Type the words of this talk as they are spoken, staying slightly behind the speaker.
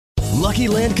Lucky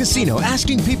Land Casino,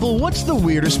 asking people, what's the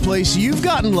weirdest place you've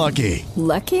gotten lucky?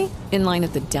 Lucky? In line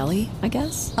at the deli, I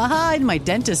guess? Aha, in my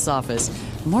dentist's office.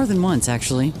 More than once,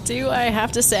 actually. Do I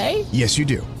have to say? Yes, you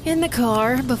do. In the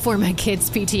car before my kids'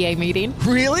 PTA meeting.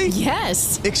 Really?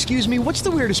 Yes. Excuse me, what's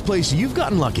the weirdest place you've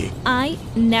gotten lucky? I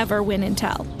never win and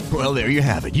tell. Well, there you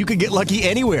have it. You can get lucky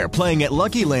anywhere, playing at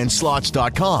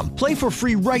LuckyLandSlots.com. Play for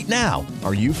free right now.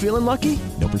 Are you feeling lucky?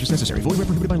 No purchase necessary. Void where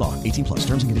prohibited by law. 18 plus.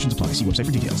 Terms and conditions apply. See website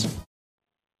for details.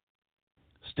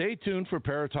 Stay tuned for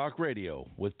Paratalk Radio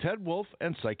with Ted Wolf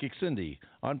and Psychic Cindy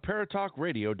on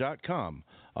Paratalkradio.com,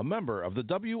 a member of the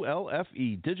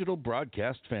WLFE digital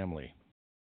broadcast family.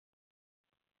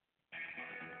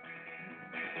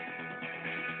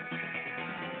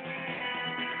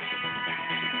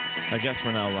 I guess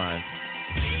we're now live.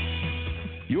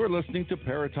 You are listening to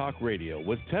Paratalk Radio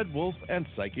with Ted Wolf and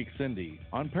Psychic Cindy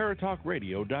on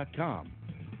Paratalkradio.com.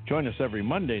 Join us every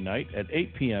Monday night at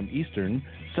 8 p.m. Eastern,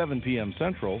 7 p.m.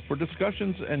 Central for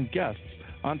discussions and guests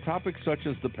on topics such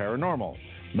as the paranormal,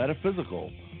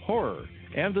 metaphysical, horror,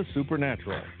 and the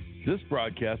supernatural. This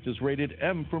broadcast is rated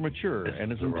M for mature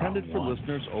and is intended for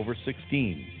listeners over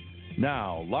 16.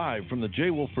 Now, live from the J.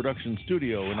 Wolf Production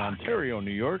Studio in Ontario,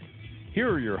 New York, here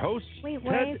are your hosts,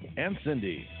 Ted and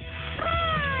Cindy.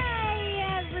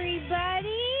 Hi, everybody.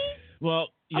 Well,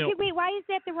 wait, why is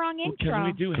that the wrong intro? Because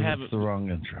we do have the wrong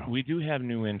intro. We do have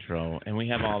new intro, and we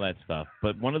have all that stuff.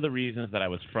 But one of the reasons that I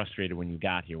was frustrated when you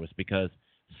got here was because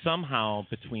somehow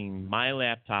between my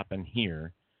laptop and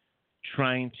here,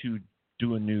 trying to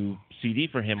do a new CD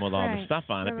for him with all the stuff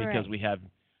on it, because we have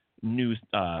new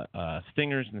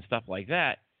stingers and stuff like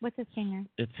that. What's a stinger?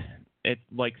 It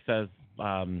like says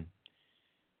one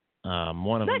of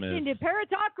them is Listen to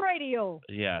Paratalk Radio.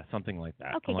 Yeah, something like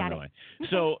that. Okay, got it.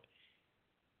 So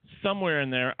somewhere in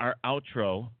there, our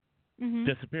outro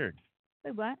disappeared.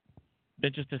 Wait, what?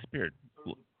 It just disappeared. That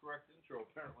was the correct intro,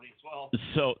 apparently, as well.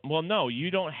 So, well, no, you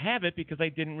don't have it because I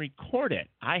didn't record it.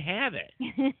 I have it.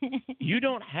 You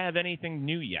don't have anything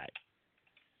new yet.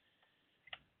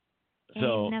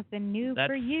 So ain't nothing new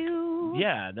for you.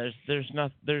 Yeah, there's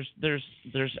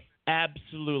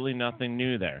absolutely nothing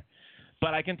new there.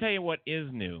 But I can tell you what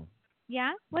is new.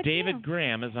 Yeah? What's David new?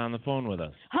 Graham is on the phone with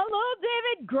us. Hello,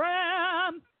 David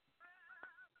Graham.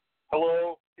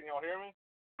 Hello, can y'all hear me?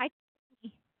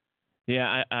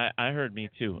 Yeah, I heard me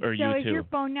too, or so you is too. your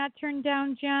phone not turned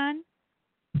down, John?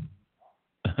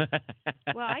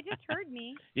 Well, I just heard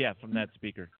me. Yeah, from that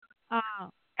speaker. Oh.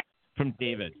 From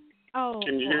David. Oh.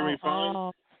 Can you hear me fine?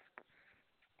 Oh.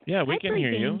 Yeah, we can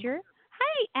hear you.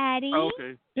 Hi, Addie. Oh,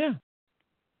 okay. Yeah.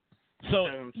 So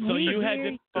you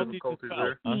had difficulties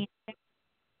there.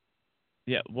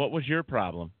 Yeah. What was your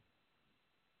problem?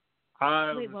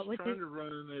 I Wait, was what was trying it? to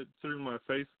run it through my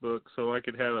Facebook so I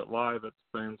could have it live at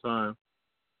the same time.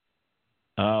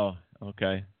 Oh,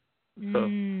 okay. So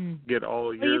get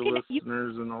all your you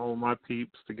listeners and all my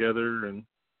peeps together and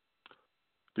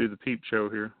do the peep show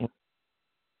here.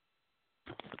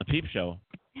 A peep show.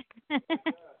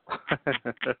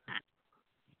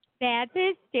 That's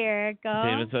hysterical.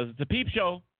 David says it's a peep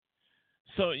show.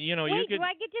 So, Wait, you could. do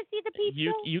I get to see the peep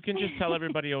show? You can just tell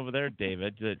everybody over there,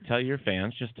 David, to tell your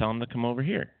fans, just tell them to come over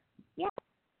here. Yeah.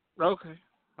 Okay.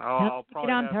 I'll probably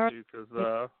have to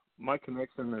because my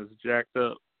connection is jacked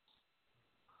up.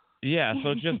 Yeah,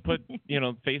 so just put,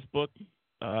 Facebook,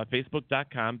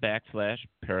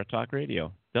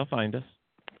 facebook.com/Paratalkradio. They'll find us.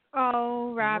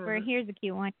 Oh, Robert, here's a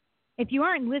cute one. If you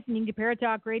aren't listening to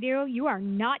Paratalk Radio, you are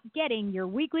not getting your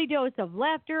weekly dose of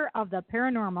laughter of the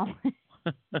paranormal.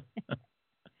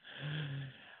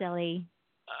 Silly.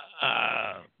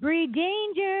 Breed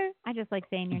danger. I just like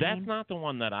saying your name. That's not the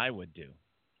one that I would do.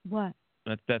 What?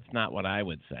 That's not what I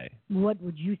would say. What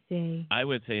would you say? I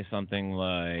would say something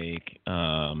like,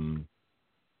 I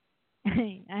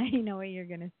know what you're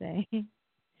going to say.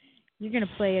 You're going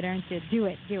to play it, aren't you? Do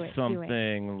it.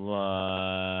 something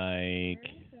like,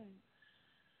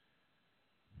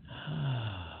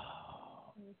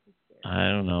 I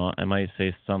don't know. I might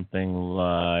say something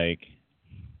like,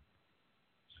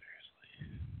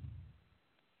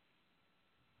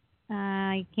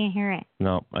 You can't hear it.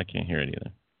 no, I can't hear it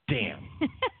either. Damn.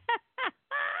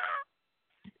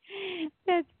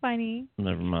 That's funny.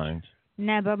 Never mind.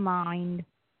 Never mind.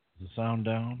 Is the sound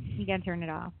down? You got to turn it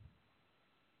off.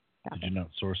 Did you not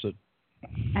source it?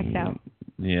 So.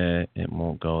 Yeah, it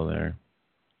won't go there.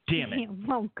 Damn it. It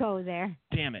won't go there.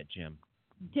 Damn it, Jim.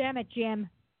 Damn it, Jim.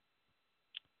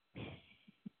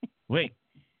 Wait.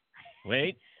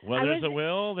 Well, there's a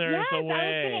will, there's a way. I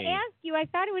was going to ask you. I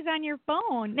thought it was on your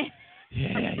phone.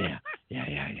 Yeah.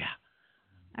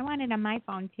 I want it on my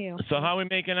phone too. So how are we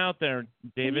making out there,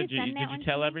 David? Did you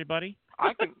tell everybody?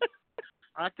 I can.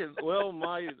 Well,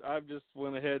 I just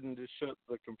went ahead and just shut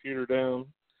the computer down.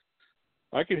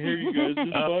 I can hear you guys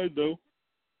just fine though.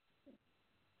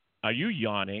 Are you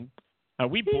yawning? Are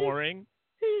we boring?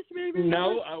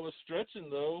 No, I was stretching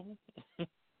though. Oh,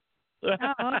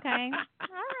 okay. All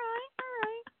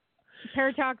right.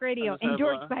 Paratalk Radio,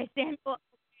 endorsed by Samuel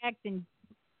Jackson.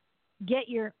 Get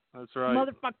your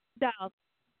motherfucking self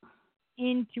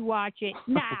in to watch it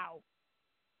now.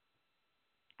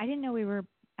 I didn't know we were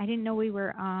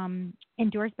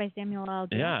endorsed by Samuel L.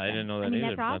 Jackson. Yeah, I didn't know that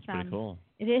either. That's awesome. That's pretty cool.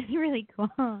 It is really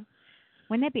cool.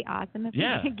 Wouldn't that be awesome if we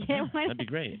could get one? That'd be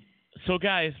great. So,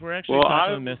 guys, we're actually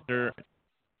talking to Mr.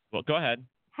 Well, go ahead.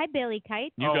 Hi, Billy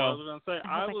Kite. You go. I was going to say,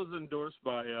 I was endorsed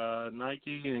by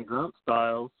Nike and Grunt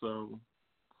Style, so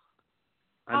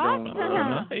I don't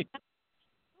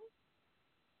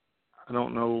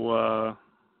know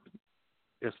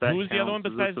if that Who's the other one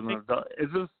besides Nike?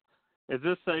 Is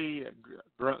this a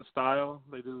Grunt Style?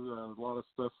 They do a lot of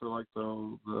stuff for like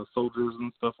the soldiers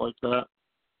and stuff like that.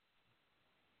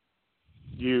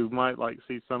 You might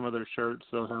see some of their shirts.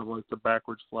 They'll have the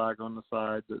backwards flag on the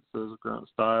side that says Grunt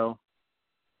Style.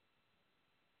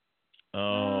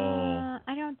 Oh.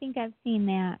 I don't think I've seen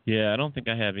that. Yeah, I don't think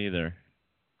I have either.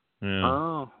 Yeah.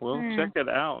 Oh, well, check it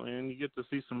out, man. You get to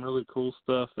see some really cool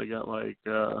stuff. They got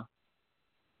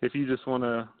if you just want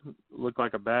to look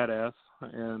like a badass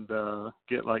and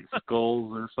get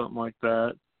skulls or something like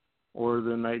that, or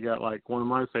then they got one of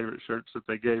my favorite shirts that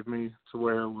they gave me to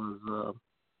wear was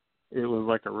it was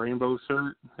like a rainbow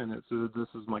shirt, and it said, "This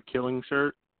is my killing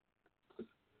shirt,"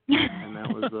 and that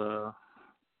was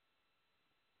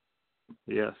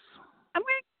yes. I'm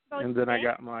wearing and then I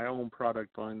got my own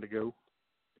product line to go.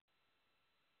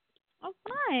 Oh,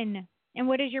 fun! And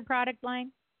what is your product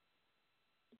line?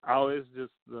 Oh, it's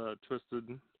just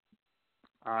Twisted.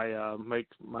 I make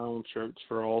my own shirts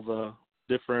for all the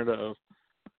different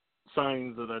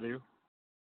signings that I do.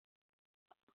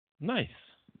 Nice.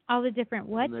 All the different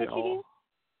what that you do?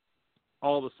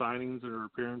 All the signings or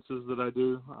appearances that I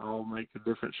do. I'll make a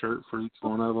different shirt for each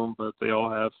one of them, but they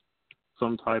all have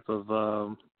some type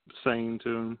of saying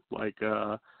to them, like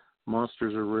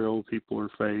monsters are real, people are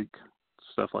fake,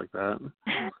 stuff like that.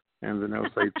 And then they'll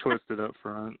say Twisted up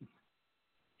front.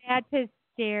 That's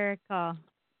hysterical.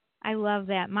 I love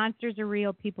that. Monsters are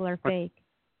real, people are fake.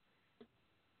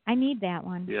 I need that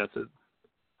one. Yes,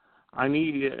 I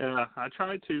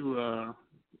try to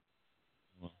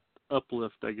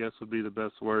uplift, I guess would be the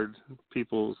best word,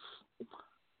 people's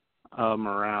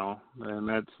morale, and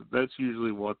that's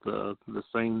usually what the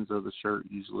sayings of the shirt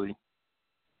usually,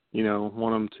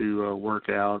 want them to work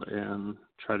out and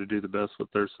try to do the best with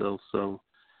themselves. So,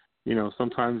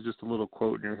 sometimes just a little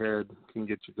quote in your head can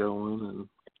get you going and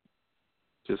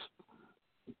just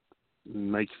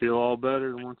make you feel all better.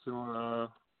 And once in a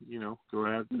while, go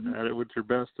at it with your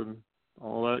best and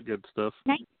all that good stuff.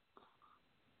 Nice.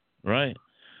 Right.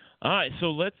 All right.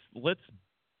 So let's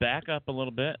back up a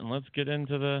little bit and let's get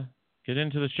into the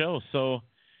show. So,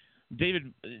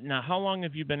 David, now how long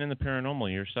have you been in the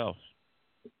paranormal yourself?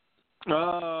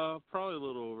 Probably a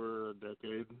little over a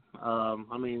decade.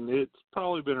 It's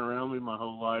probably been around me my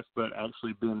whole life, but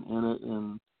actually been in it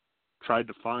and tried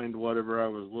to find whatever I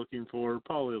was looking for,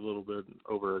 probably a little bit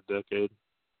over a decade.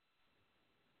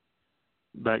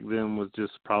 Back then was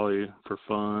just probably for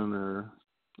fun, or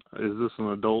is this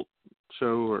an adult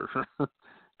show, or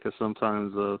because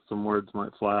sometimes some words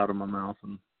might fly out of my mouth,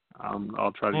 and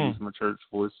I'll try to use my church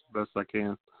voice the best I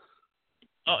can.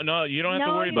 Oh, no, you don't have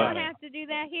to worry about it. No, you don't have to do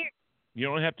that here. You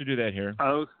don't have to do that here.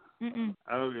 Oh,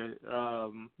 okay.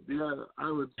 Yeah, I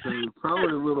would say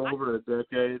probably a little over a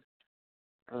decade,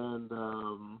 and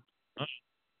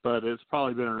but it's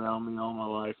probably been around me all my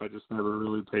life. I just never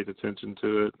really paid attention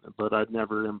to it, but I'd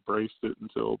never embraced it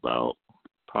until about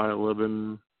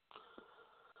probably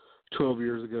 12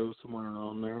 years ago, somewhere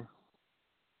around there.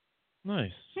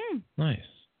 Nice. Nice.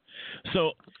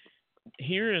 So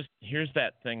here's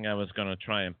that thing I was going to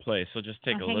try and play. So just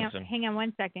take a listen. Hang on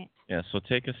 1 second. Yeah, so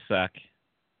take a sec.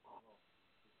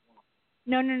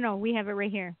 No. We have it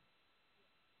right here.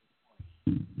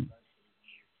 Ted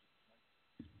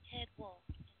Wolf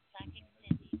and Psychic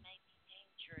Cindy may be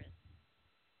dangerous.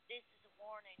 This is a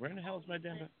warning. Where in the hell is my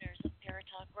damn listeners of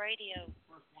Paratalk Radio?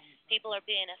 People are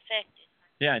being affected.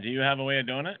 Yeah, do you have a way of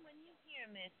doing it? When you hear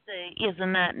me say,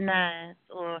 "Isn't that nice?"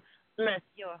 or "Bless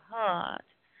your heart,"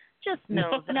 just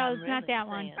know that I'm it's really not that saying,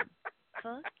 one.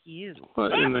 Fuck you.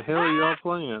 What in the hell are y'all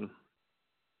playing?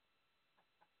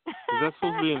 Is that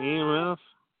supposed to be an EMF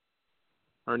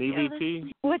or an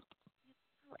EVP? What?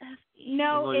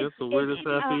 No, it's the weirdest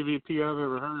EVP I've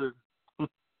ever heard.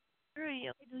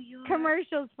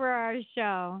 Commercials for our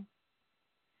show.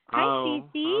 Hi, Oh,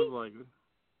 Cece. I was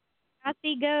like,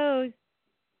 Cece goes.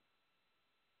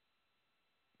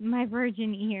 My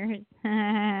virgin ears.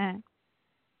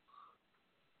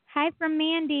 Hi from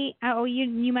Mandy. Oh,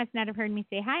 you must not have heard me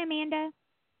say hi, Amanda.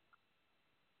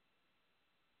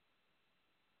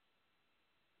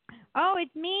 Oh,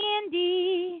 it's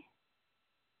Mandy.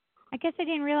 I guess I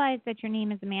didn't realize that your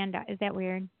name is Amanda. Is that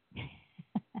weird?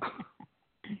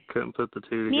 couldn't put the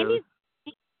two together. Mandy's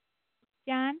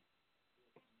John?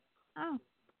 Oh.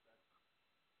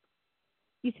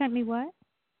 You sent me what?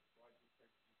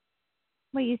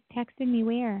 Wait, you texted me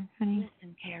where, honey?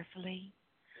 Listen carefully.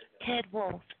 Ted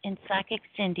Wolf and Psychic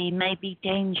Cindy may be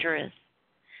dangerous.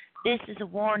 This is a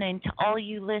warning to all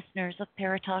you listeners of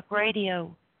Paratalk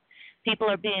Radio. People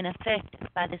are being affected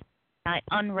by this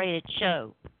unrated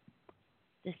show.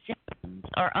 The symptoms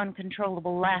are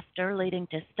uncontrollable laughter leading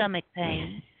to stomach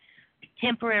pain,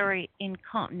 temporary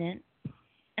incontinence,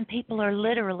 and people are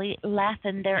literally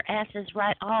laughing their asses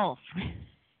right off.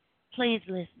 Please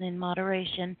listen in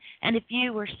moderation, and if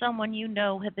you or someone you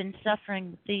know have been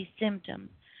suffering with these symptoms,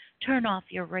 turn off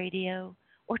your radio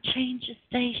or change the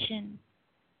station.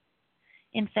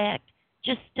 In fact,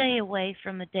 just stay away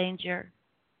from the danger.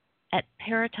 At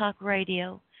Paratalk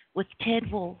Radio with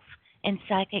Ted Wolf and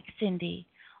Psychic Cindy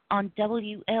on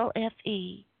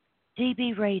WLFE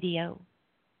DB Radio.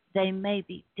 They may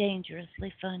be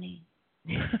dangerously funny.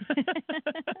 Did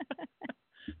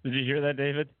you hear that,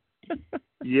 David?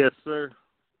 Yes, sir.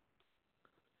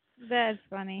 That's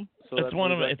funny. So it's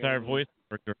one of it's our voice.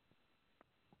 That's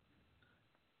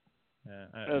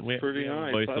pretty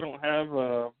nice. I don't have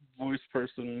a voice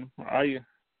person. I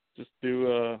just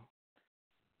do.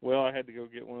 Well, I had to go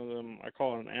get one of them. I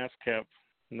call it an ASCAP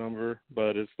number,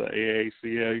 but it's the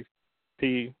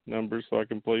AACAP number, so I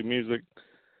can play music.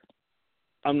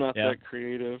 I'm not that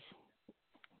creative.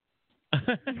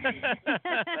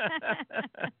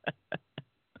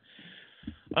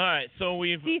 All right, so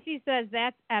Cece says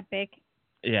that's epic.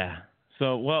 Yeah.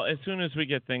 So, well, as soon as we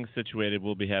get things situated,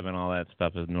 we'll be having all that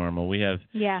stuff as normal. We have.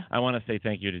 Yeah. I want to say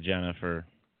thank you to Jenna for.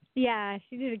 Yeah,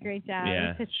 she did a great job.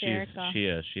 Yeah, it's hysterical. She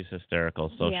is. She's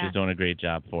hysterical. So she's doing a great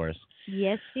job for us.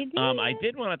 Yes, she did. I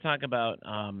did want to talk about,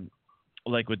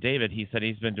 like with David, he said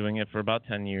he's been doing it for about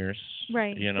 10 years.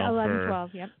 Right. You know, 11,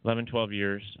 12, yep. 11, 12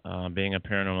 years, being a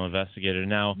paranormal investigator.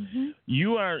 Now,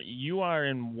 you are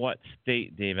in what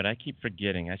state, David? I keep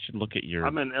forgetting. I should look at your.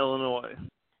 I'm in Illinois.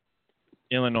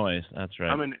 Illinois, that's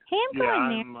right.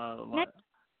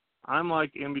 I'm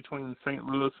like in between St.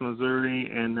 Louis, Missouri,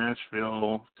 and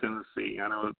Nashville, Tennessee. I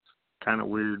know it's kind of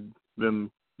weird you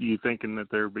thinking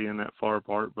that they're being that far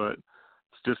apart, but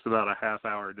it's just about a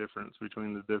half-hour difference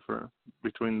between the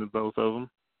both of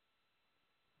them.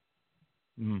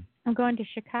 I'm going to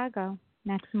Chicago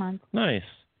next month. Nice.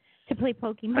 To play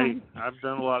Pokemon. Hey, I've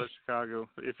done a lot of Chicago.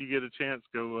 If you get a chance,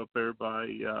 go up there by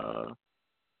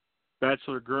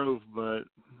Bachelor Grove, but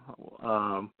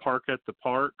park at the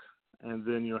park, and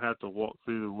then you'll have to walk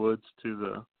through the woods to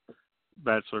the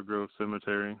Bachelor Grove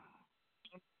Cemetery.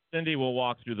 Cindy will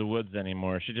walk through the woods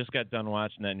anymore. She just got done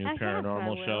watching that new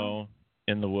paranormal show,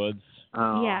 In the Woods.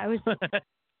 Oh. Yeah, it was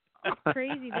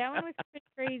crazy. That one was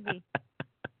crazy.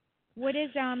 What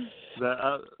is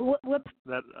what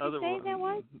that other one? That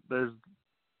was?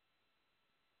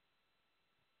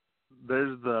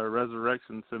 There's the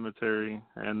Resurrection Cemetery,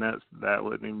 and that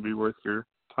wouldn't even be worth your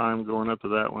time going up to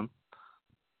that one.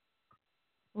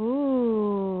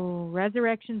 Ooh,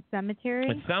 Resurrection Cemetery.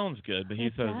 It sounds good, but he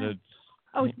says it's.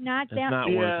 Oh, it's not that. It's not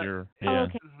worth your. Yeah. Oh,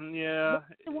 okay. Yeah,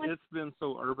 it's been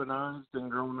so urbanized and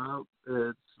grown up.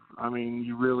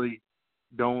 You really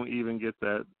don't even get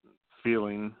that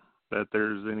feeling that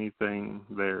there's anything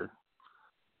there.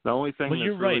 The only thing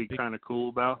that's really kind of cool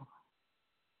about.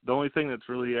 The only thing that's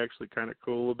really actually kind of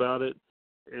cool about it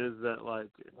is that,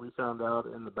 like, we found out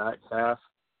in the back half,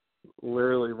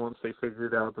 literally once they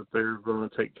figured out that they're going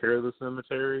to take care of the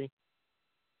cemetery,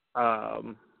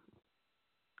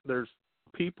 there's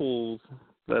people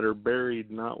that are buried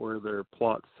not where their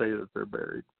plots say that they're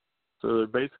buried. So they're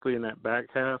basically in that back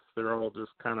half, they're all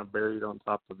just kind of buried on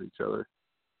top of each other.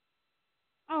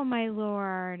 Oh, my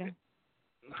Lord.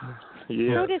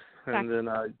 Yeah. And then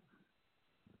I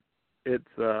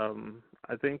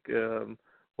think,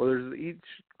 there's each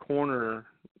corner,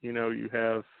 you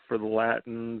have for the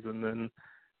Latins and then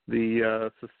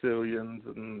the Sicilians,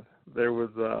 and there was,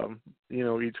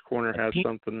 each corner has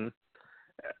something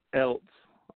else.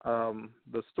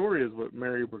 The story is with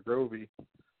Mary Bergovie,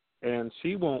 and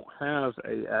she won't have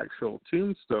a actual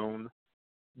tombstone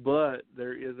but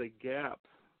there is a gap.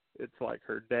 It's like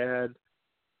her dad,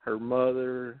 her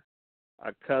mother,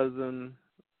 a cousin,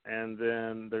 and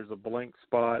then there's a blank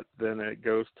spot, then it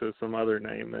goes to some other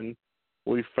name. And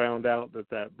we found out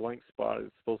that blank spot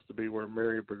is supposed to be where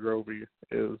Mary Bergrovy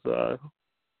is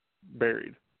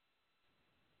buried.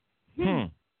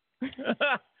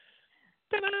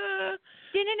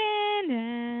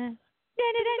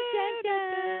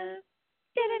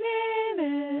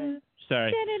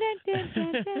 Sorry.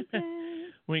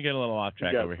 We get a little off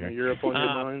track over here. Europe on your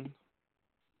mind?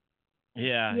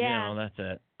 Yeah, that's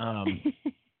it.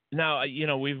 Now,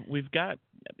 we've got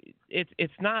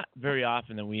it's not very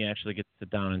often that we actually get to sit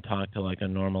down and talk to like a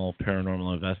normal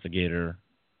paranormal investigator,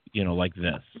 like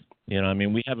this. I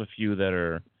mean, we have a few that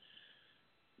are,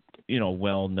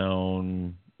 well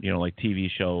known, like TV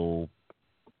show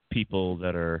people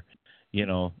that are,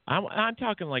 I'm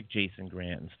talking like Jason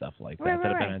Grant and stuff like that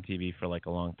that have been on TV for like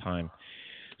a long time.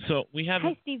 So we have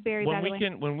Hi, Steve Berry, by the way.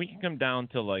 When we can come down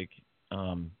to like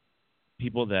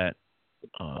people that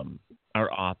are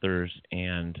authors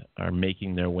and are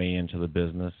making their way into the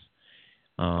business.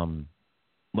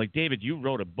 Like David, you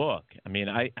wrote a book. I mean,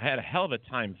 I had a hell of a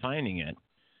time finding it.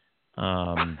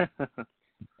 Yeah,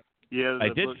 I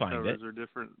the did book find covers it. are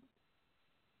different.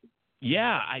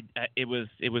 Yeah, it was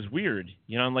weird.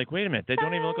 I'm like, wait a minute, they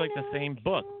don't even look like the same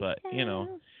book. But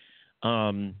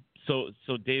so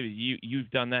David, you've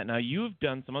done that. Now you've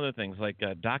done some other things like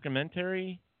a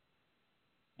documentary.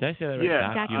 Did I say that right?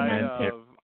 Yeah, documentary.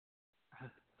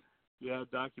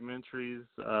 Documentaries,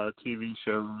 TV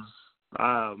shows.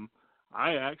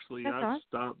 I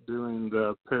stopped doing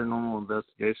the paranormal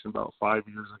investigation about 5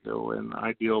 years ago, and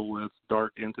I deal with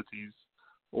dark entities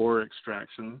or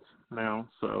extractions now.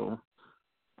 So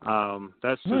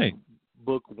that's just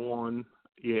book one.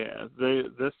 Yeah,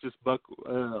 that's just book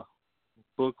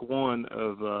one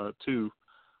of two,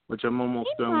 which I'm almost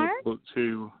done with book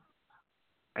two.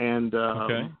 And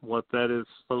what that is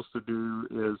supposed to do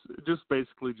is just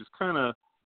basically just kind of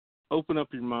open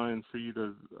up your mind for you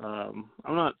to I'm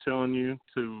not telling you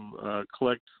to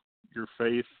collect your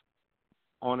faith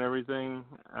on everything.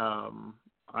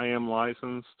 I am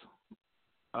licensed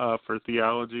for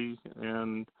theology,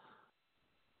 and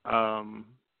I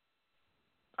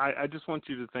just want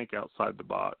you to think outside the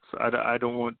box. I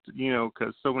don't want,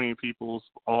 because so many people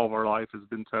all of our life has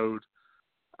been told,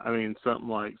 I mean, something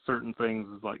like certain things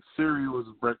is like cereal is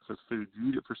breakfast food. You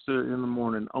eat it in the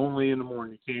morning, only in the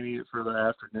morning. You can't eat it for the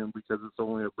afternoon because it's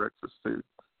only a breakfast food.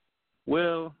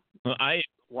 Well, why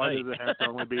does it have to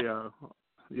only be a?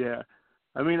 Yeah,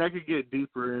 I mean, I could get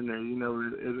deeper in there.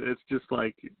 It's just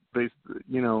like I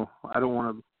don't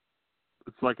want to.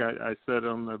 It's like I said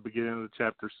on the beginning of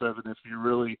chapter 7. If you're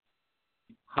really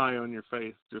high on your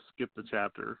faith, just skip the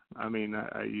chapter. I mean,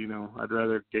 I'd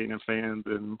rather gain a fan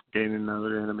than gain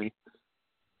another enemy.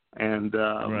 And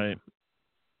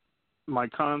my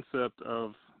concept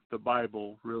of the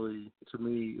Bible really, to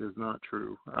me, is not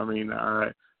true. I mean,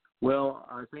 I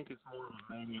think it's more of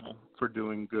a manual for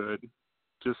doing good,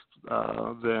 just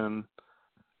than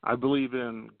I believe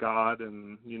in God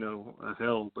and a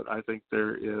hell, but I think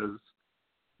there is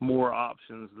more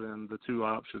options than the two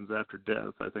options after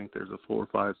death. I think there's a 4,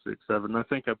 5, 6, 7. I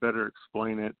think I better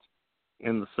explain it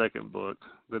in the second book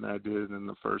than I did in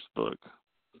the first book.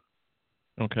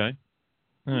 Okay.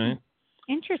 All right.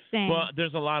 Interesting. Well,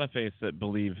 there's a lot of faiths that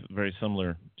believe very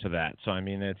similar to that. So I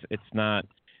mean, it's not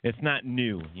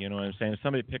new. You know what I'm saying? If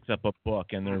somebody picks up a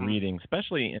book and they're reading,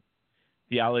 especially in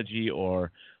theology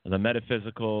or the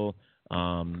metaphysical,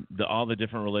 all the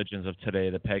different religions of today,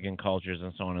 the pagan cultures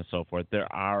and so on and so forth, there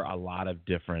are a lot of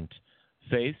different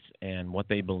faiths and what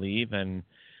they believe, and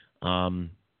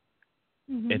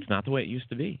it's not the way it used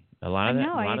to be. A lot of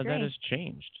that has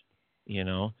changed.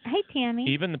 Hey, Tammy.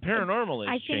 Even the paranormal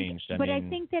has changed. I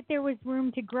think that there was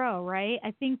room to grow, right?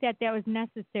 I think that was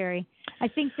necessary. I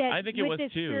think with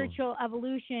this spiritual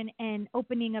evolution and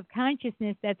opening of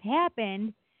consciousness that's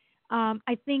happened,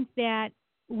 I think that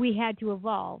we had to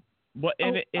evolve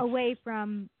away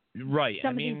from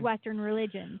some of these Western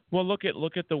religions. Well, look at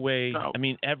the way. I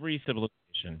mean, every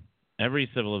civilization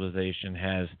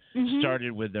has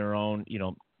started with their own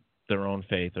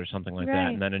faith or something like that,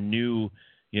 and then a new,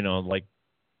 like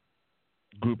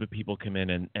group of people come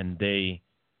in and they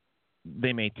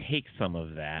may take some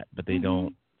of that, but they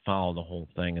don't follow the whole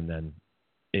thing, and then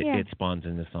it spawns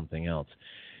into something else.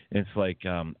 It's like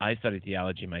I studied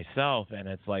theology myself, and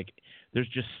it's like there's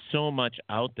just so much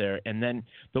out there. And then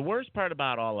the worst part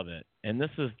about all of it, and this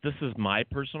is my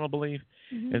personal belief,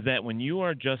 is that when you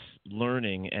are just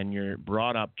learning and you're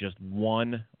brought up just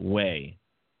one way,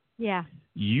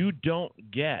 you don't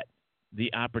get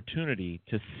the opportunity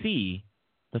to see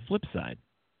the flip side,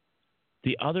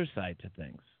 the other side to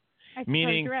things.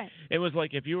 Meaning, it was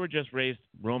like if you were just raised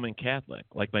Roman Catholic,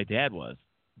 like my dad was,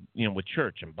 with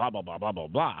church and blah, blah, blah, blah, blah,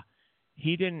 blah.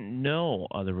 He didn't know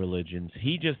other religions.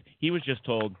 He was just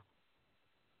told,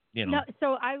 No,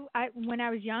 so I when I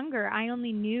was younger, I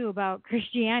only knew about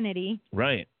Christianity.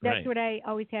 Right. That's what I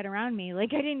always had around me.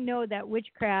 Like, I didn't know that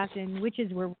witchcraft and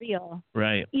witches were real.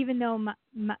 Right. Even though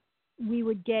we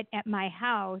would get at my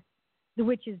house the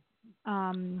witches,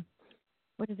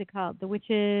 what is it called? The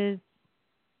witches,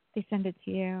 they send it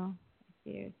to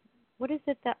you. What is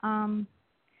it? The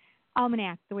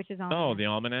almanac, the witches almanac. Oh, the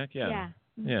almanac, yeah.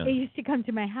 Yeah. They used to come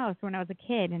to my house when I was a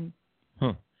kid, and.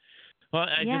 Huh. Well,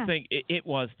 I just think it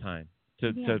was time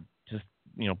to just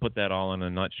put that all in a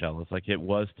nutshell. It's like it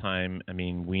was time. I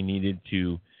mean, we needed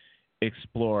to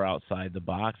explore outside the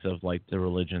box of like the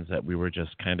religions that we were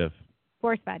just kind of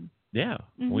force-fed. Yeah,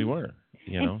 we were.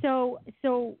 And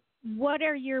so what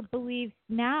are your beliefs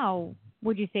now?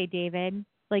 Would you say, David?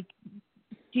 Like,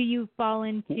 do you fall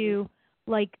into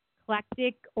like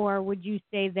eclectic, or would you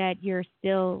say that you're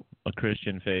still a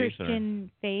Christian faith?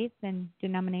 Faith and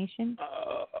denomination?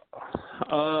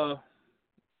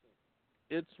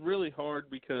 It's really hard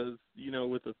because,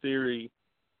 with a theory,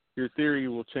 your theory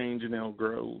will change and it'll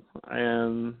grow.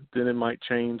 And then it might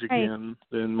change again,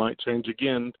 then it might change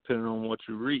again, depending on what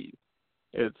you read.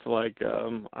 It's like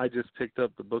I just picked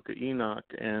up the book of Enoch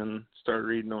and started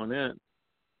reading on it.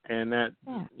 And that,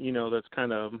 that's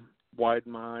kind of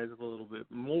widened my eyes a little bit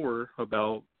more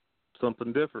about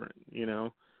something different,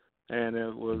 And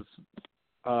it was,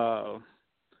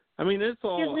 it's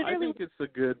all, I think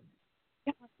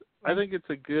it's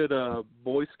a good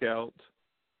Boy Scout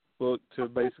book to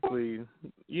basically,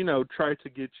 try to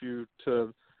get you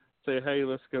to say, hey,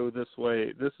 let's go this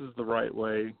way. This is the right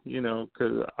way,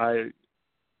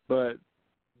 but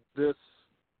this,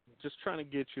 just trying to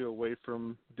get you away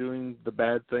from doing the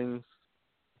bad things.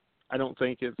 I don't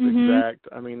think it's exact.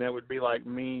 I mean, that would be like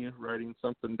me writing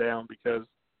something down because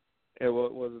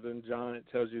what was it in John? It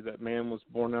tells you that man was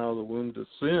born out of the womb to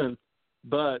sin.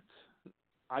 But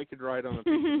I could write on a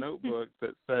piece of notebook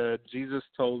that said, Jesus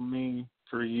told me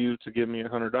for you to give me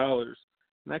 $100,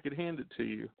 and I could hand it to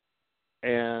you.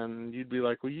 And you'd be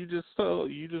like, well, you just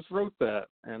wrote that.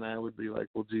 And I would be like,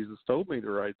 well, Jesus told me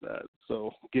to write that,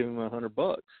 so give him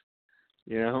 $100.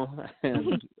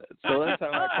 And so that's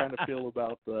how I kind of feel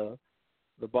about the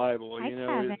Bible.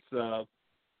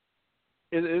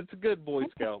 It's a good Boy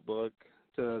Scout book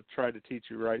to try to teach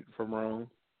you right from wrong.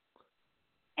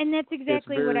 And that's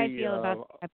exactly what I feel about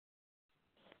that.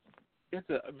 It's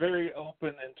a very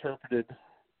open, interpreted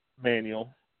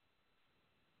manual.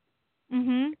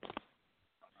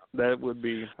 That would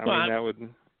be. That would.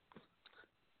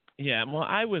 Yeah, well,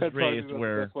 I was raised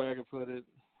where. That's the way I could put it.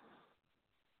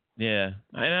 Yeah,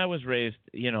 and I was raised,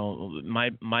 my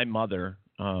mother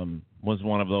was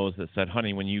one of those that said,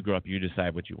 honey, when you grow up, you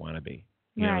decide what you want to be.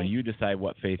 You decide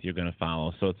what faith you're going to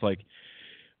follow. So it's like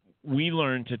we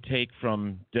learn to take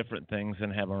from different things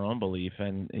and have our own belief.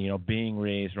 And, being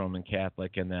raised Roman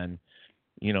Catholic and then,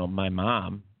 my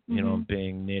mom,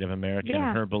 being Native American,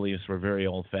 and her beliefs were very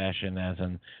old-fashioned as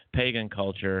in pagan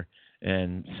culture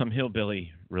and some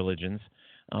hillbilly religions.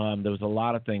 There was a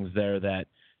lot of things there that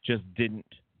just didn't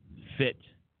fit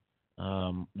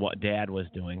what Dad was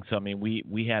doing. So,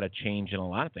 we had a change in a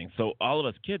lot of things. So all of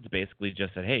us kids basically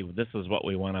just said, hey, this is what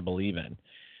we want to believe in.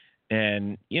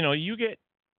 And, you get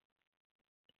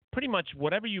pretty much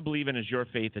whatever you believe in is your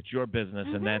faith. It's your business,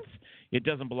 and it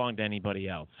doesn't belong to anybody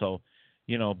else. So,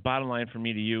 bottom line for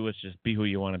me to you is just be who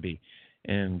you want to be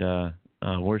and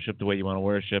worship the way you want to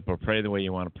worship or pray the way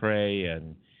you want to pray.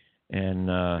 And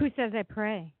who says I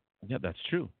pray? Yeah, that's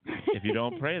true. If you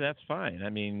don't pray, that's fine.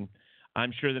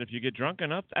 I'm sure that if you get drunk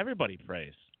enough, everybody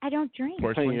prays. I don't drink.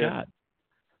 Porcelain God.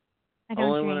 I don't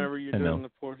Only drink. whenever you're doing the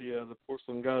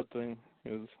porcelain God thing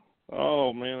is,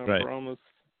 oh, man, I promise,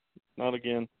 not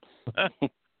again. I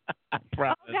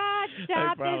promise. Oh, God,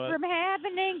 stop this from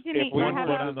happening to me. One foot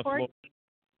on the floor.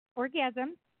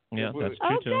 Orgasm. Yeah, that's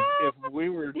true, too.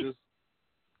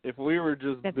 If we were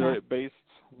just based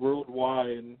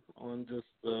worldwide on just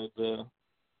the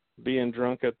being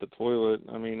drunk at the toilet,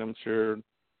 I'm sure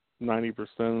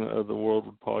 90% of the world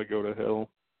would probably go to hell.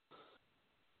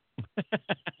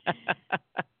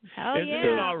 Hell Isn't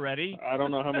it already? I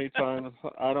don't know how many times.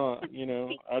 I don't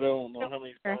know how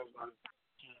many times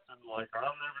I'm like,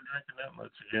 I'm never drinking that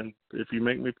much again. If you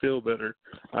make me feel better,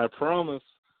 I promise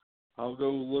I'll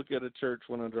go look at a church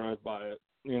when I drive by it.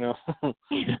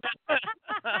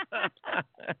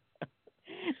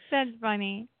 That's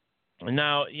funny.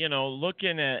 Now,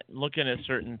 looking at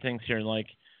certain things here, like,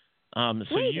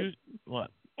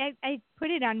 what? I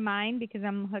put it on mine because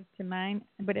I'm hooked to mine,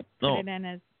 but it put it in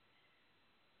as.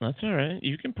 That's all right.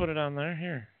 You can put it on there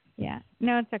here. Yeah.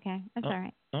 No, it's okay. That's all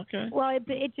right. Okay. Well,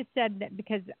 it just said that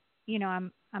because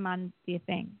I'm on the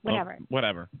thing. Whatever.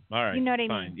 Whatever. All right. You know what I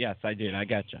Fine. mean? Yes, I did. I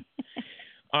got you.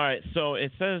 All right. So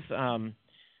it says,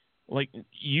 like,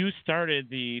 you started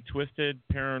the Twisted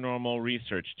Paranormal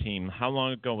Research Team. How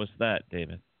long ago was that,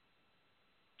 David?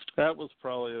 That was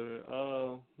probably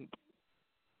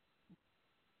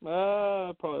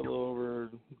probably a little over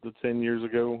the 10 years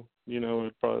ago.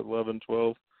 Probably 11,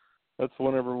 12. That's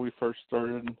whenever we first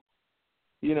started.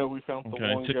 We found the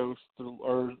one ghost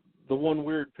or the one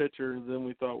weird picture. Then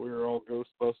we thought we were all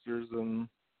Ghostbusters and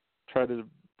tried to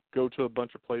go to a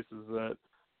bunch of places that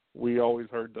we always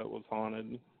heard that was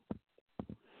haunted.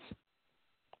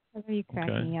 Are you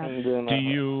cracking me up? And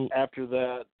then after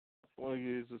that,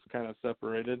 we just kind of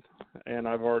separated, and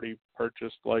I've already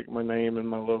purchased like my name and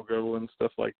my logo and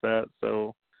stuff like that.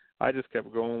 So I just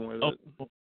kept going with it.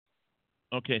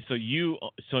 Okay, so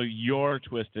your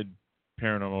Twisted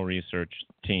Paranormal Research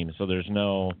Team. So there's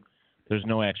no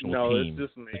actual team. No, it's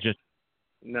just me. It's just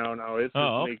me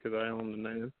because I own the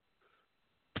name.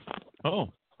 Oh.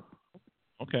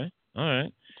 Okay. All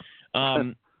right.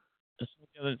 Some of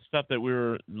the other stuff that we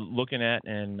were looking at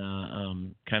and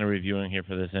kind of reviewing here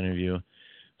for this interview.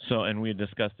 So, and we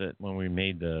discussed it when we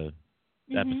made the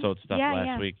episode stuff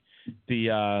last week.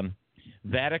 The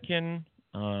Vatican.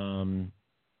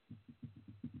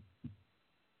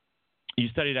 You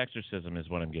studied exorcism, is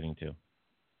what I'm getting to.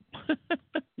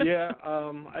 Yeah,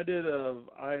 I did.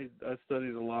 I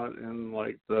studied a lot in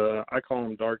I call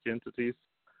them dark entities,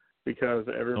 because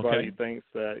everybody thinks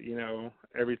that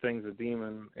everything's a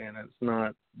demon, and it's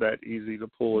not that easy to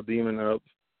pull a demon up.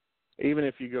 Even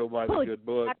if you go by the good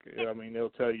book, I mean,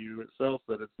 it'll tell you itself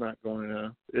that it's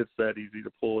that easy to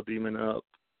pull a demon up.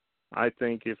 I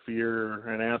think if you're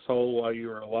an asshole while you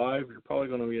are alive, you're probably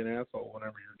going to be an asshole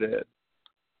whenever you're dead.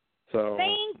 So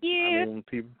thank you.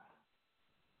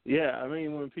 I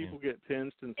mean, when people get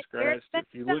pinched and scratched, if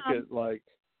you look at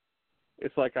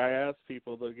it's like I ask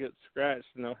people, they'll get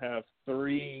scratched and they'll have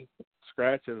 3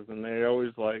 scratches, and they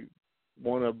always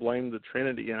want to blame the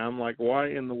Trinity, and I'm like, why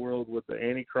in the world would the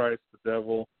Antichrist, the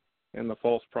devil, and the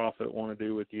false prophet want to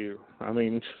do with you? I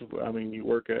mean, you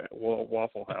work at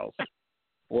Waffle House.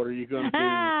 What are you going to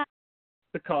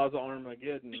do to cause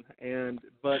Armageddon?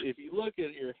 But if you look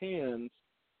at your hands,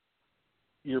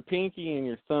 your pinky and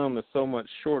your thumb is so much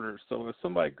shorter. So if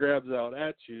somebody grabs out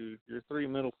at you, your 3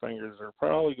 middle fingers are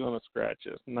probably going to scratch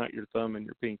you, not your thumb and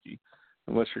your pinky,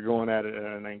 unless you're going at it at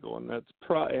an angle. And that's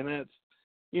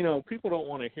people don't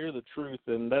want to hear the truth,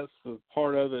 and that's the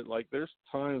part of it. Like, there's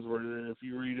times where if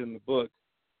you read in the book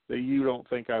that you don't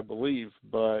think I believe,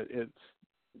 but it's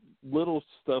little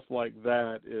stuff like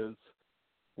that is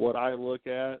what I look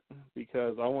at,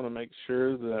 because I want to make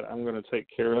sure that I'm going to take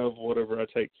care of whatever I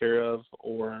take care of,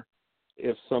 or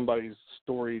if somebody's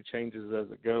story changes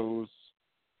as it goes,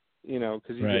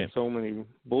 because you get so many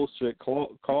bullshit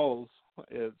calls.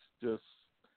 It's just,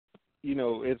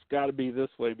 it's got to be this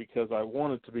way because I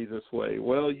want it to be this way.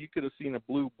 Well, you could have seen a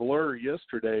blue blur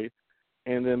yesterday,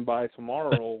 and then by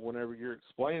tomorrow, whenever you're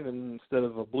explaining, instead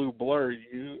of a blue blur,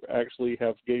 you actually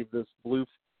have gave this blue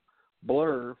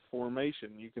blur formation.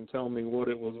 You can tell me what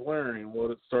it was wearing, what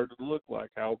it started to look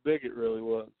like, how big it really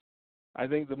was. I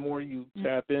think the more you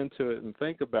tap into it and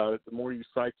think about it, the more you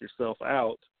psych yourself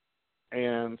out,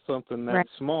 and something that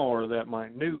small or that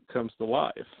minute comes to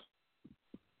life.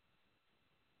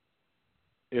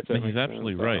 If that He's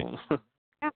absolutely right.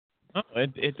 Oh,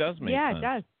 it does make sense. Yeah, it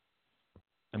does.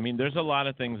 I mean, there's a lot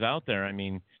of things out there. I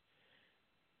mean,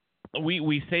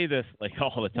 we say this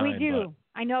all the time. We do.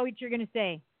 But I know what you're going to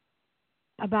say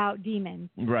about demons.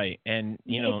 Right. And,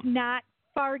 it's not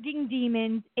farging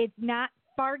demons. It's not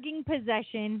farging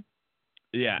possession.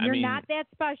 Yeah, You're not that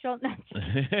special. No,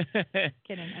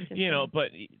 kidding. I'm just kidding.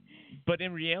 But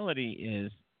in reality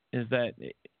is that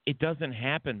it doesn't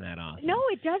happen that often. No,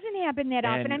 it doesn't happen that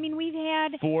often. I mean, we've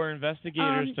had 4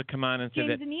 investigators to come on and say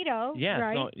James that. Anito,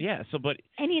 right?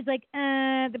 And he's like,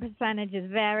 the percentage is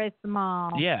very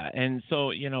small. Yeah, and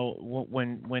so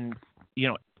when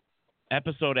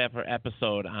episode after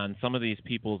episode on some of these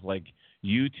people's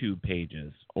YouTube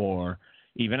pages or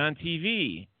even on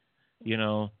TV,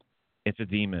 it's a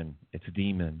demon, it's a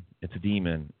demon, it's a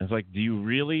demon. It's like, do you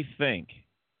really think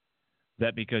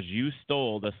that because you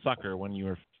stole the sucker when you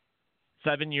were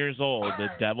 7 years old, the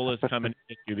devil is coming to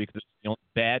get you because it's the only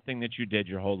bad thing that you did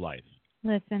your whole life?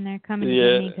 Listen, they're coming to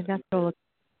get me because that's what.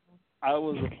 I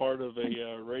was a part of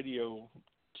a radio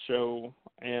show,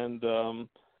 and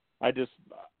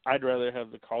I'd rather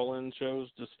have the call-in shows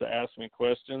just to ask me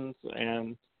questions,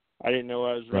 and I didn't know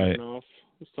I was ripping off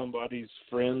somebody's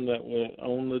friend that would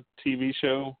own the TV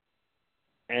show,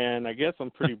 and I guess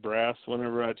I'm pretty brass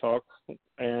whenever I talk,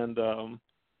 and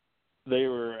they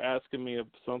were asking me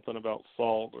something about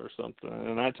salt or something,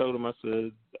 and I told them, I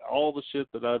said, all the shit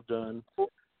that I've done,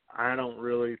 I don't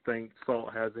really think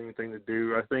salt has anything to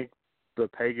do. I think the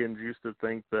pagans used to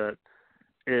think that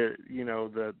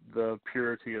that the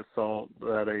purity of salt,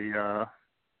 that a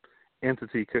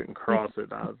entity couldn't cross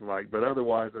it. I was like, but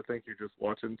otherwise, I think you're just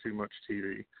watching too much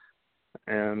TV.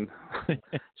 And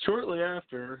shortly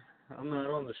after, I'm not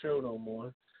on the show no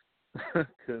more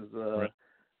because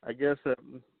I guess that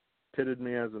pitted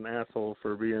me as an asshole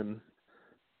for being,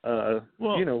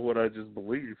 what I just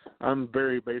believe. I'm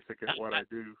very basic at what I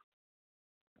do.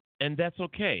 And that's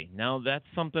okay. Now, that's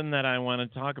something that I want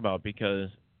to talk about because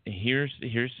here's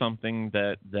something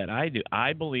that I do.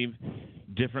 I believe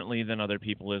differently than other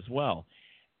people as well.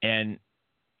 And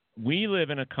we live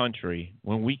in a country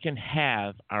when we can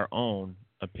have our own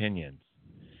opinions.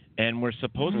 And we're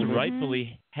supposed to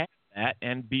rightfully have that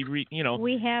and be, we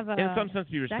have in some sense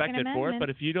be respected for it. But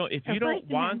if you don't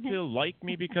want to like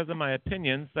me because of my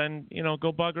opinions, then,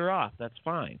 go bugger off. That's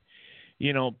fine.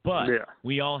 But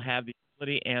we all have the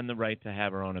ability and the right to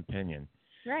have our own opinion.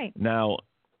 Right. Now,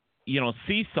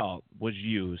 sea salt was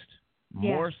used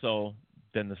more so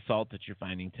than the salt that you're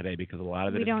finding today because a lot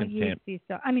of it is contaminated. We don't use sea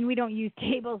salt. I mean, we don't use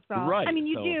table salt. Right. I mean,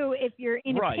 you do if you're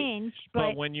in a pinch.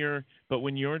 But when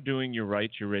you're doing your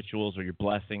rites, your rituals, or your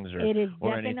blessings, or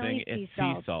anything, it's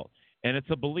sea salt, and it's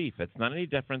a belief. It's not any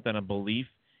different than a belief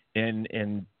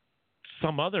in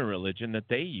some other religion that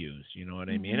they use. You know what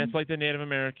I mean? It's like the Native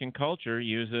American culture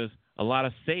uses a lot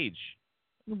of sage.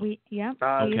 Okay. Just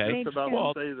about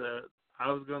to say that.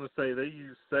 I was going to say they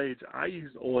use sage. I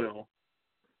use oil,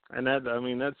 and that's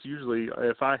usually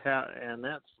if I have, and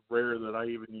that's rare that I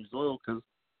even use oil because,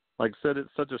 like I said,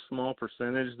 it's such a small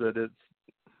percentage that it's,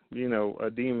 a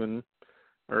demon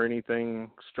or anything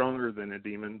stronger than a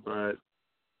demon. But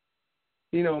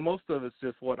most of it's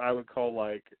just what I would call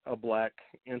like a black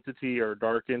entity or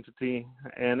dark entity,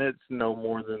 and it's no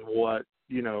more than what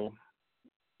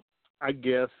I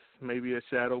guess. Maybe a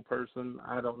shadow person.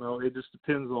 I don't know. It just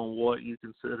depends on what you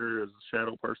consider as a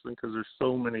shadow person because there's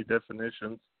so many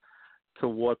definitions to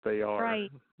what they are.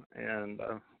 Right. And,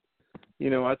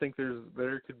 I think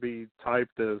there could be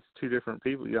typed as two different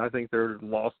people. I think they're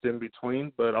lost in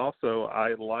between, but also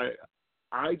I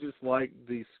just like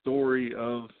the story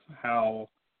of how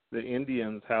the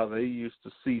Indians, how they used to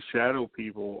see shadow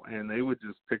people and they would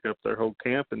just pick up their whole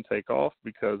camp and take off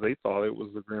because they thought it was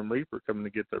the Grim Reaper coming to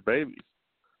get their babies.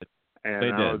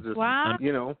 And I was just,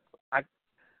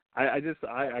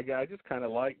 I just kind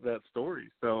of like that story.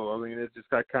 So it's just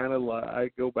I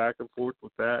go back and forth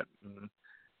with that, and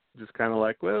just kind of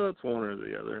like, well, it's one or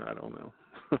the other. I don't know.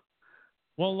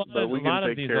 Well, but we can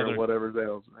take care of whatever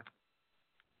ails me.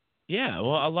 Yeah,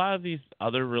 well, a lot of these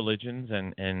other religions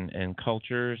and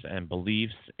cultures and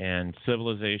beliefs and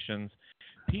civilizations,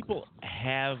 people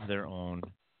have their own.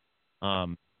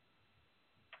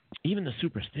 Even the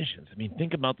superstitions. I mean,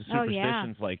 think about the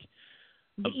superstitions like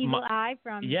the evil eye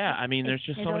from there's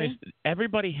just so many.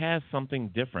 Everybody has something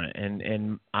different,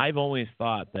 and I've always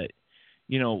thought that,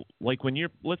 like when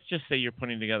let's just say you're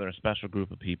putting together a special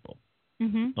group of people.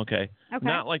 Mm-hmm. Okay.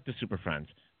 Not like the Super Friends,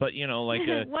 but like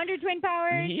Wonder Twin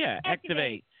powers. Yeah,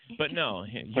 activate. But no,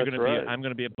 you're gonna be. I'm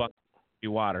gonna be a buck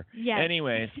of water. Yeah.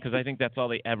 Anyways, because I think that's all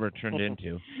they ever turned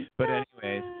into. But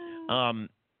anyways,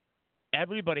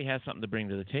 everybody has something to bring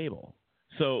to the table.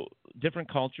 So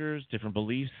different cultures, different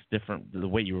beliefs, the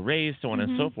way you were raised, so on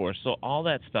and so forth. So all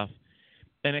that stuff,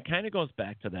 and it kind of goes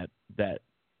back to that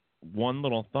one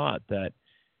little thought that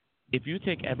if you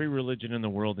take every religion in the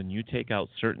world and you take out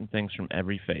certain things from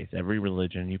every faith, every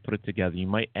religion, you put it together, you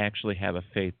might actually have a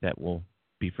faith that will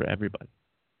be for everybody.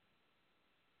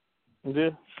 Yeah.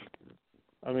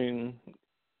 What do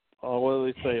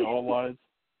they say? All lies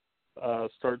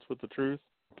starts with the truth.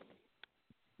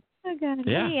 Oh, God.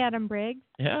 Yeah. Hey, Adam Briggs.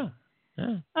 Yeah.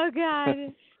 Oh, God.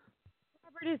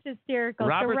 Robert is hysterical.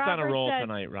 Robert's Robert on a roll says,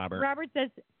 tonight, Robert. Robert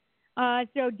says,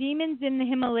 so demons in the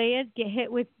Himalayas get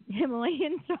hit with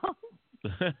Himalayan salt.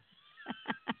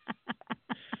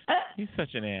 He's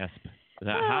such an asp.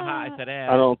 I said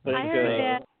asp. I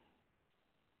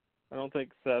don't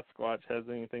think Sasquatch has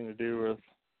anything to do with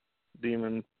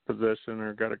demon possession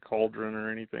or got a cauldron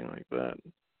or anything like that.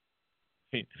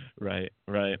 Right.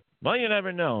 Well, you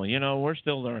never know. We're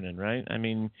still learning, right? I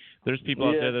mean, there's people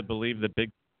out there that believe that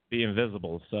Big be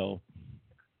invisible, so.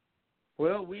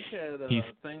 Well, we had a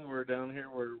thing where down here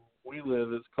where we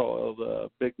live, it's called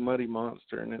Big Muddy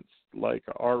Monster, and it's like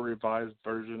our revised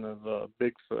version of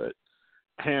Bigfoot.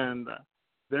 And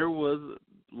there was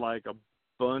like a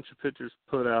bunch of pictures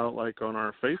put out like on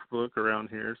our Facebook around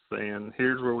here saying,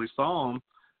 here's where we saw him.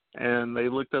 And they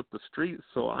looked up the street,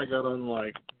 so I got on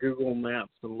like Google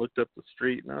Maps and looked up the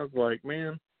street, and I was like,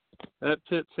 man, that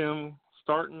pits him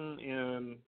starting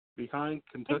in behind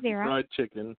Kentucky Fried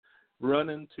Chicken,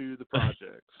 running to the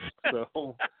projects.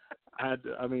 So,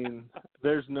 I mean,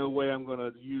 there's no way I'm going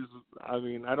to use. I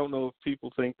mean, I don't know if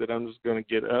people think that I'm just going to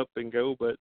get up and go,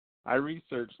 but I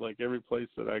research like every place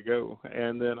that I go,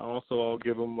 and then also I'll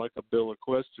give them like a bill of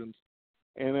questions,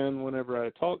 and then whenever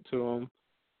I talk to them,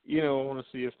 I want to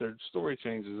see if their story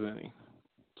changes any.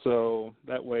 So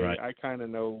that way I kind of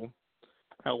know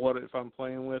what if I'm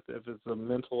playing with, if it's a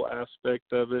mental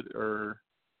aspect of it, or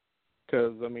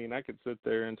because, I mean, I could sit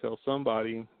there and tell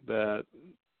somebody that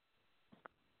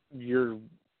you're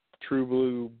true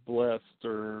blue blessed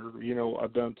or,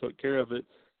 I've took care of it.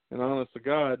 And honest to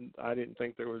God, I didn't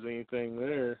think there was anything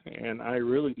there, and I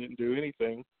really didn't do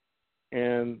anything.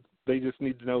 And they just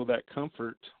need to know that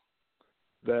comfort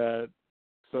that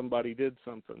somebody did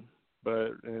something,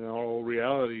 but in all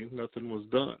reality, nothing was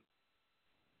done.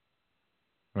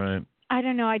 Right. I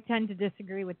don't know. I tend to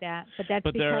disagree with that, but that's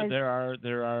because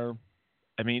there are.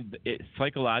 I mean,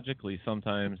 psychologically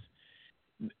sometimes,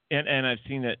 and I've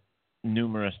seen it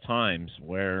numerous times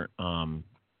where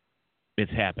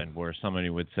it's happened where somebody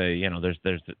would say,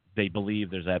 they believe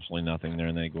there's absolutely nothing there,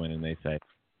 and they go in and they say,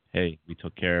 hey, we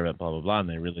took care of it, blah blah blah, and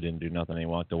they really didn't do nothing. They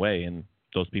walked away, and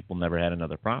those people never had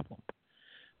another problem.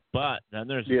 But then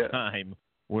there's a time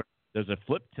where there's a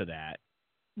flip to that,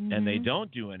 and they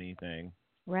don't do anything,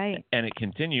 right? And it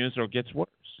continues or gets worse.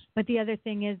 But the other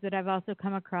thing is that I've also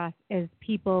come across is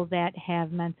people that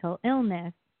have mental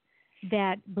illness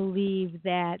that believe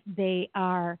that they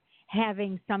are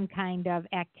having some kind of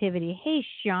activity. Hey,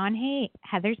 Sean. Hey,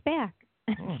 Heather's back.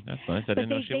 Oh, that's nice. I didn't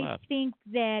know she left. They think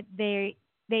that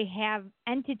they have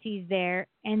entities there,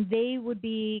 and they would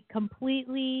be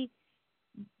completely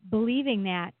believing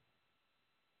that.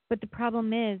 But the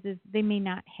problem is they may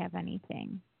not have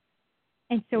anything.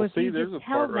 And so if you just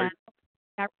tell them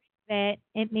that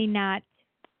it may not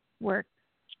work.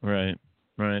 Right.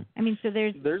 I mean, so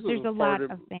there's a lot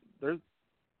of things.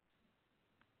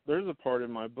 There's a part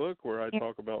in my book where I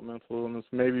talk about mental illness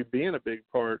maybe being a big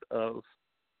part of,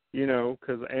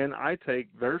 and I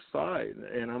take their side,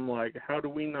 and I'm like, how do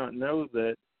we not know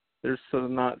that there's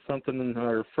not something in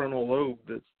their frontal lobe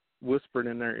that's whispering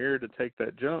in their ear to take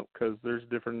that jump? Because there's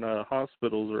different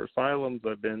hospitals or asylums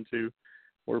I've been to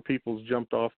where people's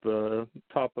jumped off the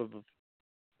top of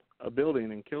a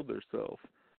building and killed themselves,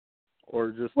 or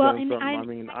just done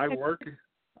something.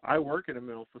 I work in a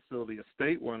mental facility, a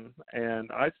state one,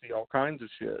 and I see all kinds of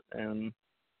shit, and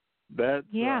that's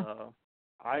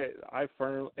I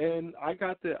firmly, and I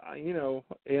got the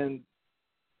and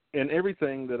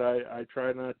everything that I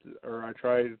try not to, or I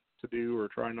try to do or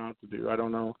try not to do. I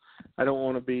don't know. I don't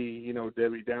want to be,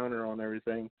 Debbie Downer on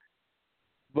everything.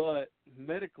 But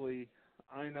medically,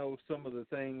 I know some of the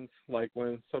things, like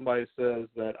when somebody says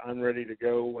that I'm ready to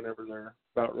go whenever they're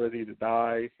about ready to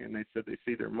die, and they said they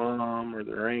see their mom or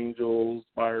their angels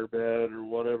by her bed or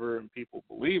whatever, and people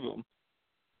believe them.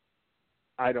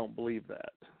 I don't believe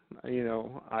that.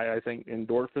 I think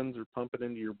endorphins are pumping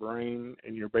into your brain,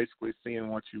 and you're basically seeing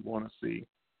what you want to see.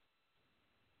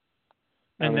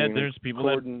 And then there's people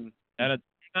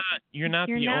you're not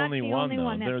the only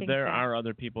one, though. There are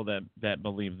other people that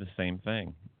believe the same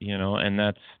thing, and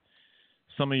that's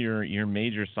some of your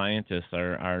major scientists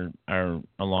are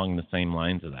along the same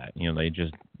lines of that.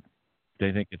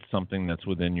 They think it's something that's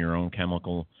within your own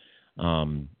chemical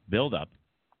buildup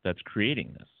that's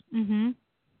creating this. Mm-hmm.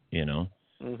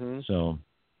 So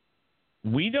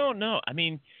we don't know. I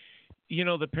mean,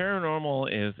 the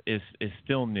paranormal is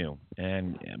still new,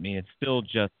 and I mean it's still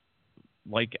just,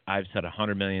 like I've said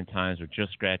 100 million times, we're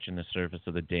just scratching the surface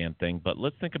of the damn thing. But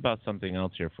let's think about something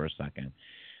else here for a second.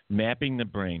 Mapping the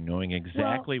brain, knowing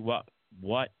exactly what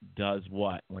does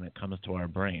what when it comes to our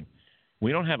brain.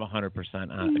 We don't have 100%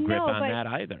 grip on that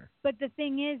either. But the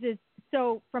thing is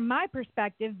so from my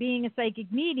perspective, being a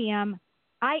psychic medium,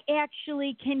 I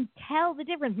actually can tell the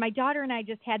difference. My daughter and I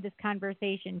just had this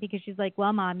conversation because she's like,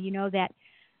 well, Mom, that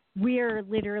we're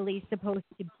literally supposed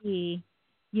to be,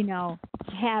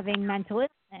 having mental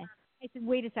illness. I said,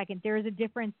 wait a second. There is a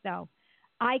difference, though.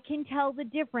 I can tell the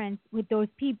difference with those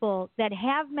people that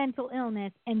have mental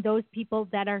illness and those people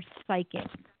that are psychic.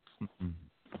 Mm-hmm.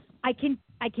 I can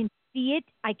see it.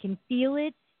 I can feel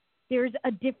it. There's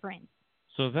a difference.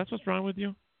 So that's what's wrong with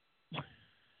you?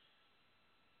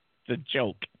 a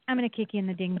joke. I'm going to kick you in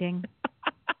the ding-ding.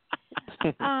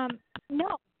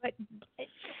 No, but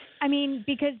I mean,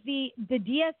 because the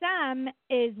DSM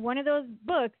is one of those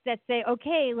books that say,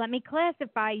 okay, let me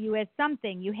classify you as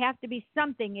something. You have to be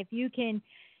something. If you can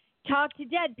talk to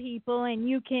dead people and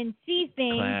you can see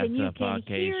things and you can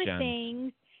hear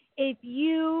things, if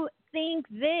you think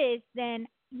this, then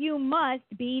you must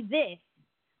be this.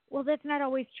 Well, that's not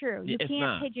always true. You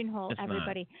can't pigeonhole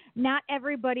everybody. Not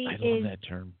everybody is. I love that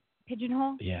term.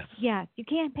 Pigeonhole? Yes. Yes. You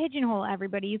can't pigeonhole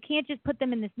everybody. You can't just put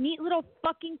them in this neat little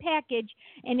fucking package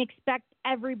and expect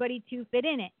everybody to fit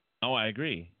in it. Oh, I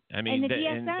agree. I mean, and the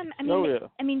DSM.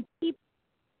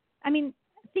 I mean,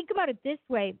 think about it this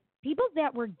way: people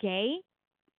that were gay,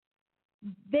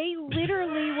 they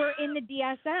literally were in the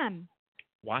DSM.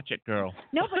 Watch it, girl.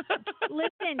 No, but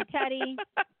listen, Teddy,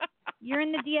 you're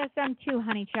in the DSM too,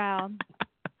 honey child.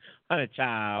 Honey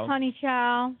child. Honey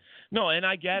child. No, and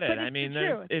I get it. But I mean,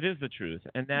 it is the truth,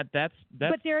 and that's.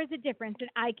 But there is a difference, and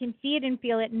I can see it and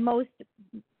feel it. And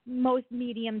most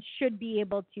mediums should be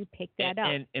able to pick that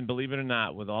up. And believe it or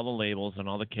not, with all the labels and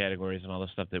all the categories and all the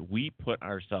stuff that we put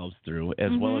ourselves through,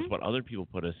 as well as what other people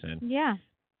put us in. Yeah.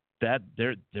 That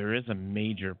there is a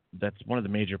major. That's one of the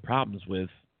major problems with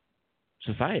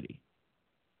society.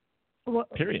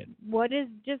 Period. What is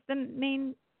just the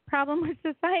main problem with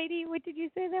society? What did you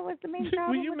say that was the main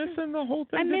problem? Were you missing the whole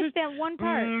thing? I missed that one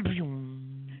part. I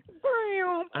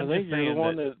think you're the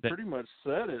one that pretty much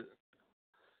said it.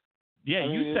 Yeah,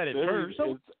 you said it first.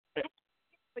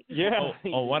 Yeah.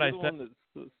 What I said.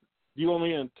 You want me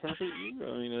to interpret you?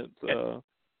 I mean, it's.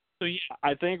 So, yeah.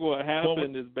 I think what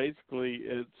happened is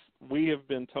basically we have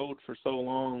been told for so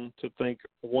long to think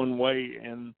one way,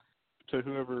 and to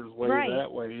whoever's way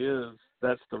that way is,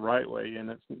 that's the right way, and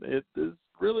it is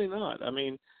really not. I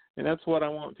mean, and that's what I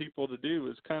want people to do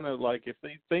is kind of like if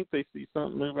they think they see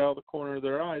something move out of the corner of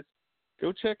their eyes,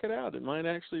 go check it out. It might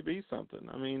actually be something.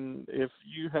 I mean, if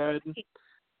you had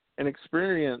an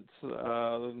experience,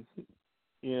 I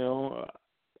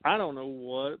don't know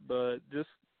what, but just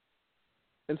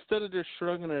instead of just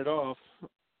shrugging it off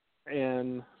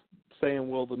and saying,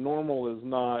 well, the normal is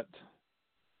not,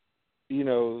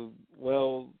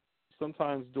 well,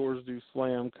 sometimes doors do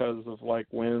slam because of like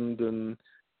wind and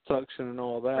suction and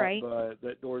all that, but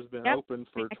that door's been open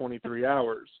for 23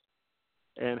 hours.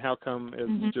 And how come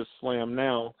it's just slammed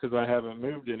now? Because I haven't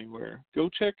moved anywhere. Go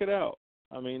check it out.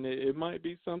 I mean, it might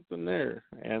be something there.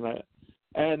 And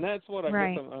that's what I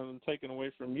guess I'm taking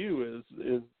away from you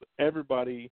is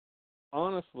everybody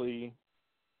honestly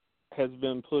has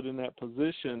been put in that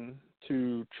position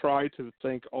to try to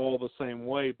think all the same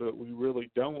way, but we really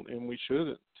don't, and we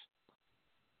shouldn't.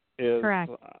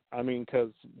 Correct. I mean,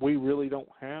 because we really don't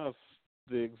have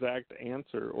the exact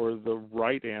answer or the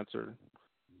right answer.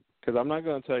 Because I'm not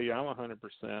going to tell you I'm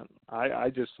 100%. I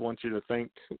just want you to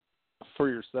think for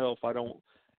yourself.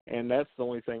 And that's the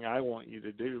only thing I want you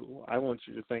to do. I want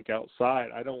you to think outside.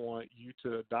 I don't want you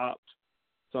to adopt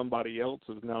somebody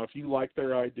else's. Now, if you like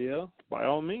their idea, by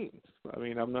all means. I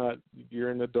mean, you're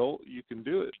an adult, you can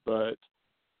do it. But,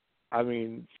 I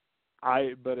mean,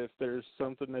 but if there's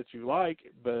something that you like,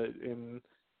 and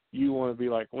you want to be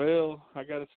like, well, I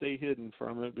got to stay hidden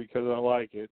from it because I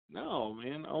like it. No,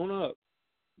 man, own up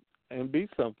and be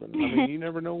something. I mean, you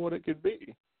never know what it could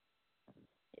be.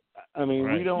 I mean,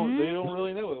 they don't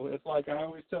really know. It's like I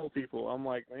always tell people, I'm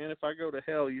like, man, if I go to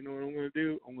hell, you know what I'm going to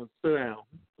do? I'm going to sit down.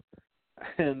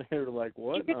 And they were like,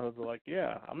 what? And I was like,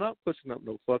 yeah, I'm not pushing up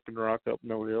no fucking rock up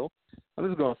no hill. I'm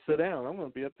just going to sit down. I'm going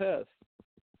to be a pest.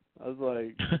 I was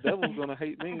like, the devil's going to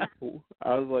hate me.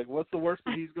 I was like, what's the worst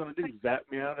that he's going to do? Zap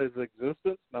me out of his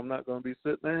existence? I'm not going to be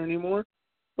sitting there anymore?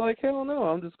 Like, hell no,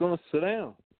 I'm just going to sit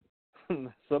down.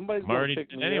 Somebody's going to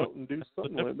pick me out and do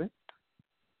something with me.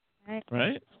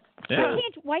 Right? Yeah.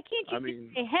 Why can't you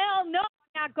just say, hell no,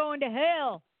 I'm not going to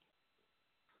hell?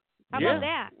 How about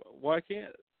that? Why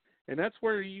can't? And that's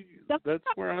where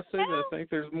I say that I think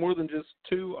there's more than just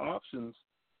two options.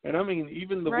 And I mean,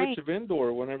 even the Witch of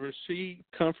Endor, whenever she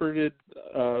comforted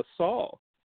Saul,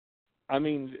 I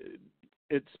mean,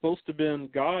 it's supposed to have been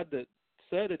God that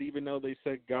said it, even though they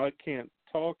said God can't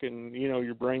talk and,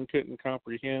 your brain couldn't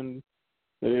comprehend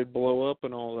that it'd blow up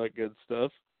and all that good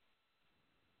stuff.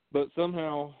 But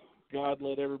somehow God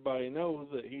let everybody know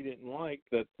that he didn't like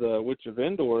that the Witch of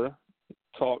Endor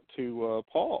talked to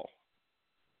Paul.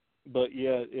 But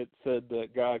yet it said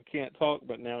that God can't talk,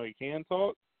 but now he can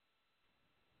talk.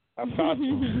 I've caught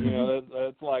you.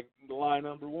 That's like lie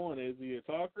number one. Is he a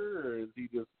talker, or is he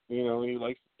just, he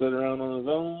likes to sit around on his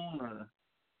own? Or,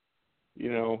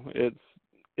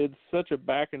 it's such a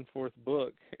back and forth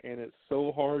book, and it's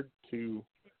so hard to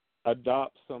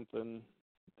adopt something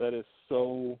that is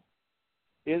so.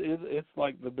 It's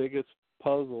like the biggest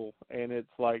puzzle, and it's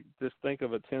like just think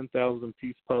of a 10,000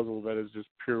 piece puzzle that is just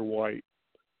pure white.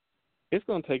 It's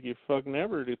going to take you fucking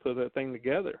ever to put that thing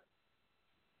together.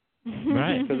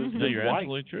 Right. Because it's No, you're white.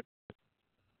 absolutely true.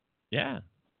 Yeah.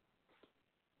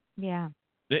 Yeah.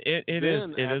 It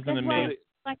is an amazing.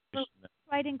 That's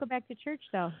why I didn't go back to church,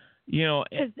 though. You know,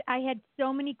 because I had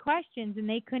so many questions and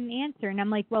they couldn't answer, and I'm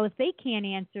like, well, if they can't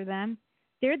answer them,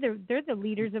 they're the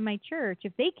leaders of my church.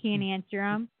 If they can't answer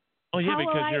them, oh yeah, how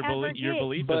because will your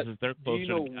belief but is they're closer do you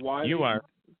know to why you are,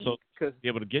 so be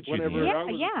able to get you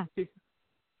there.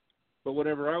 But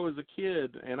whenever I was a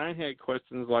kid and I had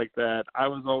questions like that, I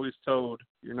was always told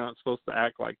you're not supposed to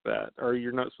act like that, or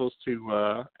you're not supposed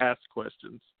to ask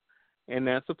questions. And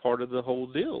that's a part of the whole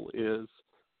deal is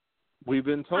we've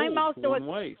been told one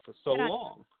way for so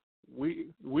long.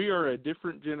 We are a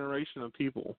different generation of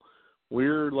people.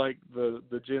 We're like the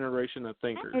generation of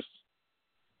thinkers.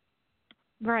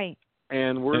 Right.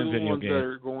 And we're the ones games. that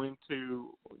are going to,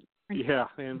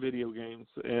 and video games.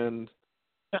 And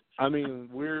I mean,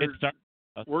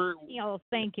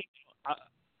 thank you.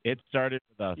 It started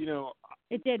with us. You know,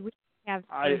 it did. We have.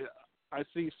 I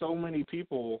see so many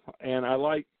people, and I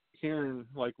like hearing,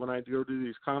 like, when I go to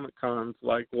these Comic Cons,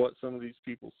 like what some of these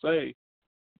people say,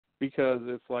 because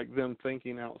it's like them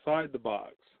thinking outside the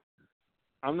box.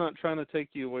 I'm not trying to take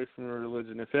you away from your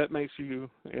religion. If that makes you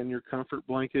in your comfort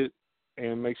blanket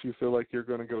and makes you feel like you're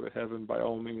going to go to heaven, by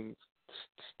all means,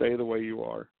 stay the way you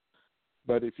are.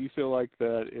 But if you feel like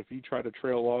that, if you try to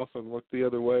trail off and look the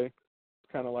other way,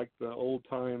 it's kind of like the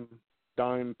old-time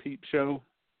dime peep show,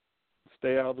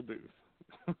 stay out of the booth.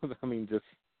 I mean, just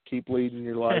keep leading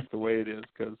your life the way it is,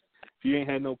 because if you ain't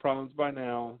had no problems by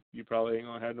now, you probably ain't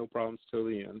going to have no problems till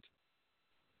the end.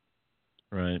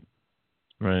 Right.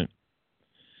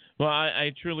 Well,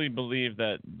 I truly believe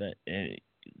that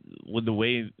with the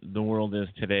way the world is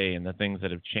today and the things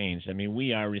that have changed, I mean,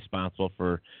 we are responsible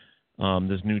for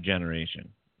this new generation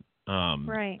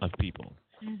of people.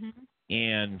 Mm-hmm.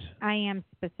 And I am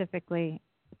specifically.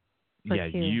 Yeah,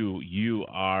 you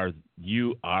are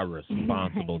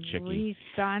responsible, Chickie.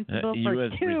 Responsible for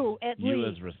two, at least. You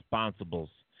as responsibles,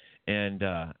 and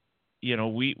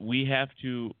we have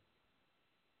to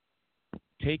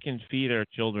take and feed our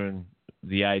children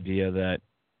the idea that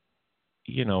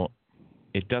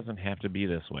it doesn't have to be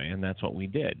this way, and that's what we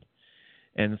did.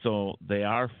 And so they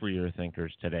are freer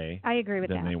thinkers today. I agree with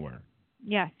than that. they were.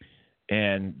 Yes.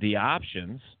 And the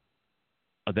options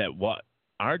that what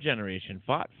our generation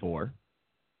fought for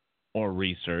or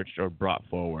researched or brought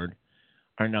forward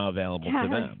are now available to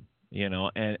them,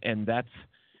 and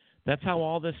that's how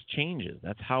all this changes.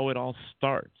 That's how it all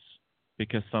starts,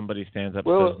 because somebody stands up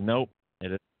and says, nope,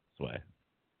 it is this way.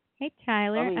 Hey,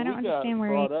 Tyler, I don't understand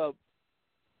where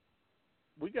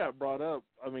we got brought up,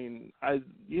 I mean,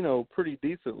 pretty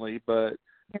decently, but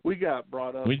we got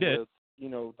brought up with, the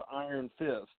iron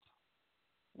fist.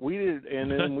 We did, and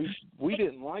then we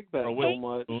didn't like that so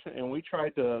much, and we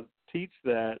tried to teach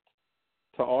that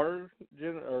to our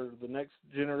or the next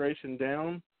generation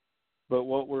down. But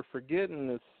what we're forgetting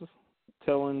is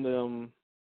telling them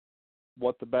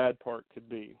what the bad part could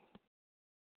be.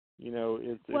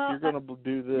 If you're going to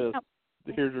do this,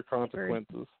 here's your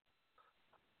consequences.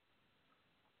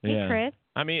 Yeah. Hey, Chris.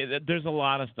 I mean, there's a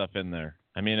lot of stuff in there.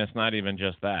 I mean, it's not even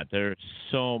just that. There's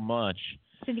so much.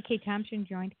 Cindy K. Thompson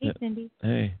joined. Hey, Cindy.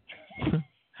 Hey.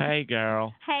 Hey,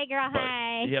 girl. Hey, girl.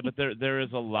 Hi. Yeah, but there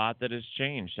is a lot that has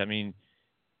changed. I mean,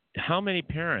 how many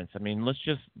parents? I mean, let's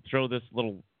just throw this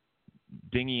little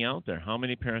dingy out there. How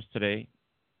many parents today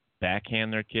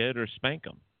backhand their kid or spank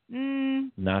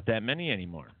them? Not that many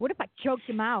anymore. What if I choked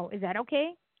him out? Is that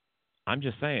okay? I'm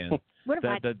just saying what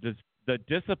if the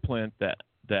discipline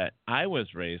that I was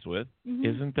raised with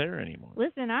isn't there anymore.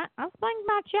 Listen, I'll spank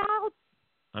my child.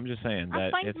 I'm just saying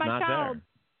that it's my not child.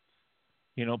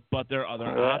 there. But there are other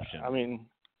options. I mean,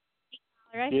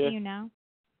 I see you now.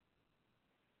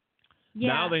 Yeah.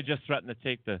 Now they just threaten to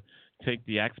take the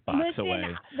Xbox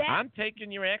away. I'm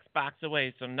taking your Xbox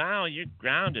away, so now you're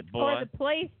grounded, boy. Or the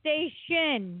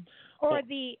PlayStation, or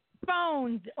the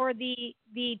phones, or the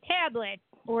tablets,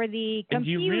 or the computers. And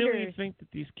do you really think that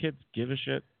these kids give a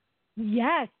shit?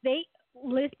 Yes,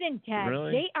 listen, Ted.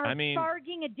 Really? They are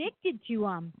farting addicted to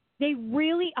them. They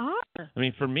really are. I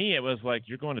mean, for me, it was like,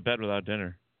 you're going to bed without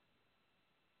dinner.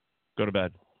 Go to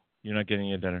bed. You're not getting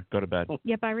your dinner. Go to bed.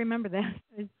 Yep, I remember that.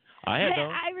 I had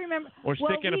those. I remember. Or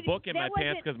sticking a book in my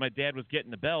pants because my dad was getting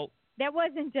the belt. That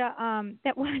wasn't a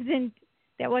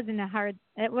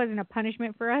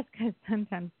punishment for us, because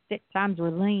sometimes sitcoms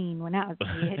were lean when I was a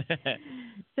kid.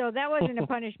 So that wasn't a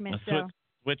punishment.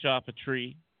 Switch off a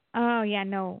tree. Oh, yeah,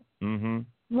 no. Mm-hmm.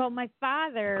 Well, my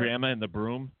father... Grandma and the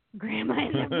broom? Grandma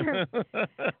and the broom.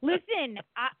 Listen,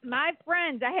 my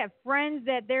friends, I have friends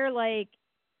that they're like,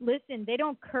 listen, they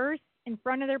don't curse in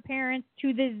front of their parents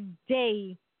to this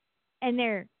day, and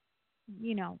they're,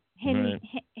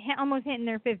 almost hitting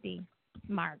their 50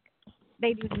 mark.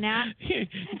 They do not.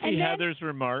 And Heather's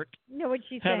remark. No, what'd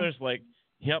she say? Heather's like,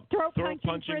 yep, throw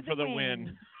punching for the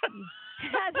win.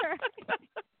 Heather.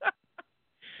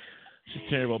 She's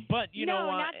terrible, but you know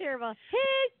what? No, not terrible.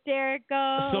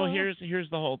 Hysterical. So here's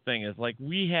the whole thing is like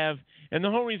we have, and the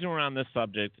whole reason we're on this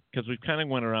subject because we've kind of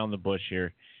went around the bush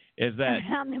here, is that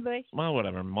around the bush. Well,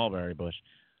 whatever, mulberry bush,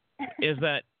 is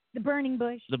that the burning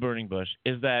bush. The burning bush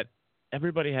is that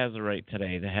everybody has the right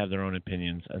today to have their own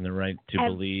opinions and the right to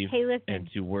believe and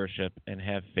to worship and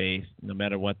have faith, no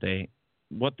matter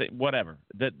whatever.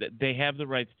 That they have the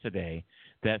rights today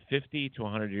that 50 to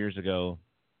 100 years ago.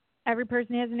 Every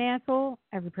person has an asshole.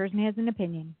 Every person has an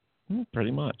opinion.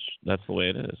 Pretty much. That's the way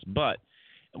it is. But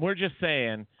we're just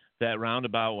saying that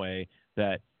roundabout way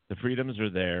that the freedoms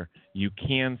are there. You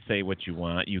can say what you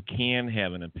want. You can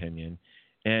have an opinion.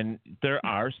 And there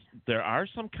are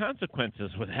some consequences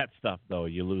with that stuff, though.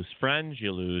 You lose friends.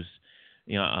 You lose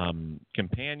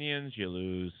companions. You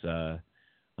lose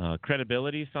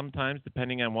credibility sometimes,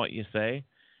 depending on what you say.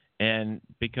 And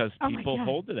because people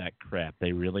hold to that crap,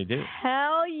 they really do.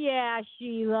 Hell yeah,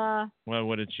 Sheila. Well,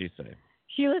 what did she say?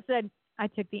 Sheila said, I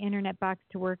took the internet box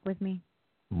to work with me.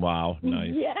 Wow,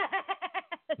 nice. Yeah.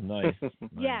 Nice.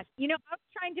 Yeah. I was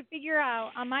trying to figure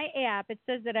out on my app, it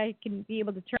says that I can be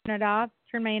able to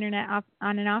turn my internet off,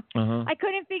 on and off. Uh-huh. I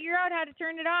couldn't figure out how to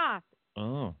turn it off.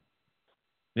 Oh.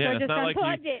 Yeah, so I just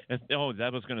unplugged it.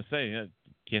 That was going to say,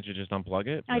 can't you just unplug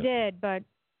it? I did, but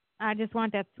I just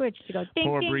want that switch to go ding,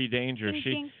 poor ding, Bree Danger. ding,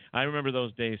 ding. I remember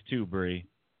those days too, Bree.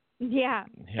 Yeah.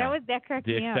 That cracked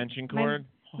me up. The extension cord?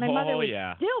 My mother would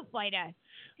yeah. still fight us.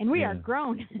 And we are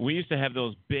grown. We used to have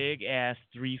those big-ass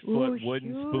 3-foot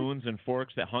wooden spoons and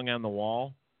forks that hung on the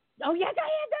wall. Oh, yes, I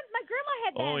had them. My grandma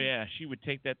had them. Oh, yeah. She would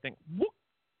take that thing. Whoop,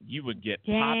 you would get popped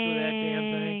with that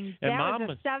damn thing. And that Mom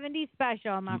was a 70s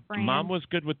special, my friend. Mom was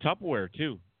good with Tupperware,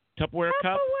 too. Tupperware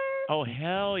cup? Oh,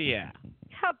 hell yeah.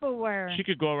 Tupperware. She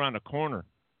could go around a corner.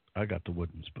 I got the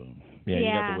wooden spoon. Yeah,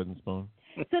 you got the wooden spoon.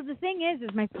 So the thing is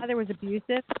my father was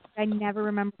abusive. I never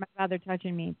remember my father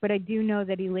touching me, but I do know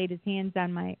that he laid his hands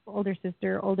on my older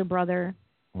sister, older brother,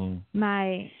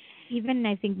 even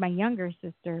I think my younger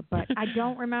sister, but I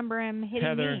don't remember him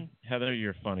hitting me. Heather,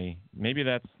 you're funny. Maybe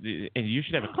that's and you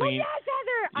should have a clean. Oh yes,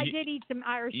 Heather! I did eat some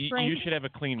Irish Spring. You should have a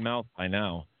clean mouth by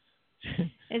now.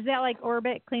 Is that like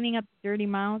Orbit cleaning up the dirty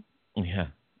mouth?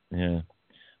 Yeah.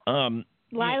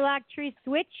 Lilac tree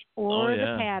switch or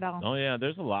the paddle. Oh yeah,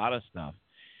 there's a lot of stuff.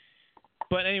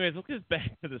 But anyways, let's get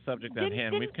back to the subject at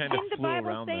hand. We've kind of flew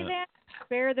around that. Didn't the Bible say that?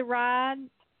 Spare the rod,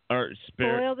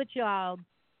 spoil the child.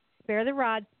 Spare the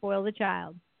rod, spoil the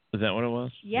child. Is that what it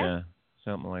was? Yep. Yeah,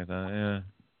 something like that.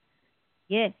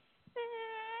 Yeah. Yes.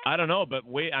 I don't know, but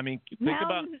wait. I mean, think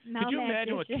about. Could you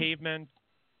imagine what cavemen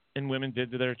and women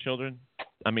did to their children?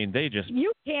 I mean, they just.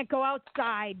 You can't go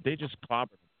outside. They just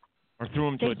clobbered them or threw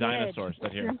them to a dinosaur.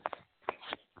 Said here.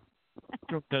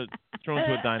 Throw him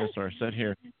to a dinosaur. Said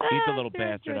here. Eat the little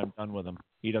bastard. I'm done with him.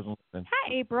 He doesn't listen.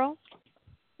 Hi, April.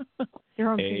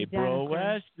 April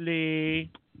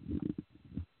Wesley.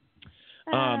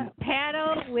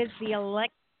 Paddle with the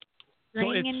electric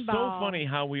string and ball. So funny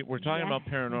how we're talking about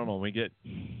paranormal. We get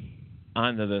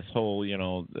onto this whole,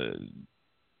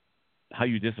 how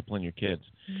you discipline your kids.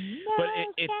 But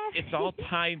it's all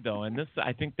tied though, and this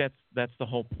I think that's the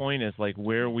whole point is like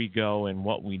where we go and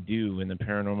what we do in the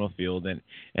paranormal field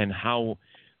and how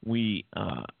we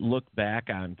look back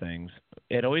on things.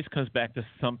 It always comes back to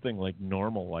something like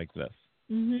normal like this.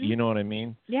 Mm-hmm. You know what I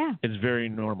mean? Yeah. It's very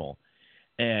normal.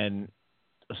 And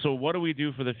so what do we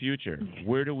do for the future?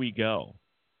 Where do we go?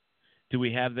 Do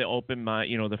we have the open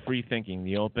mind, the free thinking,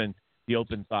 the open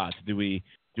thoughts? Do we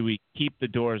keep the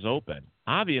doors open?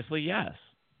 Obviously, yes.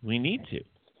 We need to.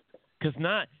 Cuz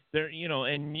not there,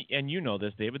 and you know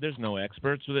this, David, there's no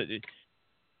experts with it.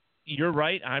 You're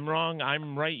right, I'm wrong,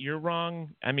 I'm right, you're wrong.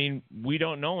 I mean, we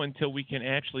don't know until we can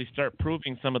actually start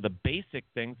proving some of the basic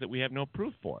things that we have no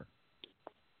proof for.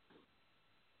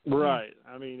 Right.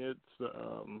 I mean,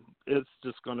 it's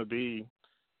just going to be.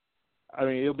 I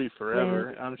mean, it'll be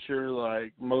forever. I'm sure.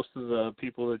 Like most of the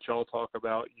people that y'all talk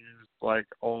about use like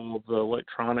all of the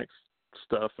electronics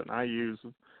stuff, and I use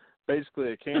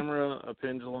basically a camera, a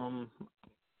pendulum,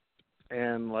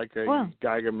 and like a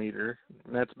Geiger meter,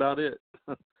 and that's about it.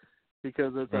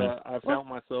 Because it's I felt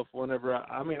myself whenever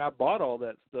I bought all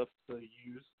that stuff to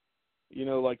use,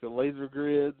 like the laser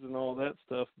grids and all that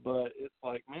stuff. But it's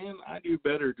like, man, I do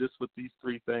better just with these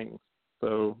 3 things.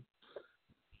 So,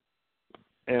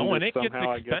 and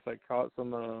somehow I guess I caught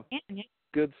some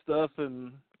good stuff,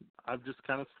 and I've just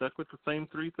kind of stuck with the same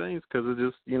 3 things because it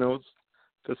just, if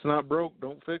it's not broke,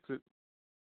 don't fix it.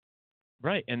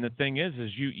 Right, and the thing is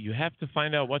you have to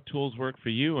find out what tools work for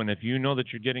you, and if you know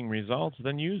that you're getting results,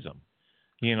 then use them.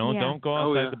 Don't go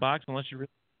outside the box unless you really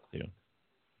do.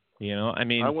 I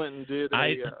mean, I went and did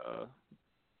I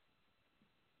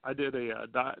did a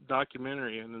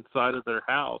documentary, and inside of their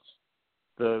house,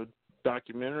 the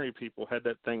documentary people had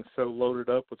that thing so loaded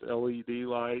up with LED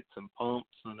lights and pumps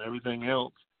and everything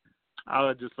else.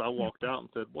 I walked out and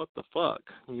said, "What the fuck?"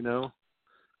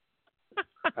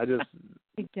 I just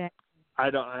exactly.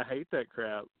 I hate that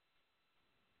crap.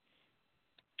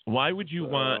 Why would you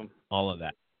want all of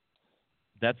that?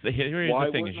 Here's the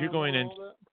thing: is you're going in.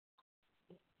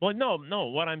 Well, no.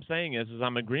 What I'm saying is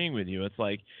I'm agreeing with you. It's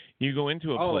like you go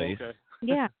into a place,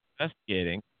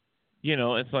 investigating.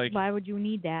 It's like, why would you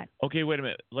need that? Okay, wait a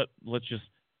minute. Let's just.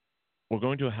 We're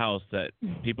going to a house that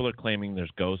people are claiming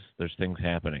there's ghosts, there's things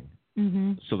happening.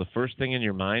 Mm-hmm. So the first thing in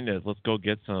your mind is, let's go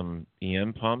get some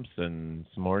EM pumps and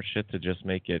some more shit to just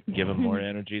give them more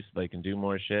energy so they can do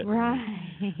more shit. Right.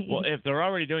 Well, if they're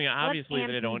already doing it, obviously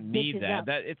they don't need that.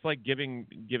 That it's like giving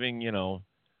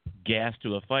gas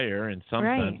to a fire in some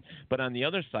sense. But on the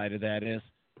other side of that is,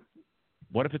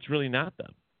 what if it's really not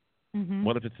them? Mm-hmm.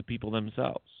 What if it's the people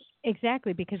themselves?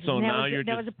 Exactly, because that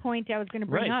was a point I was going to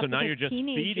bring up. Right, so now you're just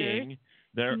feeding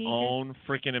their own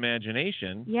freaking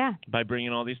imagination by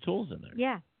bringing all these tools in there.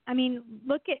 Yeah. I mean,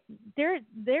 look at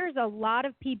there's a lot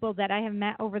of people that I have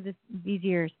met over these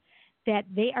years that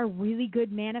they are really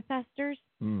good manifestors.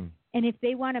 And if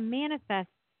they want to manifest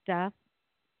stuff,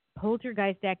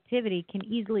 poltergeist activity can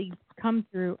easily come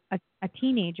through a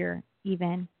teenager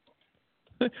even.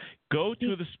 Go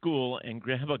to the school and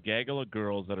grab a gaggle of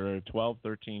girls that are 12,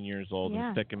 13 years old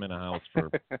and stick them in a house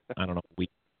for, I don't know, a week.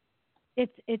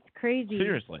 It's crazy.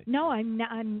 Seriously. No,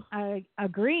 I'm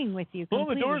agreeing with you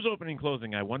completely. Oh, the door's opening,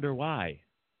 closing. I wonder why.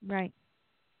 Right.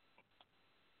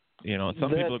 Some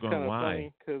people are going,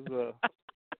 why? Because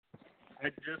I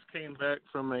just came back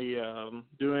from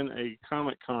doing a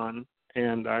Comic-Con,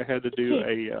 and I had to do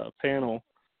a panel,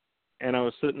 and I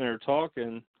was sitting there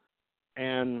talking,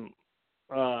 and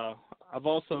I've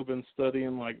also been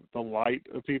studying like the light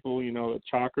of people, the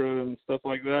chakra and stuff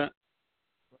like that.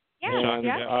 Yeah,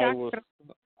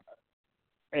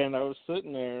 and I was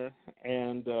sitting there,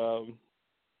 and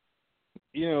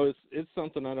it's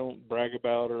something I don't brag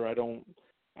about, or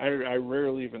I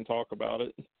rarely even talk about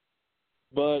it.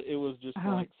 But it was just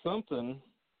like something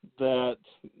that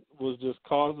was just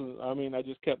causing. I mean, I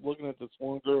just kept looking at this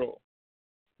one girl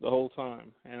the whole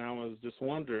time, and I was just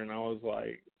wondering. I was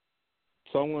like,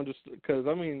 so I'm going to just, because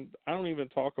I mean, I don't even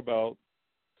talk about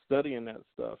studying that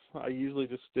stuff. I usually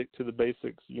just stick to the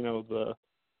basics, the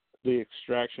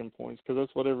extraction points, because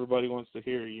that's what everybody wants to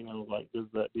hear. Like, does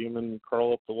that demon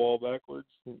crawl up the wall backwards?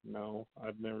 No,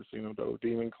 I've never seen a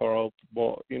demon crawl up the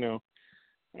wall.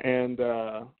 And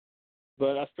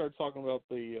but I started talking about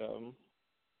the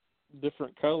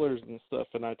different colors and stuff,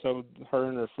 and I told her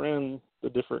and her friend the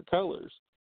different colors.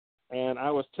 And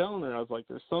I was telling her, I was like,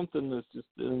 there's something that's just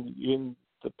in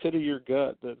the pit of your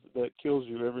gut that kills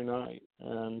you every night.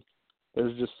 And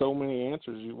there's just so many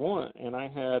answers you want. And I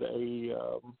had a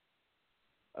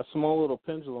small little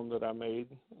pendulum that I made,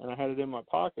 and I had it in my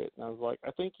pocket. And I was like,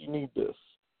 I think you need this.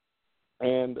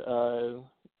 And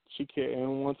she came,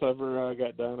 and once I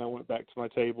got done, I went back to my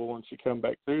table, and she come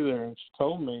back through there, and she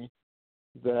told me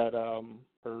that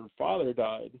her father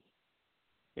died.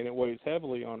 And it weighs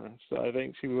heavily on her. So I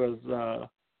think she was,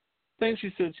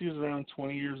 she said she was around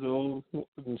 20 years old,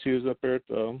 and she was up there at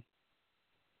the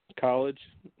college.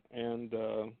 And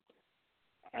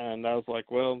I was like,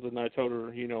 well, then I told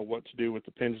her, what to do with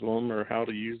the pendulum or how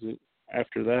to use it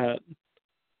after that.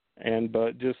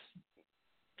 But just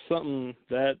something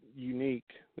that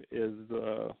unique is,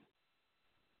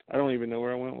 I don't even know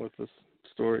where I went with this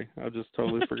story. I just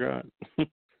totally forgot.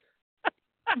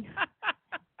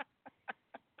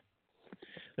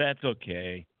 That's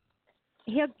okay.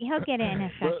 He'll get it in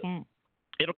a second.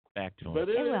 It'll come back to him. But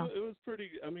it was pretty.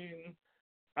 I mean,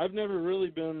 I've never really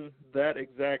been that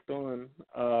exact on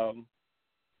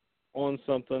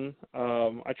something.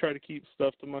 I try to keep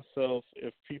stuff to myself.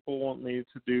 If people want me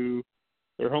to do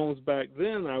their homes back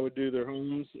then, I would do their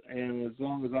homes, and as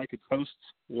long as I could host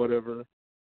whatever,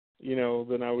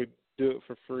 then I would do it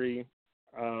for free.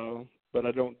 But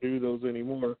I don't do those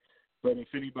anymore. But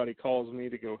if anybody calls me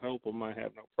to go help them, I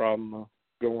have no problem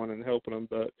going and helping them.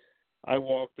 But I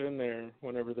walked in there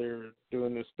whenever they were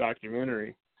doing this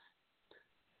documentary,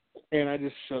 and I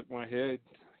just shook my head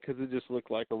because it just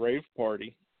looked like a rave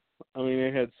party. I mean,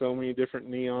 it had so many different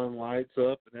neon lights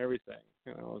up and everything,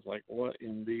 and I was like, what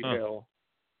in the hell?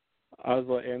 I was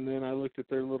like, and then I looked at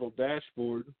their little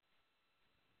dashboard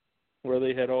where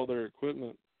they had all their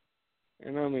equipment,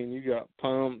 and I mean, you got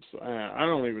pumps. I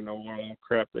don't even know what all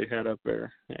crap they had up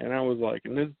there, and I was like,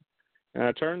 and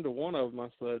I turned to one of them.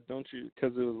 I said, "Don't you?"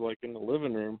 Because it was like in the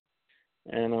living room,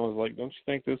 and I was like, "Don't you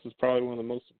think this is probably one of the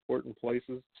most important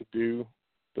places to do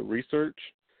the research?"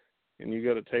 And you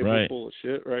got a table full of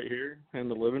shit right here in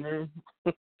the living room.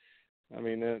 I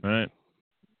mean, I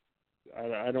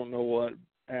don't know what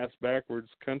ass backwards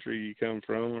country you come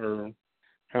from or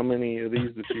how many of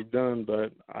these that you've done,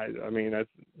 but I mean,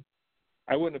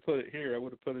 I wouldn't have put it here. I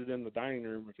would have put it in the dining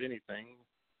room, if anything.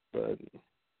 But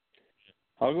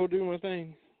I'll go do my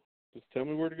thing. Just tell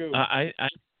me where to go.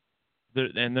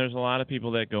 And there's a lot of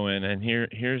people that go in, and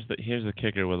here's the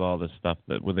kicker with all this stuff,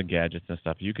 with the gadgets and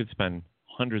stuff. You could spend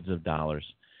hundreds and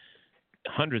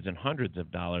hundreds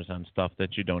of dollars on stuff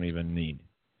that you don't even need.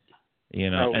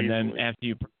 And then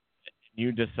after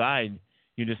you decide,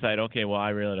 okay, well, I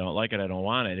really don't like it. I don't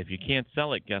want it. If you can't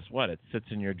sell it, guess what? It sits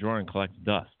in your drawer and collects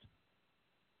dust.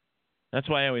 That's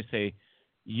why I always say,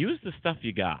 use the stuff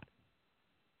you got.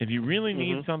 If you really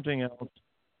need something else,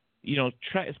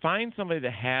 find somebody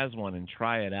that has one and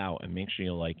try it out and make sure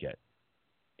you like it.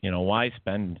 Why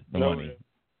spend the money?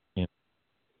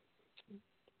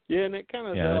 Yeah, and it kind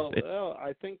of,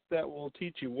 I think that will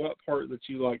teach you what part that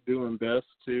you like doing best,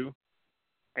 too,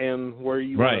 and where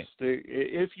you want to stick.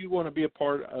 If you want to be a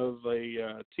part of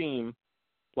a team,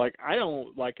 like I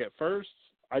don't, like at first,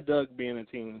 I dug being a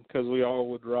team because we all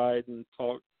would ride and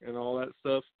talk and all that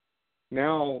stuff.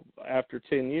 Now, after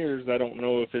 10 years, I don't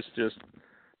know if it's just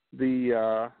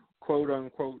the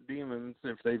quote-unquote demons,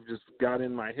 if they've just got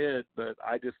in my head, but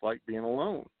I just like being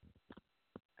alone.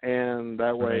 And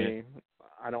that way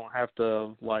I don't have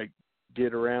to, like,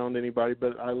 get around anybody,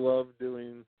 but I love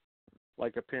doing,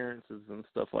 like, appearances and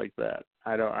stuff like that.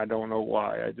 I don't know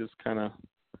why. I just kind of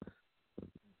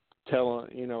telling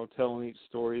each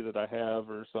story that I have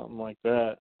or something like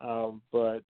that.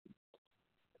 But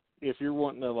if you're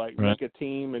wanting to, like, make a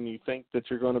team and you think that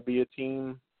you're going to be a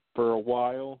team for a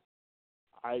while,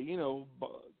 I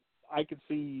could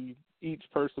see each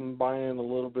person buying a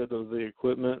little bit of the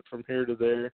equipment from here to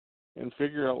there and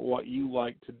figure out what you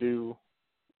like to do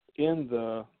in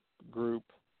the group,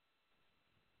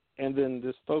 and then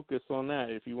just focus on that.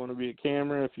 If you want to be a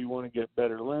camera, if you want to get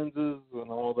better lenses and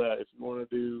all that, if you want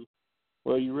to do,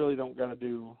 well, you really don't got to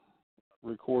do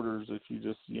recorders if you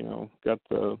just, got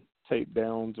the tape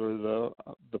downs or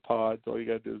the pods. All you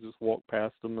got to do is just walk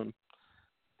past them and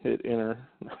hit enter.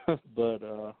 But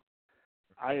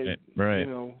I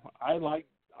like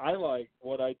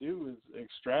what I do is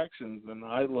extractions, and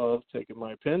I love taking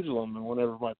my pendulum, and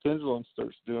whenever my pendulum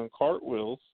starts doing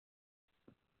cartwheels,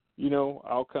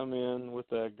 I'll come in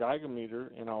with a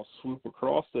geiger and I'll swoop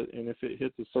across it, and if it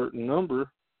hits a certain number,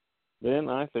 then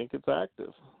I think it's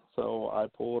active. So I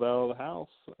pull it out of the house,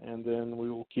 and then we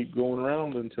will keep going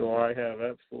around until I have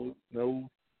absolute no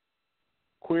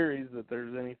queries that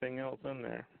there's anything else in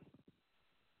there.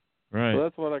 Right. So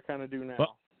that's what I kind of do now.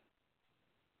 Well,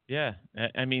 yeah,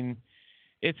 I mean,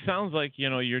 it sounds like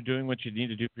you're doing what you need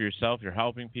to do for yourself. You're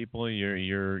helping people.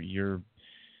 You're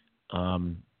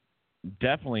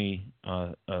definitely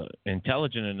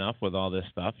intelligent enough with all this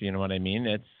stuff. You know what I mean?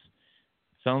 It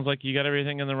sounds like you got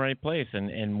everything in the right place.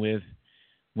 And with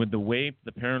the way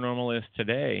the paranormal is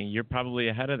today, you're probably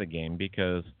ahead of the game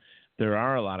because there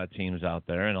are a lot of teams out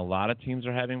there, and a lot of teams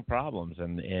are having problems.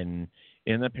 And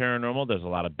in the paranormal, there's a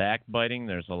lot of backbiting.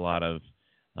 There's a lot of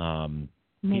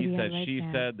he said, she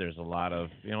said. There's a lot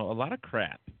of a lot of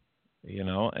crap,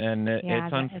 and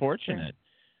it's unfortunate,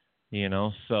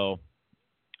 So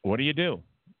what do?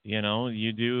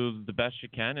 You do the best you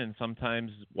can, and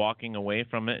sometimes walking away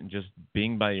from it and just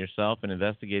being by yourself and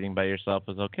investigating by yourself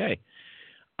is okay.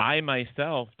 I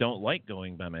myself don't like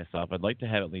going by myself. I'd like to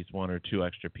have at least one or two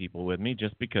extra people with me,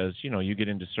 just because you get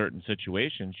into certain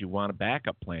situations, you want a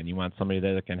backup plan. You want somebody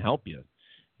there that can help you.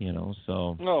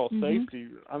 So. No, safety.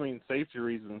 I mean, safety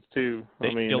reasons too.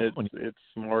 It's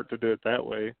smart to do it that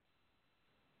way.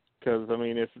 Because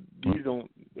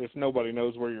if nobody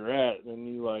knows where you're at, then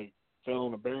you like fell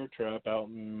in a bear trap out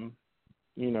in,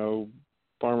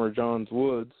 Farmer John's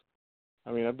woods.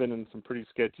 I mean, I've been in some pretty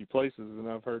sketchy places, and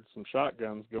I've heard some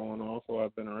shotguns going off while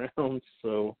I've been around.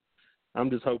 So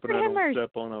I'm just hoping I don't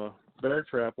step on a bear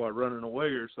trap while running away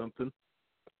or something.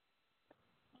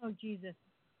 Oh, Jesus.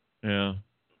 Yeah.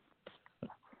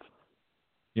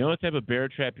 The only type of bear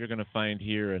trap you're going to find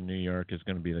here in New York is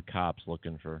going to be the cops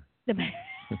looking for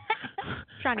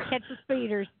trying to catch the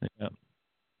speeders. Yeah.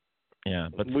 Yeah,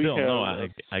 but We still, have no, I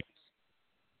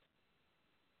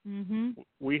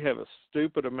we have a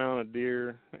stupid amount of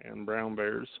deer and brown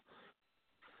bears.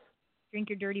 Drink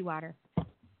your dirty water.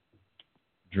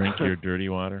 Drink your dirty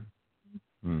water?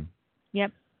 Hmm.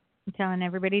 Yep. I'm telling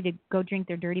everybody to go drink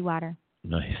their dirty water.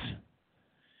 Nice.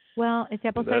 Well, it's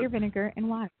apple cider vinegar and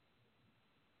water.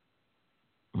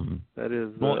 Mm-hmm. That is.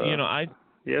 Well,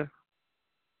 Yeah.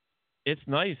 It's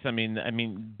nice. I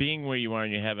mean, being where you are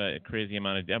and you have a crazy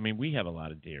amount of. We have a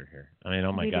lot of deer here.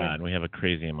 Oh my God, we have a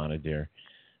crazy amount of deer.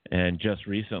 And just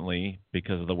recently,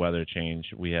 because of the weather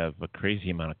change, we have a crazy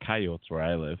amount of coyotes where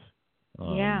I live.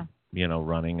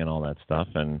 Running and all that stuff.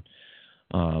 And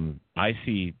I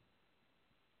see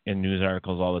in news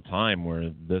articles all the time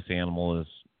where this animal is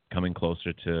coming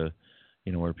closer to,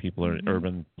 where people are in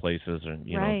urban places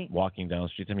and, walking down the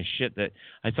streets. Shit, that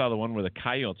I saw the one where the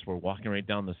coyotes were walking right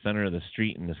down the center of the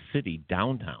street in the city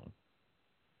downtown.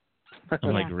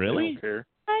 I'm like, really? I don't care.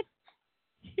 What?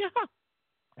 Yeah.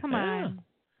 Come on.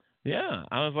 Yeah.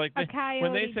 I was like,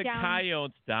 when they said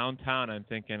coyotes downtown, I'm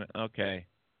thinking, okay,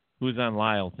 who's on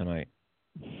Lyle tonight?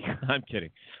 I'm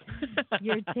kidding.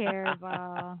 You're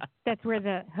terrible. That's where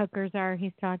the hookers are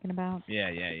he's talking about.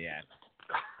 Yeah.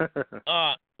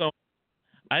 So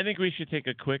I think we should take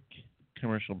a quick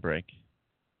commercial break.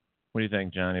 What do you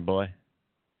think, Johnny boy?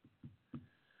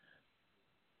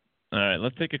 All right,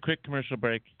 let's take a quick commercial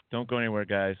break. Don't go anywhere,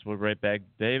 guys. We'll be right back.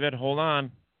 David, hold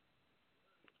on.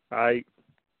 Aye.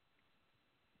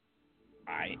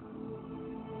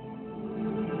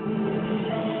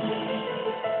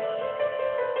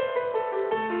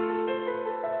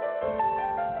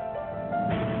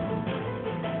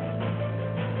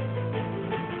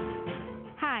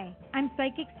 Hi, I'm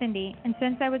Psychic Cindy, and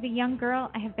since I was a young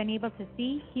girl, I have been able to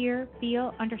see, hear,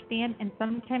 feel, understand, and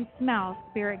sometimes smell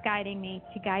Spirit guiding me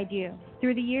to guide you.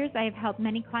 Through the years, I have helped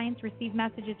many clients receive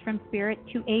messages from Spirit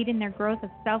to aid in their growth of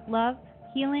self-love,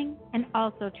 healing, and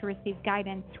also to receive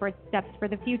guidance towards steps for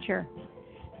the future.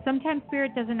 Sometimes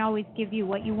Spirit doesn't always give you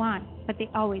what you want, but they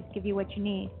always give you what you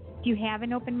need. Do you have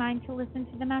an open mind to listen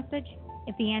to the message?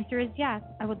 If the answer is yes,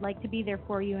 I would like to be there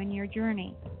for you in your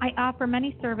journey. I offer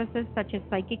many services such as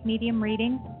psychic medium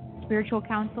readings, spiritual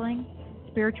counseling,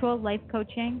 spiritual life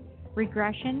coaching,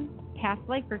 regression, past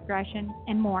life regression,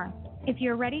 and more. If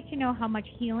you're ready to know how much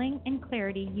healing and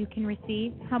clarity you can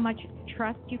receive, how much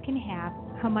trust you can have,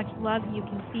 how much love you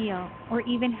can feel, or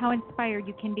even how inspired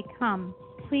you can become,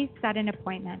 please set an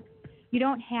appointment. You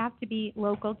don't have to be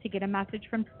local to get a message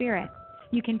from Spirit.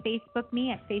 You can Facebook me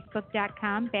at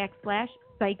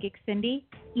facebook.com/Psychic Cindy,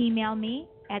 email me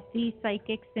at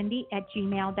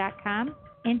thepsychiccindy@gmail.com,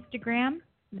 Instagram,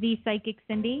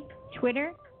 thepsychiccindy,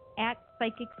 Twitter,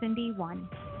 @PsychicCindy1.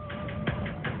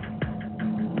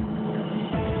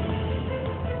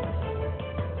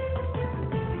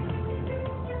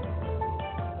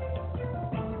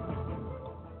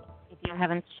 If you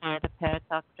haven't shared the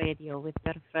Paratalk Radio with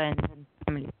your friends and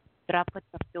family, drop what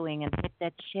you're doing and hit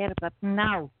that share button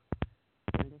now.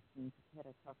 You're listening to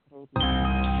Paratalk Radio.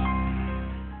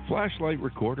 Flashlight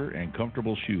recorder and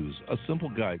comfortable shoes. A simple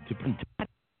guide to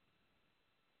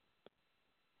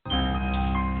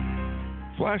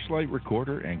Flashlight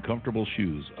recorder and comfortable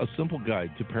shoes. A simple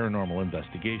guide to paranormal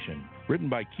investigation. Written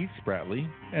by Keith Spratley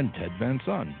and Ted Van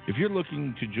Son. If you're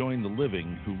looking to join the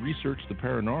living who research the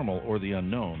paranormal or the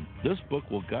unknown, this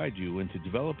book will guide you into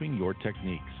developing your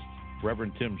techniques.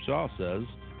 Reverend Tim Shaw says,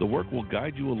 the work will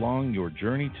guide you along your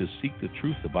journey to seek the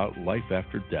truth about life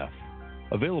after death.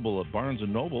 Available at Barnes &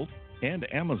 Noble and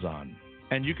Amazon.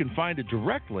 And you can find a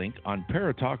direct link on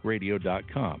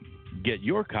Paratalkradio.com. Get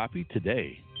your copy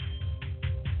today.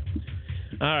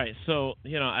 All right, so,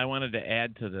 I wanted to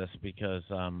add to this because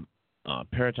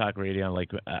Paratalk Radio,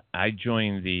 I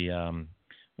joined the,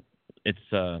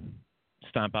 it's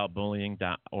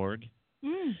stompoutbullying.org.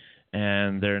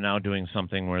 And they're now doing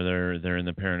something where they're in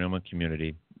the paranormal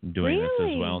community doing this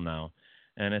as well now.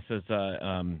 And it says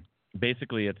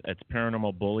basically it's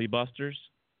Paranormal Bully Busters.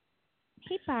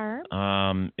 Hey, Barb.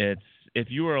 It's if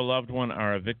you or a loved one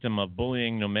are a victim of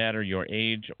bullying, no matter your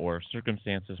age or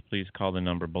circumstances, please call the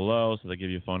number below. So they give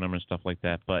you a phone number and stuff like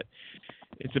that. But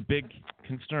it's a big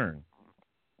concern.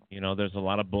 There's a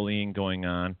lot of bullying going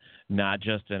on, not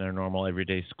just in our normal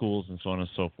everyday schools and so on and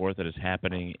so forth. That is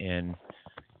happening in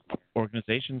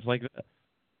organizations like that,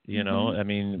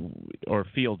 or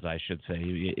fields, I should say.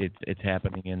 It's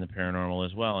happening in the paranormal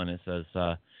as well. And it says,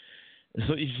 so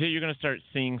you're going to start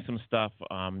seeing some stuff.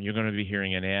 You're going to be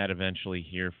hearing an ad eventually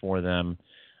here for them.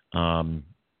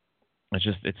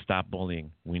 It's stop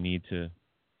bullying. We need to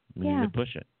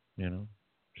push it,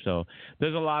 So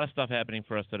there's a lot of stuff happening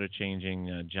for us that are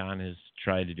changing. John has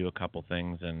tried to do a couple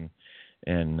things, and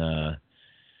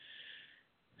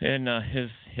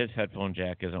his headphone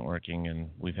jack isn't working,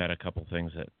 and we've had a couple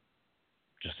things that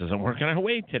just isn't working our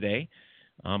way today.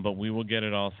 But we will get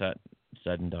it all said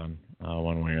and done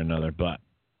one way or another. But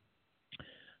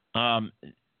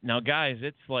now, guys,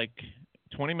 it's like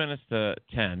 20 minutes to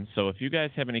 10. So if you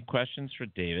guys have any questions for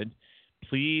David,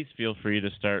 please feel free to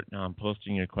start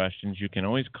posting your questions. You can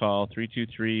always call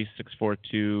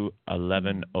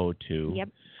 323-642-1102. Yep.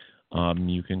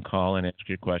 You can call and ask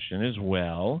your question as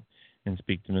well and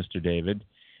speak to Mr. David.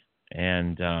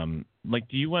 And David,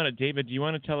 do you want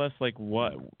to tell us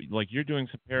what you're doing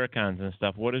some Paracons and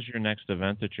stuff? What is your next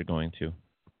event that you're going to?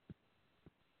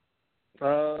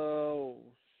 Oh,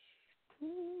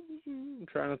 I'm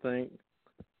trying to think.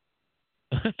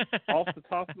 Off the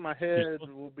top of my head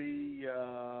will be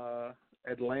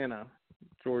Atlanta,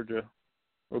 Georgia.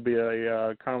 Will be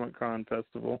a Comic-Con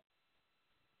festival.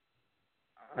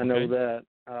 I know that.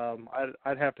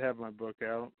 I'd have to have my book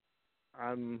out.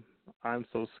 I'm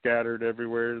so scattered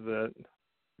everywhere that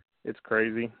it's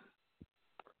crazy.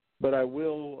 But I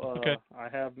will. I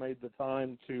have made the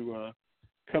time to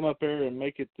come up there and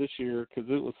make it this year because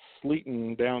it was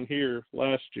sleeting down here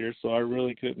last year, so I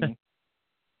really couldn't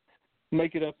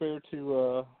make it up there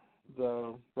to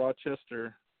the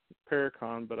Rochester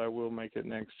Paracon, but I will make it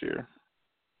next year.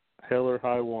 Hell or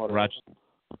high water.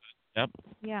 Yep.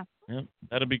 Yeah. Yep.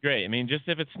 That'll be great. I mean, just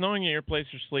if it's snowing at your place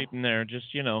or sleeping there,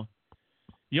 just usually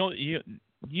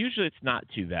it's not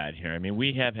too bad here. I mean,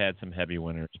 we have had some heavy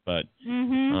winters, but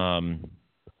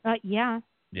yeah.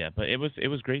 Yeah, but it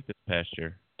was great this past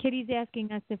year. Kitty's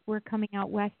asking us if we're coming out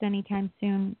west anytime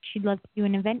soon. She'd love to do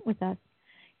an event with us.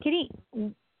 Kitty,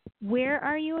 where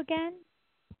are you again?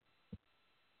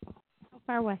 How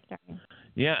far west are you?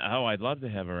 Yeah. Oh, I'd love to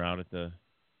have her out at the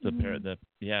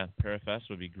Parafest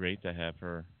would be great to have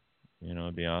her.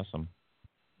 It'd be awesome.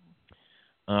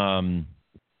 I'm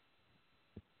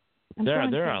there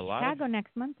going are to a lot Chicago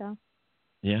next month, though.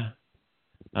 Yeah.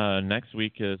 Next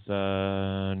week is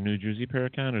New Jersey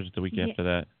Paracon, or is it the week after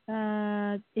that?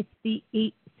 It's the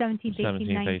 17th,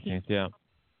 18th, 19th. Yeah.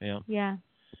 Yeah.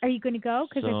 Are you going to go?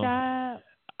 Because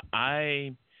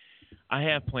I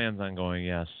have plans on going.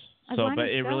 Yes. But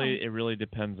it really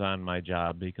depends on my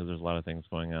job because there's a lot of things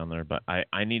going on there. But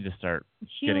I need to start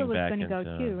getting back into. Sheila was going to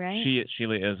go too, right?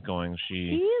 Sheila is going.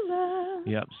 Sheila.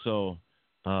 Yep. So,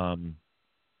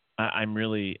 I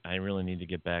really need to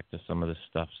get back to some of this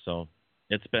stuff. So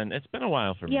it's been a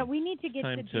while for me. Yeah, we need to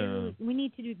we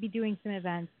need to be doing some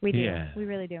events. We do. Yeah. We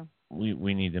really do.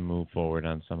 We need to move forward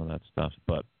on some of that stuff.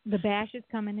 But the bash is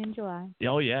coming in July.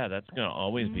 Oh yeah, that's gonna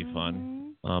always be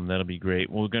fun. That'll be great.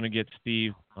 We're gonna get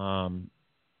Steve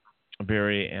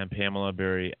Berry and Pamela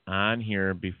Berry on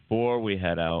here before we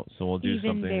head out, so we'll do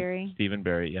something. Stephen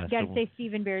Berry, yes. You gotta say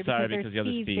Stephen Berry because there's the other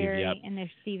Steve Berry and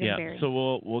there's Stephen Berry.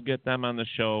 So we'll get them on the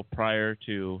show prior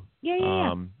to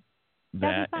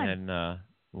that, and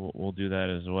we'll do that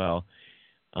as well.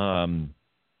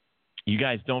 You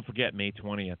guys don't forget May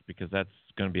 20th because that's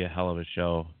going to be a hell of a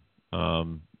show.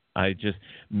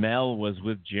 Mel was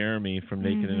with Jeremy from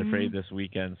Naked and Afraid this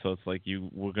weekend, so it's like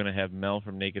we're going to have Mel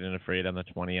from Naked and Afraid on the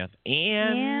 20th,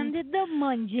 and the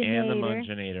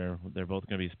Munginator. They're both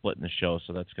going to be splitting the show,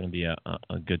 so that's going to be a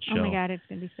good show. Oh my God, it's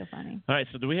going to be so funny. All right,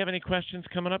 so do we have any questions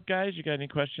coming up, guys? You got any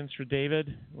questions for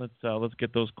David? Let's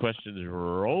get those questions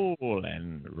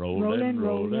rolling.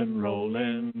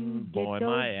 Boy,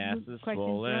 my ass is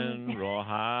swollen. Roll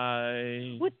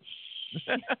high.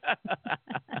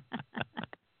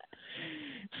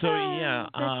 So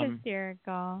that's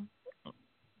hysterical.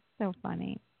 So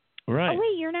funny. Right. Oh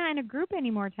wait, you're not in a group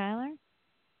anymore, Tyler.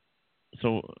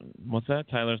 So what's that?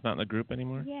 Tyler's not in the group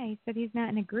anymore? Yeah, he said he's not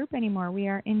in a group anymore. We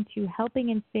are into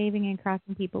helping and saving and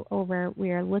crossing people over.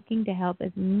 We are looking to help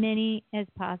as many as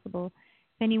possible.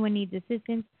 If anyone needs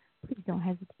assistance, please don't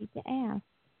hesitate to ask.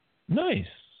 Nice.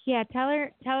 Yeah,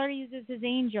 Tyler uses his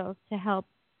angels to help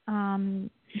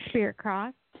spirit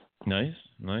cross. Nice.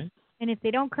 And if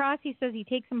they don't cross, he says he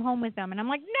takes them home with him. And I'm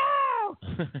like, no!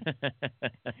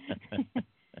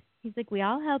 He's like, we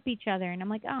all help each other. And I'm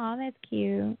like, oh, that's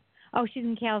cute. Oh, she's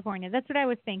in California. That's what I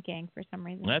was thinking for some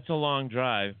reason. That's a long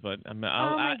drive, but oh,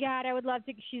 my God, I would love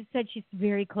to. She said she's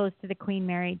very close to the Queen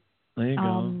Mary. There you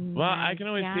go. Well, I can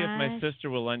always see if my sister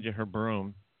will lend you her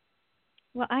broom.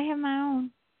 Well, I have my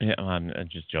own. Yeah, I'm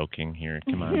just joking here.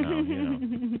 Come on now,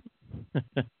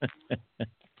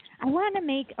 I want to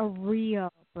make a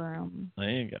real broom. There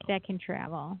you go. That can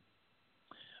travel.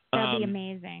 That'd be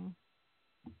amazing.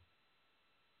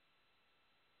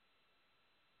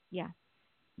 Yeah.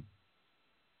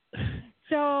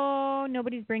 So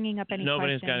nobody's bringing up any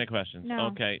Nobody's questions. got any questions. No.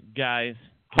 Okay, guys.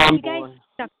 You guys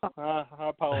suck. I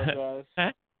apologize.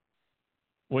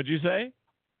 What'd you say?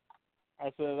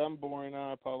 I said I'm boring.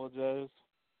 I apologize.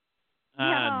 No,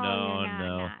 you're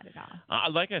no. not at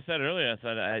all. Like I said earlier,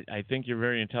 I think you're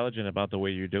very intelligent about the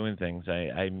way you're doing things.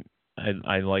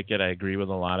 I like it. I agree with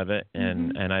a lot of it,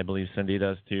 and I believe Cindy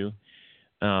does too.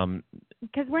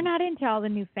 Because we're not into all the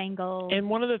newfangled. And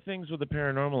one of the things with the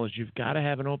paranormal is you've got to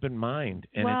have an open mind,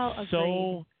 and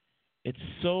it's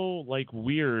so like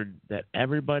weird that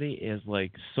everybody is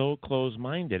like so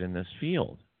close-minded in this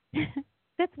field.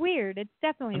 That's weird. It's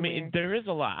definitely weird. I mean, weird. there is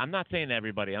a lot. I'm not saying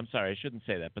everybody. I'm sorry. I shouldn't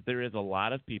say that. But there is a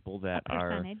lot of people that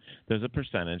there's a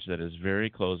percentage that is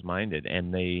very close-minded,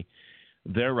 and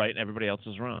they're right and everybody else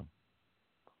is wrong.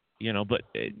 You know, but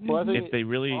if they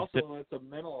really... Also, it's a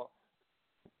mental...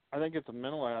 I think it's a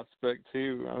mental aspect,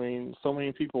 too. I mean, so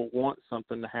many people want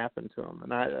something to happen to them.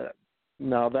 And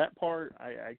now that part,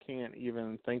 I can't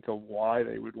even think of why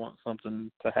they would want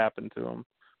something to happen to them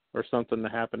or something to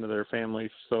happen to their family.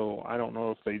 So I don't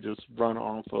know if they just run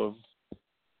off of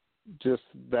just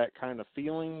that kind of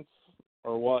feelings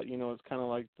or what. You know, it's kind of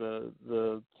like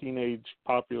the teenage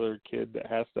popular kid that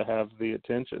has to have the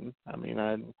attention. I mean,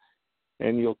 and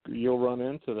you'll run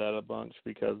into that a bunch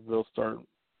because they'll start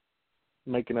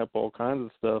making up all kinds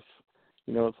of stuff.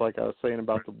 You know, it's like I was saying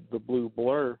about the blue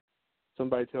blur.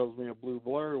 Somebody tells me a blue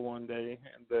blur one day,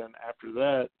 and then after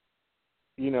that,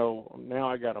 you know, now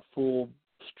I got a full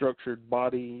structured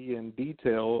body and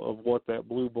detail of what that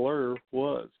blue blur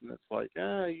was. And it's like,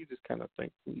 you just kind of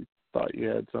think you thought you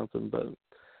had something. But,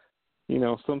 you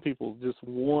know, some people just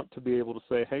want to be able to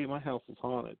say, hey, my house is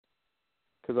haunted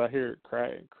because I hear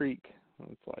it creak. And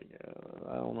it's like,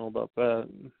 I don't know about that.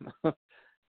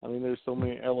 I mean, there's so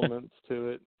many elements to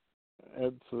it.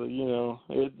 It's, you know,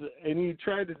 and you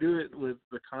try to do it with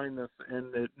the kindness,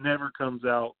 and it never comes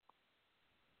out,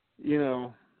 you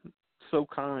know, so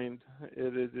kind.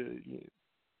 It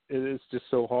is just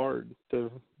so hard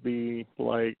to be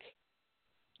like,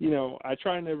 you know, I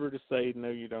try never to say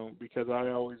no you don't, because I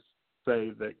always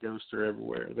say that ghosts are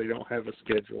everywhere. They don't have a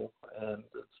schedule, and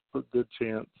it's a good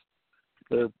chance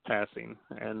they're passing.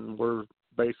 And we're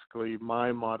basically,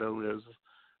 my motto is,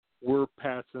 we're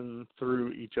passing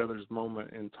through each other's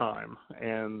moment in time,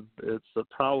 and it's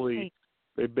probably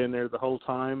they've been there the whole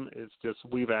time. It's just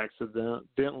we've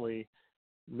accidentally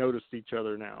noticed each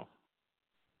other now.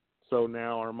 So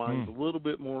now our mind's a little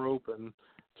bit more open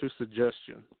to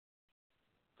suggestion.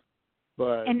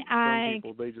 But some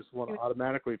people, they just want to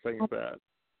automatically think that.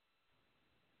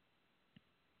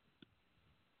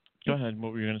 Go ahead.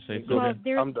 What were you going to say?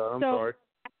 I'm done. I'm sorry.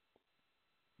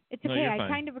 It's okay. I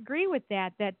kind of agree with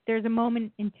that there's a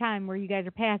moment in time where you guys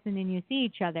are passing and you see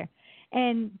each other.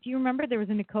 And do you remember there was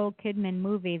a Nicole Kidman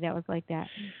movie that was like that?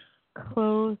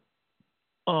 Close.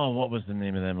 Oh, what was the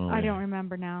name of that movie? I don't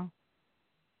remember now.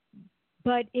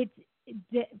 But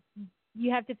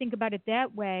you have to think about it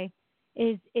that way,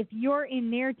 is if you're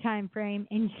in their time frame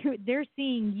and they're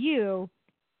seeing you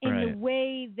in the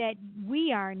way that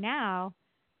we are now,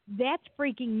 that's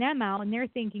freaking them out, and they're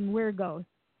thinking we're ghosts.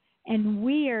 And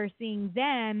we are seeing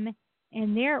them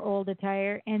in their old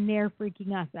attire, and they're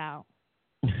freaking us out.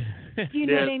 Do you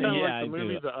know what I mean? Like the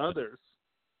movie The Others.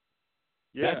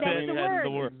 Yeah, that's the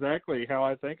word. Exactly how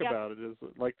I think about it is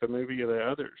like the movie The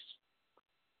Others.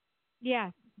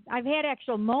 Yeah, I've had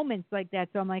actual moments like that,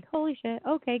 so I'm like, holy shit,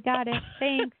 okay, got it,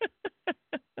 thanks.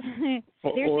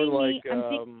 or like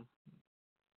I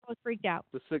was freaked out.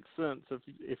 The Sixth Sense.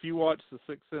 If you watch The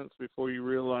Sixth Sense before you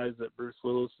realize that Bruce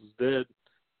Willis is dead,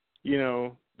 you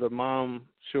know, the mom,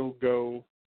 she'll go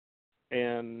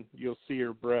and you'll see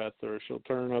her breath, or she'll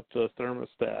turn up the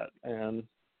thermostat. And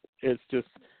it's just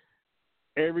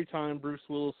every time Bruce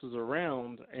Willis is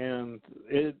around, and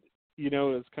it, you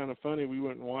know, it's kind of funny. We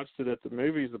went and watched it at the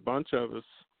movies, a bunch of us.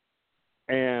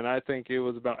 And I think it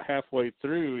was about halfway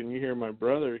through, and you hear my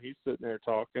brother, he's sitting there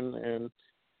talking, and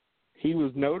he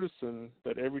was noticing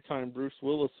that every time Bruce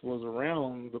Willis was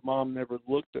around, the mom never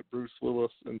looked at Bruce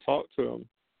Willis and talked to him.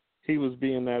 He was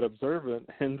being that observant,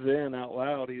 and then out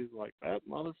loud, he was like, that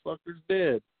motherfucker's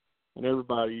dead. And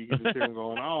everybody, you can just hear him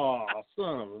going, oh,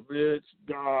 son of a bitch,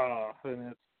 God.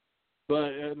 And but,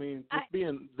 I mean, just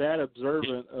being that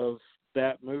observant of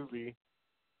that movie,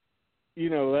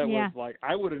 you know, that was like,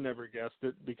 I would have never guessed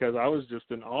it, because I was just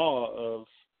in awe of,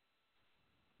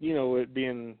 you know, it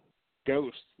being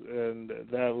ghosts. And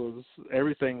that was,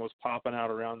 everything was popping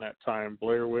out around that time.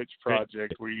 Blair Witch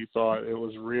Project, where you thought it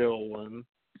was real, and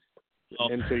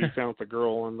until you found the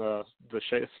girl in the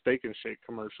Steak and Shake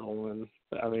commercial. And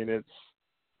I mean,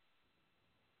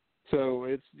 So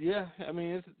it's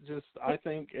it's just I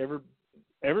think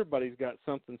everybody's got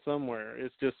something somewhere.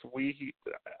 It's just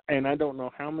and I don't know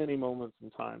how many moments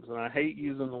and times, and I hate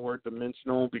using the word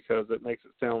dimensional because it makes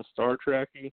it sound Star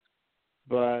Trek-y,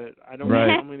 but I don't know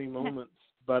how many moments.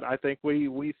 But I think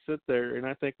we sit there and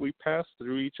I think we pass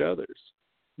through each other's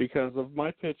because of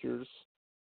my pictures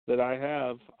that I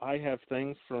have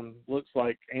things from looks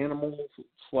like animals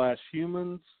 /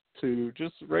 humans to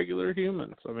just regular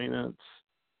humans.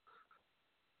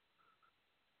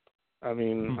 I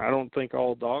don't think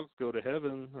all dogs go to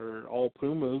heaven or all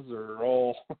pumas or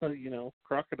all,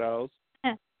 crocodiles.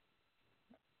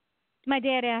 My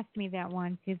dad asked me that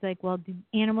once. He's like, well, do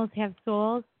animals have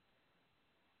souls?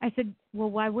 I said, well,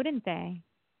 why wouldn't they?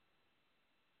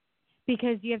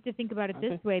 Because you have to think about it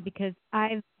this way, because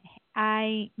I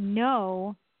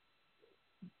know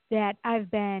that I've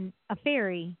been a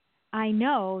fairy. I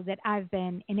know that I've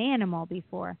been an animal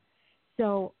before.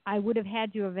 So I would have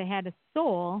had to have had a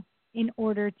soul in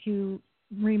order to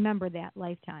remember that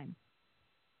lifetime.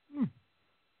 That's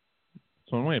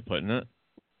one way of putting it.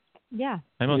 Yeah.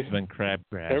 I must have been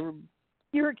crabgrass.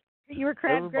 You were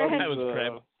crabgrass? I was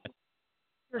crab.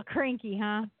 You were cranky,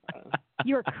 huh?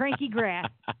 You were cranky grass.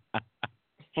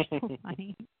 So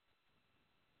funny.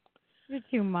 You're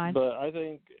too much. But I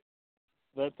think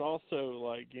that's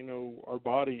also our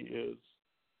body is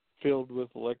filled with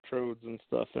electrodes and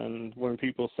stuff, and when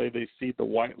people say they see the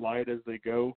white light as they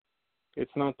go,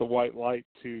 it's not the white light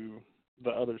to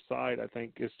the other side. I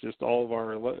think it's just all of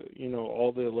our,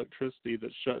 all the electricity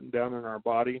that's shutting down in our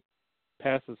body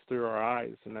passes through our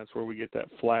eyes, and that's where we get that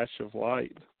flash of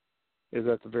light, is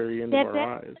at the very end of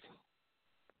our eyes.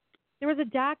 There was a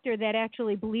doctor that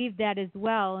actually believed that as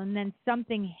well, and then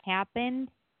something happened.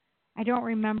 I don't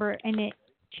remember, and it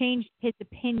changed his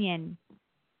opinion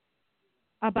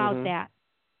about that.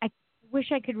 I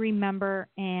wish I could remember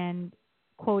and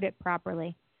quote it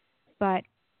properly. But,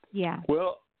 yeah.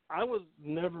 Well, I was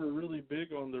never really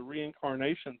big on the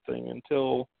reincarnation thing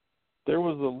until there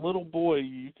was a little boy.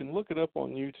 You can look it up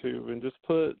on YouTube and just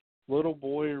put little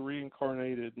boy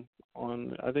reincarnated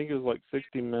on, I think it was like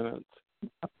 60 Minutes.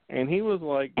 And he was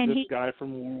like this guy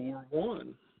from World War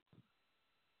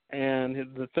I. And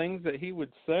the things that he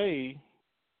would say,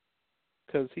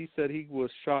 because he said he was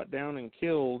shot down and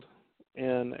killed,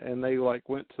 and they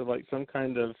went to some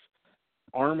kind of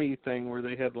army thing where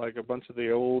they had a bunch of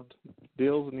the old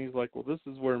deals, and he's like, well, this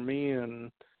is where me and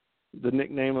the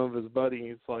nickname of his buddy,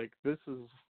 he's like, this is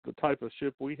the type of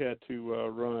ship we had to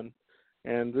run,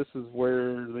 and this is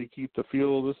where they keep the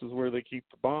fuel, this is where they keep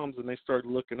the bombs. And they started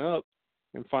looking up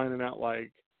and finding out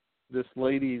this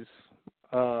lady's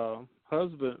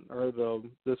husband or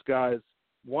this guy's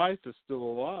wife is still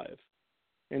alive,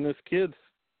 and this kid's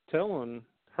telling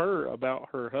her about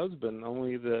her husband,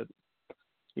 only that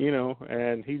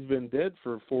and he's been dead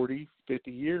for 40,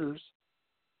 50 years,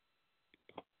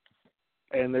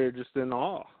 and they're just in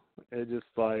awe. It's just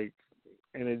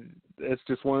it's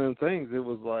just one of them things. It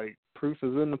was like proof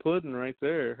is in the pudding right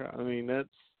there. That's,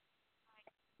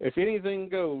 if anything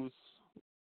goes,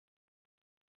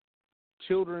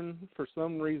 children, for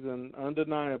some reason,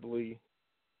 undeniably,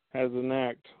 has a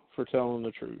knack for telling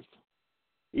the truth.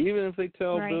 Even if they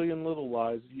tell a billion little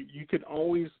lies, you can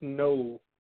always know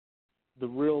the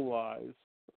real lies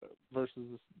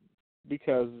versus,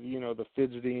 because the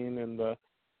fidgeting and the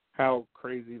how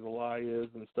crazy the lie is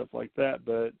and stuff like that.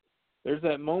 But there's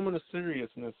that moment of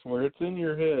seriousness where it's in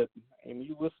your head and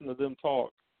you listen to them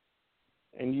talk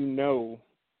and you know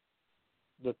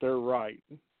that they're right,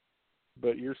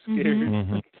 but you're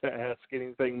scared to ask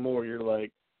anything more. You're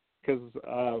like, because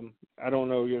I don't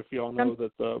know if y'all know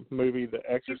that the movie The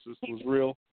Exorcist was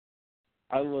real.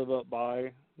 I live up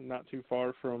by, not too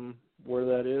far from where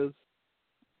that is,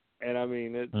 and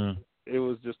it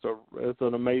was just it's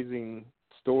an amazing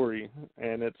story.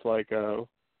 And it's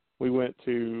we went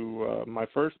to my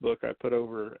first book I put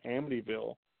over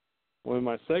Amityville. Well, in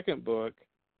my second book,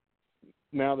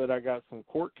 now that I got some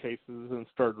court cases and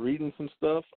started reading some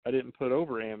stuff, I didn't put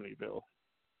over Amityville.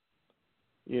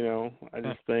 I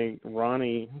just think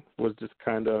Ronnie was just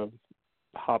kind of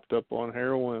hopped up on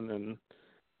heroin and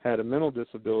had a mental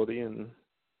disability, and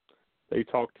they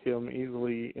talked him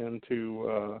easily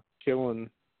into killing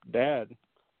Dad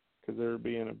because they were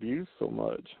being abused so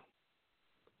much.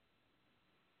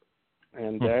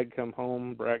 And Dad come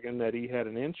home bragging that he had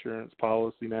an insurance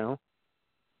policy now.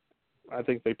 I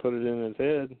think they put it in his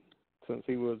head since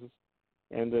he was,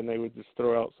 and then they would just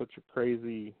throw out such a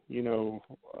crazy,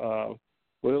 well,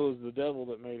 it was the devil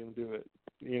that made him do it,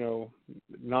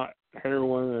 not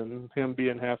heroin and him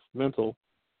being half mental.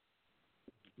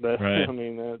 That's, right.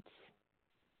 that's,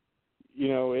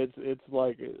 it's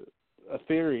like a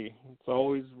theory. It's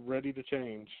always ready to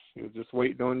change. It's just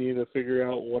waiting on you to figure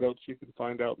out what else you can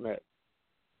find out next.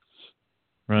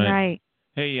 Right.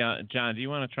 Hey, John, do you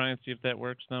want to try and see if that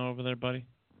works now over there, buddy?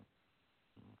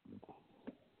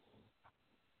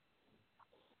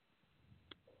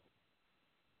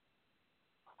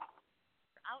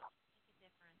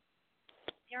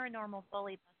 Paranormal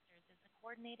Bully Busters is a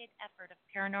coordinated effort of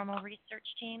paranormal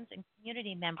research teams and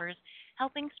community members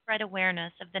helping spread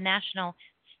awareness of the national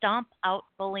Stomp Out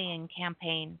Bullying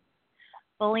campaign.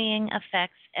 Bullying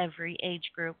affects every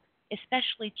age group,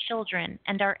 especially children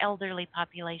and our elderly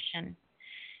population.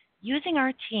 Using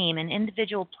our team and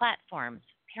individual platforms,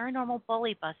 Paranormal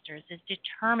Bully Busters is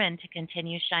determined to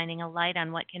continue shining a light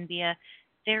on what can be a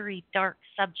very dark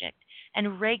subject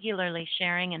and regularly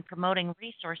sharing and promoting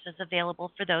resources available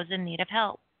for those in need of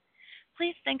help.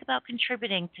 Please think about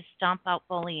contributing to Stomp Out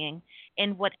Bullying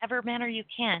in whatever manner you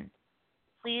can.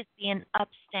 Please be an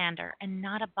upstander and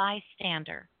not a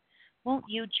bystander. Won't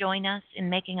you join us in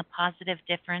making a positive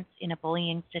difference in a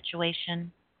bullying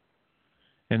situation?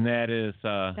 And that is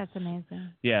that's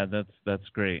amazing. Yeah, that's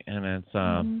great. And it's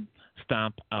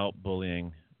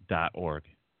stompoutbullying.org.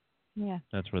 Yeah.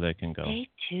 That's where they can go. Stay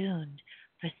tuned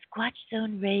for Squatch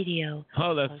Zone Radio.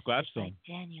 Oh, that's Squatch Zone. By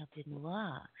Daniel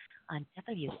Denois on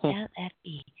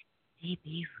WLFE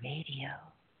DB Radio.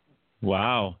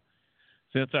 Wow.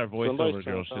 See, that's our voiceover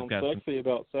girl. She's got sexy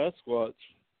about Sasquatch.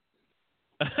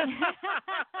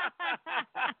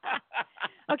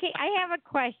 Okay, I have a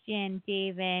question,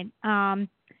 David. Not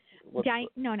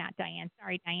Diane.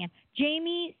 Sorry, Diane.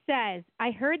 Jamie says,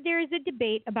 I heard there is a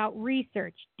debate about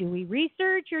research. Do we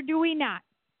research or do we not?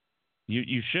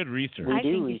 You should research. I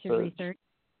think you should research.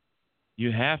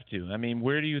 You have to. I mean,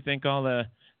 where do you think all the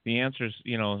answers,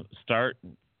 start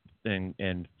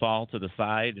and fall to the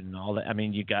side and all that? I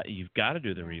mean, you've got to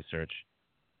do the research.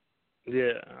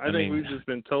 Yeah, I think we've just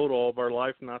been told all of our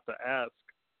life not to ask,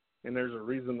 and there's a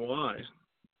reason why.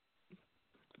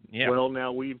 Yeah. Well,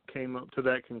 now we've came up to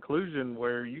that conclusion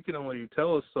where you can only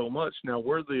tell us so much. Now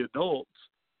we're the adults,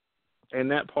 and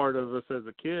that part of us as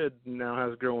a kid now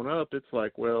has grown up. It's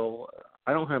like, well,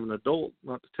 I don't have an adult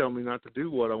not to tell me not to do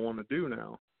what I want to do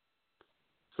now.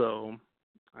 So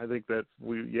I think that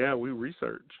we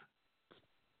research.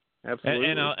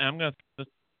 Absolutely. And I'm going to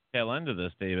tail end of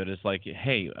this, David. It's like,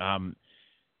 hey,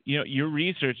 your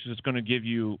research is going to give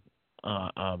you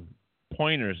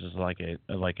pointers, is like I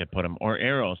put them, or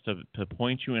arrows to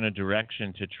point you in a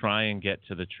direction to try and get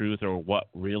to the truth or what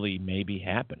really may be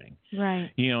happening. Right.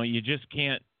 You just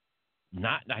can't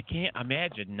I can't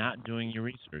imagine not doing your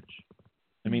research.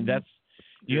 I mean, have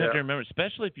to remember,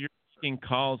 especially if you're getting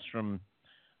calls from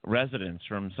residents,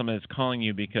 from somebody that's calling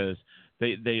you because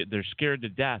they're scared to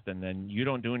death, and then you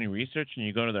don't do any research and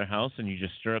you go to their house and you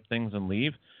just stir up things and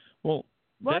leave. Well,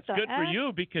 that's good for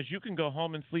you because you can go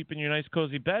home and sleep in your nice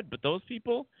cozy bed. But those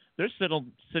people, they're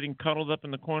sitting cuddled up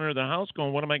in the corner of their house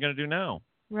going, what am I going to do now?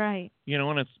 Right.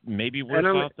 And it's maybe worse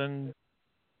off than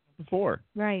before.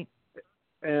 Right.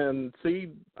 And see,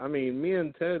 I mean, me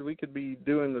and Ted, we could be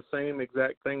doing the same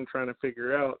exact thing trying to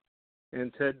figure out,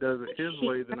 and Ted does it his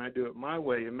way, then I do it my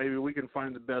way. And maybe we can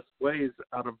find the best ways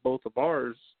out of both of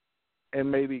ours and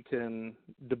maybe can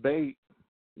debate,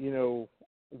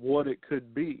 what it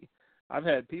could be. I've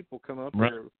had people come up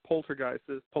there, poltergeist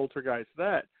this, poltergeist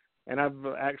that, and I've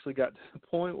actually got to the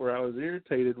point where I was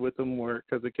irritated with them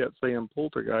because they kept saying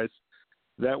poltergeist.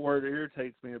 That word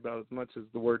irritates me about as much as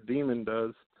the word demon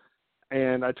does.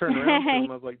 And I turned around to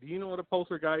them, I was like, do you know what a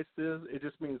poltergeist is? It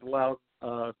just means loud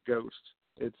ghost.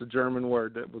 It's a German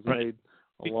word that was made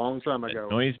a long time ago.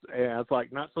 And it's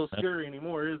like, not so scary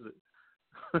anymore, is it?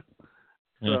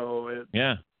 So it's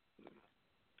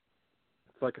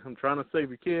like, I'm trying to save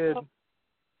your kid.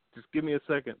 Just give me a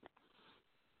second.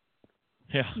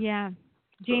 Yeah. Yeah.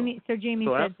 Jamie said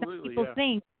some people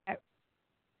think that,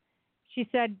 she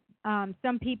said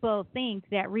some people think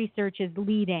that research is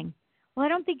leading. Well, I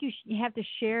don't think you have to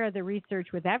share the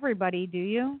research with everybody, do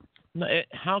you? No,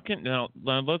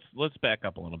 let's back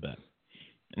up a little bit.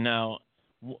 Now,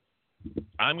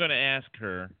 I'm going to ask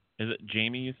her, is it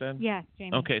Jamie you said? Yes,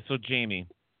 Jamie. Okay, so Jamie,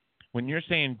 when you're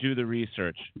saying do the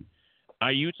research,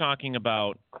 are you talking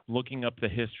about looking up the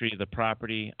history of the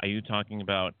property? Are you talking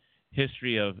about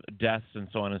history of deaths and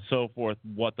so on and so forth,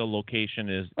 what the location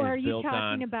is built on? Or are you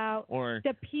talking about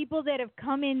the people that have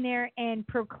come in there and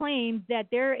proclaimed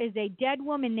that there is a dead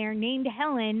woman there named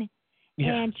Helen,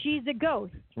 and she's a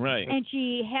ghost? Right. And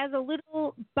she has a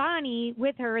little Bonnie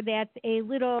with her that's a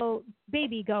little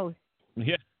baby ghost.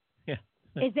 Yeah.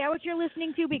 Is that what you're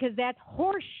listening to? Because that's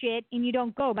horse shit, and you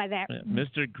don't go by that.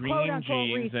 Mr. Green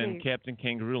Jeans and Captain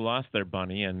Kangaroo lost their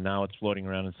bunny, and now it's floating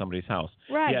around in somebody's house.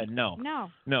 Right. Yeah, no.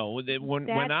 When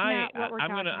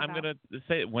I'm gonna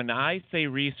say when I say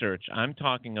research, I'm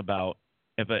talking about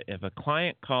if a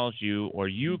client calls you or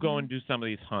you go and do some of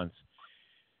these hunts,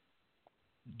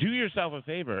 do yourself a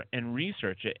favor and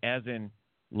research it, as in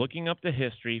looking up the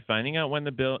history, finding out when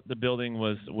the building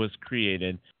was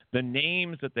created. The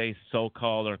names that they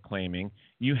so-called are claiming,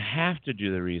 you have to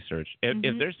do the research.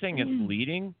 If they're saying it's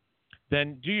leading,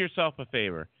 then do yourself a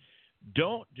favor.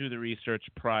 Don't do the research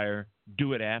prior.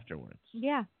 Do it afterwards.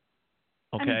 Yeah.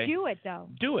 Okay? I mean, do it, though.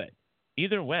 Do it.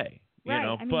 Either way. Right. You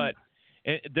know, but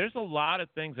there's a lot of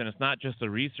things, and it's not just the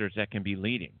research that can be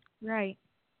leading. Right.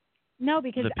 No,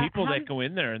 because the people that go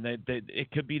in there, and they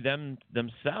it could be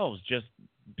themselves just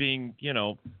being, you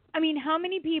know. I mean, how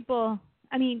many people...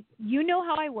 I mean, you know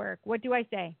how I work. What do I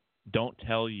say? Don't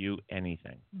tell you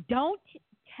anything. Don't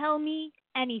tell me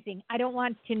anything. I don't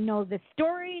want to know the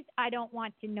stories. I don't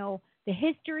want to know the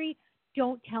history.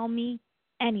 Don't tell me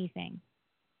anything.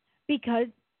 Because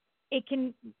I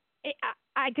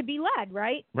could be led,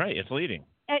 right? Right, it's leading.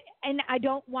 And I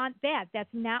don't want that. That's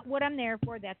not what I'm there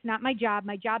for. That's not my job.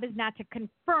 My job is not to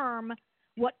confirm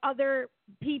what other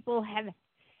people have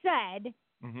said.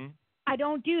 Mm-hmm. I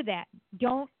don't do that.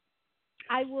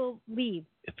 I will leave.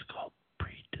 It's called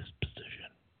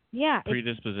predisposition. Yeah.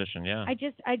 Predisposition, yeah. I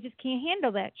just can't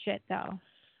handle that shit, though.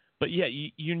 But, yeah,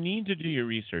 you need to do your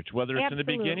research, whether it's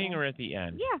Absolutely. in the beginning or at the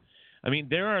end. Yeah. I mean,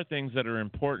 there are things that are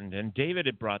important, and David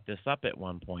had brought this up at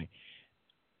one point.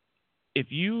 If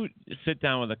you sit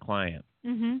down with a client,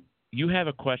 you have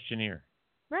a questionnaire.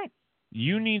 Right.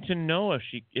 You need to know if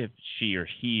she or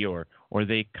he or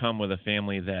they come with a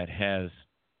family that has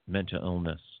mental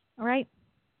illness. Right.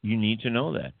 You need to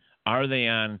know that. Are they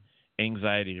on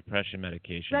anxiety, depression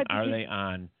medication? Right, are they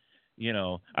on,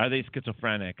 are they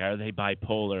schizophrenic? Are they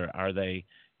bipolar? Are they,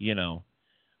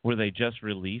 were they just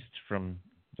released from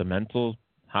the mental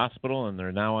hospital and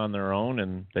they're now on their own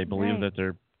and they believe that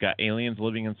they're got aliens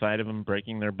living inside of them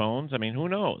breaking their bones? I mean, who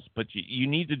knows? But you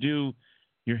need to do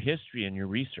your history and your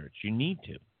research. You need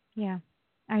to. Yeah,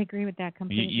 I agree with that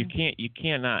completely. You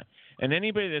cannot. And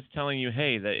anybody that's telling you,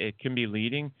 hey, that it can be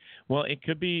leading, well, it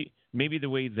could be maybe the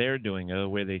way they're doing it, the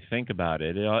way they think about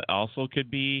it. It also could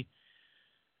be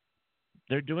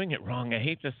they're doing it wrong. I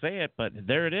hate to say it, but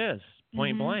there it is,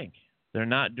 point blank. They're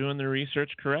not doing the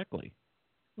research correctly.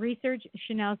 Research,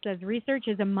 Chanel says, research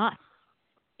is a must.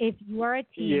 If you are a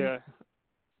team,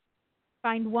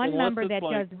 find one member that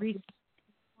does research,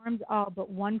 informs all but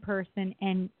one person,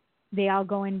 and they all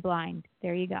go in blind.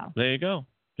 There you go. There you go.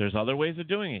 There's other ways of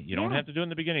doing it. You don't have to do it in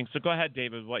the beginning. So go ahead,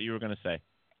 David, what you were going to say.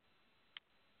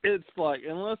 It's like,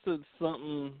 unless it's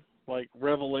something like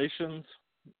Revelations,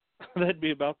 that'd be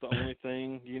about the only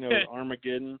thing,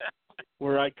 Armageddon,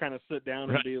 where I kind of sit down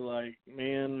and be like,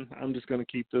 man, I'm just going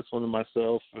to keep this one to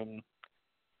myself and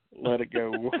let it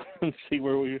go and see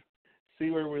where we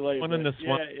lay.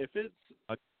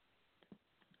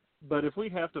 But if we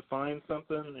have to find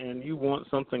something and you want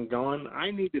something gone,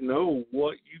 I need to know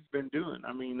what you've been doing.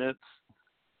 I mean,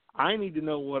 I need to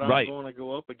know what I'm going to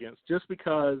go up against. Just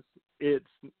because because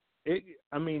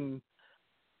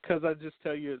I just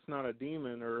tell you it's not a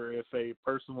demon, or if a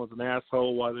person was an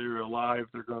asshole while they were alive,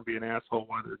 they're going to be an asshole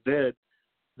while they're dead.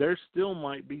 There still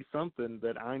might be something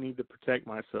that I need to protect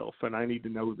myself, and I need to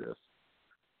know this.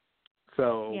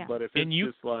 So, but if it's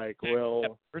just like,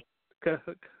 well,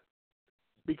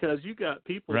 because you got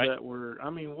people that were, I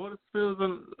mean, what if it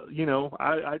was,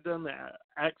 I done the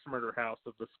axe murder house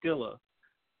of the Skilla,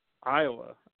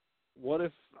 Iowa. What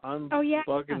if I'm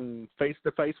fucking face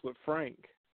to face with Frank?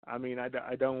 I mean, I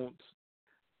don't,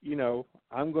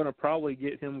 I'm going to probably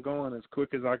get him going as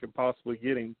quick as I could possibly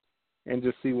get him and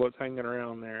just see what's hanging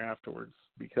around there afterwards,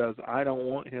 because I don't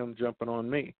want him jumping on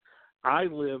me. I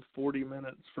live 40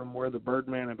 minutes from where the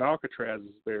Birdman of Alcatraz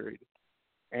is buried.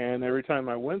 And every time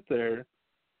I went there,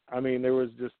 I mean, there was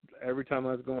just, every time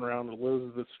I was going around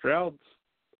Elizabeth Stroud's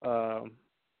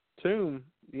tomb,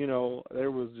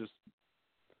 there was just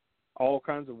all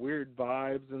kinds of weird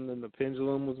vibes, and then the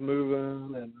pendulum was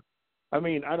moving. And I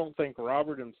mean, I don't think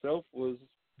Robert himself was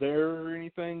there or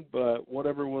anything, but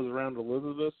whatever was around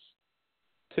Elizabeth's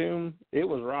tomb, it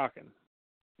was rocking.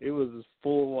 It was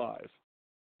full alive.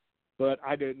 But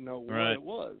I didn't know what it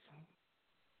was.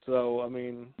 So, I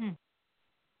mean,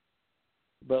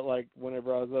 but like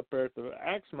whenever I was up there at the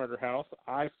axe murder house,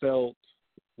 I felt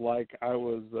like I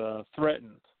was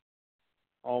threatened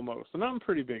almost. And I'm a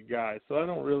pretty big guy, so I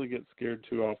don't really get scared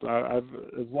too often.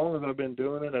 As long as I've been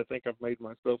doing it, I think I've made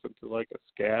myself into like a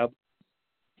scab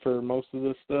for most of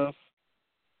this stuff.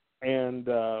 And,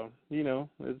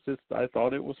 it's just, I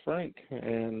thought it was Frank.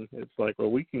 And it's like,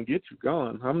 well, we can get you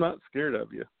gone. I'm not scared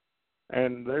of you.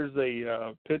 And there's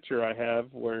a picture I have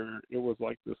where it was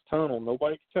like this tunnel.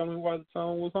 Nobody could tell me why the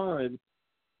tunnel was haunted,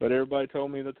 but everybody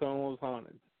told me the tunnel was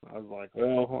haunted. I was like,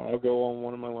 well, I'll go on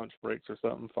one of my lunch breaks or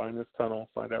something, find this tunnel,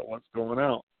 find out what's going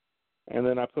out. And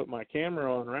then I put my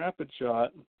camera on rapid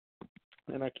shot,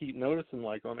 and I keep noticing,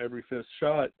 like, on every fifth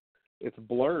shot, it's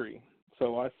blurry.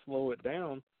 So I slow it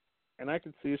down, and I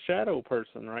can see a shadow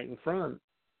person right in front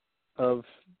of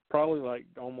probably, like,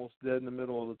 almost dead in the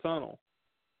middle of the tunnel.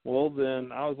 Well,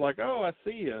 then I was like, oh, I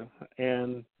see you.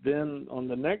 And then on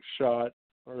the next shot,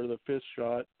 or the fifth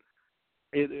shot,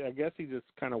 I guess he just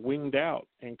kind of winged out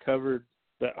and covered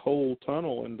that whole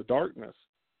tunnel in the darkness.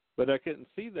 But I couldn't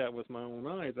see that with my own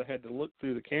eyes. I had to look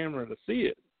through the camera to see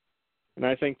it. And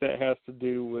I think that has to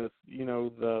do with,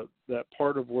 that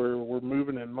part of where we're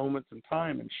moving in moments in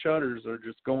time and shutters are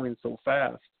just going so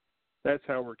fast. That's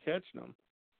how we're catching them.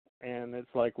 And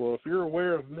it's like, well, if you're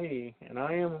aware of me and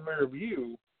I am aware of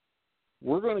you,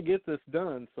 we're going to get this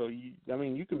done. So, you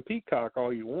can peacock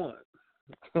all you want,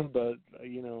 but,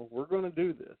 we're going to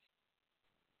do this.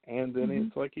 And then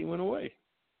it's like he went away.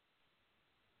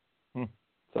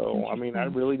 So, I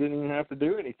really didn't even have to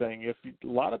do anything. A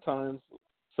lot of times,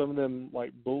 some of them,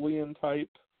 like, bullying type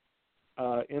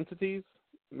entities,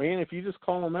 man, if you just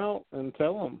call them out and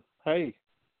tell them, hey,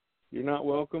 you're not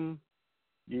welcome,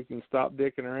 you can stop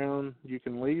dicking around, you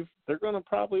can leave, they're going to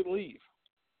probably leave.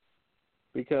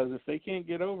 Because if they can't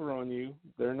get over on you,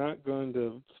 they're not going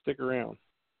to stick around.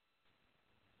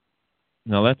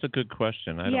 No, that's a good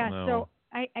question. I don't know. So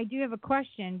I do have a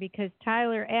question, because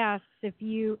Tyler asks if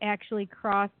you actually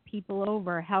cross people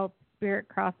over, help spirit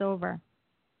cross over.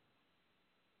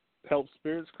 Help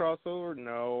spirits cross over?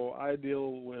 No, I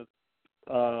deal with,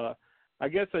 I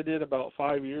guess I did about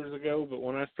 5 years ago, but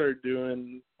when I started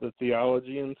doing the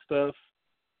theology and stuff,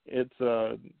 it's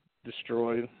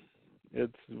destroyed.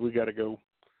 We got to go.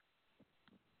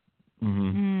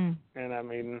 Mm-hmm. And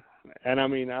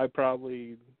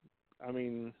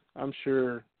I'm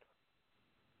sure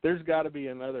there's got to be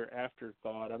another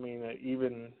afterthought.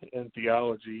 Even in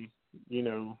theology,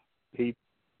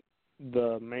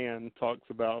 the man talks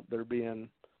about there being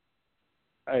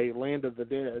a land of the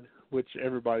dead, which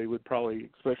everybody would probably,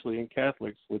 especially in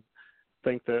Catholics, would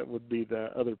think that would be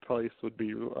the other place would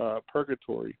be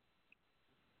purgatory.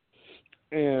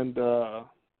 And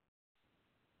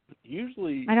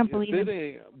usually, I don't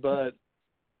believe but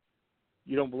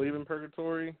you don't believe in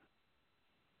purgatory?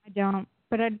 I don't,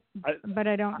 but I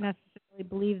don't necessarily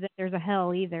believe that there's a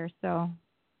hell either. So.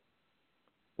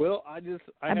 Well, I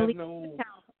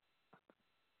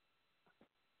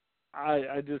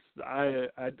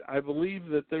believe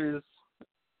that there's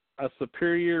a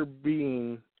superior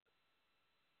being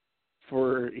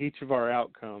for each of our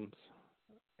outcomes,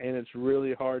 and it's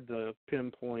really hard to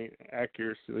pinpoint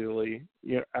accurately.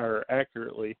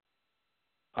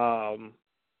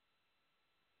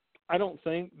 I don't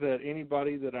think that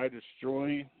anybody that I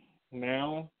destroy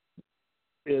now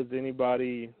is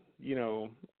anybody,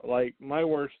 like my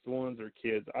worst ones are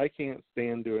kids. I can't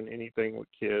stand doing anything with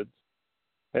kids.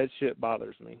 That shit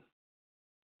bothers me.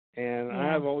 And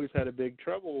I've always had a big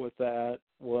trouble with that.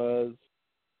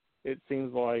 It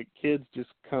seems like kids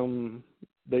just come,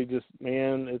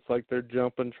 it's like they're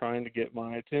jumping trying to get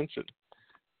my attention.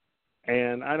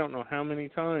 And I don't know how many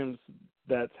times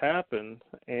that's happened.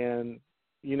 And,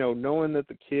 knowing that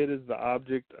the kid is the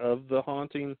object of the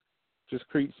haunting just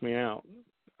creeps me out.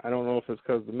 I don't know if it's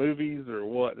because of the movies or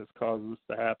what has caused this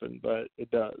to happen, but it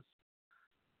does.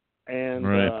 And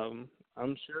right.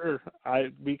 I'm sure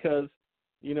because,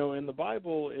 in the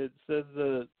Bible it says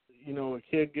that, a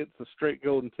kid gets a straight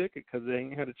golden ticket because they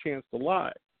ain't had a chance to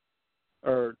lie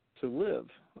or to live.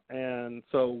 And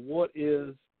so what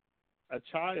is a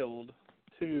child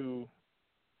to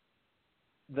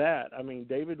that?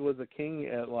 David was a king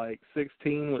at like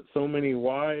 16 with so many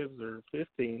wives, or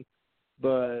 15,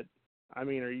 but are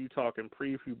you talking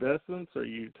prepubescence? Are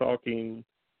you talking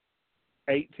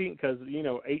 18? Because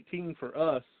 18 for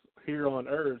us here on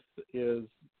Earth is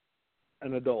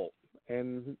an adult,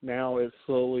 and now it's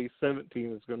slowly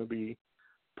 17 is going to be,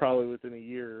 probably within a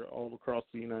year, all across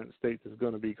the United States is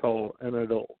going to be called an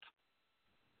adult.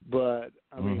 But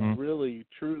really,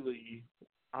 truly,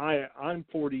 I'm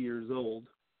 40 years old,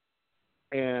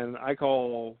 and I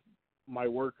call my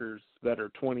workers that are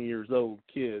 20 years old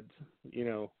kids,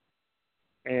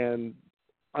 and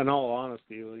in all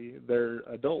honesty, they're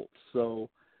adults. So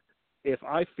if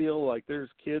I feel like there's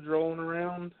kids rolling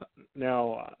around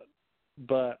now,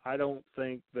 but I don't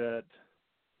think that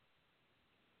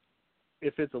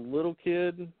if it's a little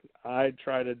kid, I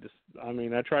try to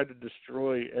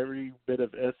destroy every bit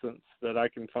of essence that I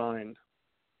can find,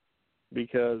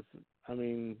 because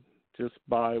just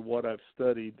by what I've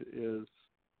studied, is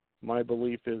my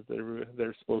belief is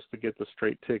they're supposed to get the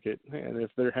straight ticket, and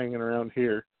if they're hanging around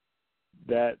here,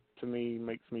 that to me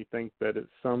makes me think that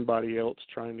it's somebody else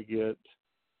trying to get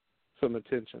some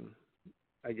attention.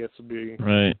 I guess would be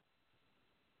right.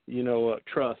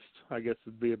 Trust, I guess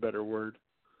would be a better word.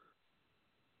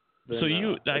 So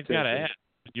I gotta ask.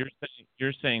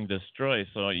 You're saying destroy.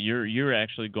 So you're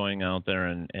actually going out there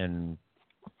and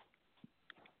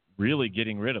really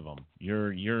getting rid of them.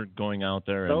 You're going out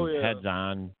there and heads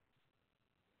on.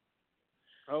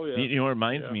 Oh yeah. It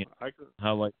reminds me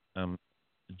how like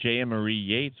J. Marie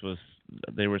Yates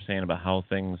they were saying about how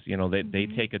things, they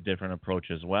take a different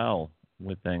approach as well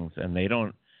with things, and they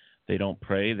don't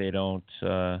pray, they don't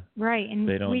right, and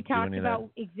they don't we talked do about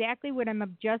exactly what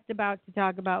I'm just about to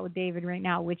talk about with David right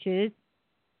now, which is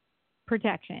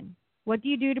protection. What do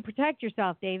you do to protect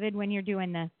yourself, David, when you're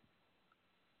doing this?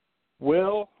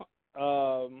 Well,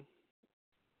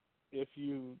 if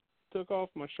you took off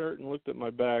my shirt and looked at my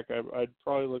back, I'd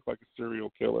probably look like a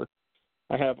serial killer.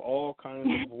 I have all kinds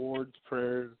of words,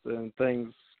 prayers, and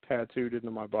things tattooed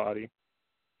into my body.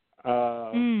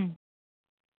 I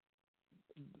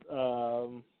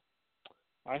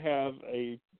have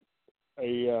a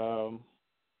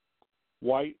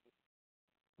white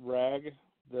rag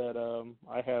that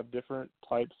I have different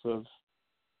types of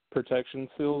protection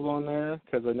seals on there,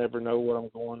 because I never know what I'm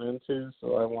going into,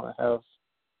 so I want to have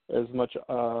as much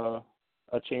a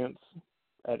chance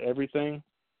at everything.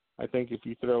 I think if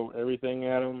you throw everything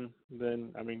at them,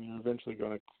 then you're eventually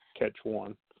going to catch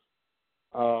one.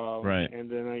 Right. And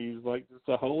then I use just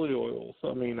the holy oils.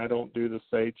 I don't do the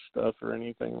sage stuff or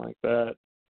anything like that.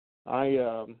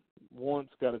 I once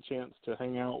got a chance to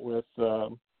hang out with.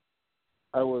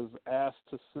 I was asked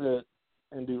to sit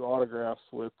and do autographs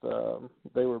with.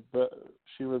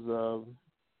 She was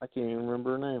I can't even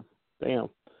remember her name. Damn.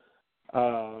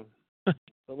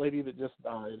 The lady that just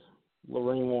died,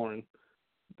 Lorraine Warren.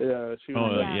 She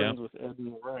was friends with Ed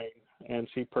and Lorraine, and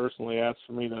she personally asked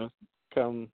for me to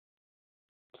come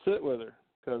sit with her,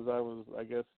 because I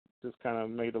guess, just kind of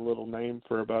made a little name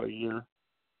for about a year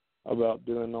about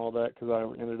doing all that, because I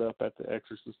ended up at the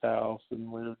Exorcist house,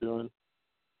 and we were doing,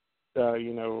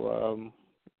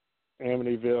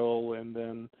 Amityville, and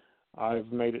then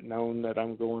I've made it known that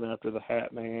I'm going after the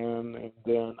Hat Man, and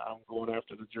then I'm going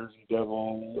after the Jersey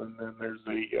Devil, and then there's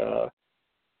the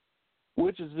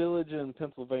Witch's Village in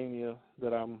Pennsylvania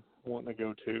that I'm wanting to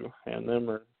go to, and them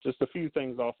are just a few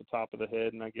things off the top of the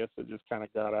head, and I guess it just kind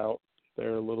of got out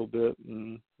there a little bit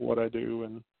and what I do,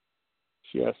 and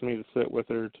she asked me to sit with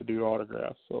her to do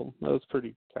autographs, so that was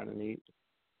pretty kind of neat.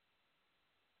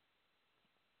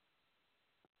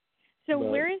 So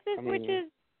where is this witch's?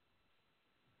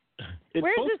 It's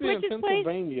Where's supposed this to be in witch's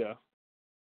Pennsylvania.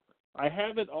 I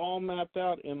have it all mapped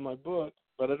out in my book,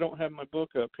 but I don't have my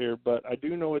book up here, but I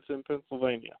do know it's in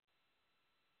Pennsylvania.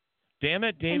 Damn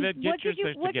it, David, get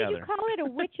yourself together. What did you call it? A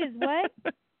witch's what?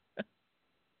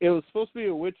 It was supposed to be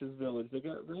a witch's village. They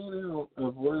got rid out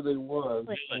of where they was,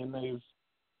 and they've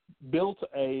built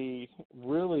a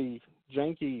really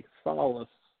janky solace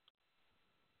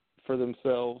for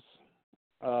themselves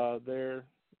there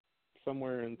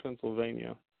somewhere in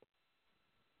Pennsylvania.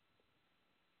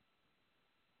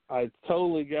 I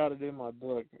totally got it in my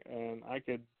book, and I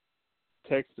could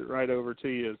text it right over to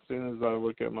you as soon as I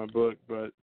look at my book.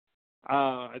 But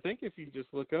I think if you just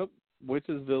look up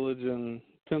Witch's Village in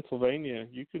Pennsylvania,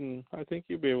 I think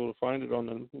you'll be able to find it on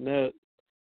the net.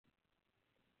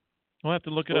 We'll have to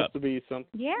look it up. To be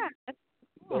something. Yeah, that's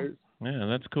cool. Yeah,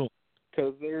 that's cool.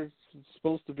 Because there's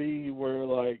supposed to be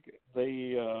where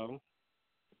they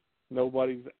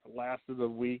nobody's lasted a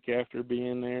week after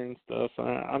being there and stuff.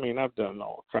 I've done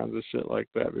all kinds of shit like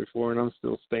that before, and I'm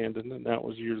still standing, and that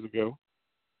was years ago.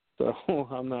 So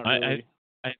I'm not really.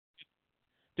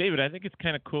 David, I think it's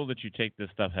kind of cool that you take this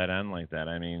stuff head on like that.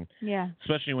 Yeah.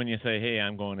 Especially when you say, "Hey,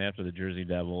 I'm going after the Jersey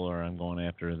Devil," or "I'm going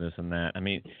after this and that."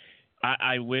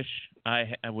 I wish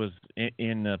I was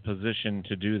in a position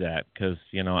to do that, because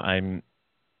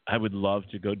I would love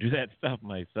to go do that stuff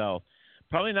myself.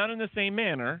 Probably not in the same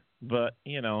manner, but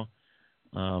well,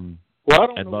 I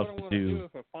don't I'd know love what to I want do. to do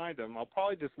if I find them. I'll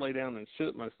probably just lay down and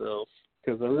shit myself,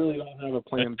 because I really don't have a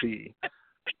plan B.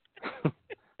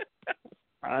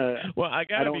 I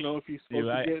don't know if you're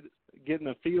supposed to get in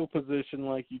a field position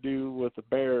like you do with a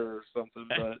bear or something,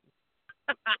 but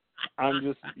I'm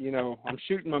just, I'm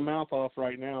shooting my mouth off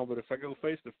right now, but if I go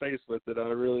face to face with it, I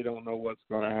really don't know what's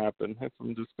going to happen. If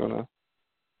I'm just going to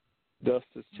dust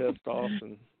his chest off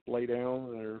and lay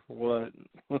down, or what?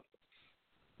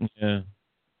 Yeah.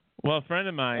 Well, a friend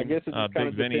of mine, I guess it just kind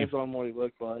of Big depends Vinny, on what he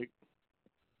looks like.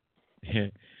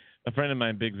 a friend of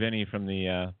mine, Big Vinny from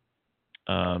the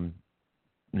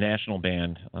national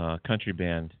band, country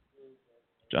band,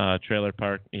 trailer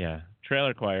choir,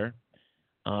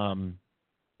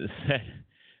 said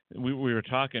we were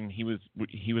talking. He was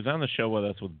on the show with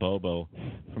us with Bobo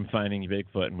from Finding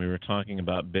Bigfoot, and we were talking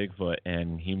about Bigfoot,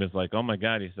 and he was like, "Oh my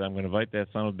God!" He said, "I'm going to invite that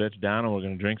son of a bitch down, and we're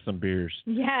going to drink some beers."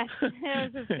 Yes,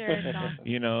 that was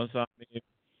hysterical. So I mean,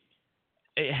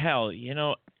 hell,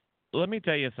 let me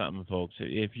tell you something, folks.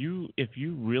 If you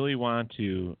really want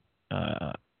to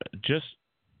just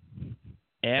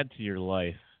add to your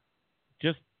life,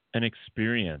 just an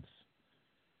experience,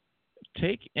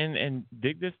 take and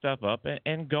dig this stuff up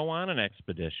and go on an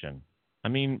expedition. I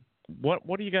mean,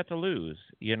 what do you got to lose?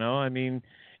 I mean,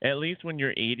 at least when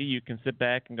you're 80, you can sit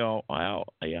back and go, wow,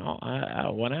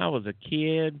 when I was a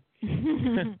kid,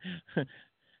 I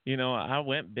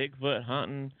went Bigfoot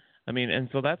hunting. I mean, and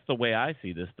so that's the way I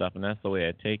see this stuff, and that's the way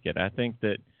I take it. I think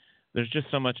that there's just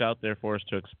so much out there for us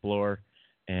to explore,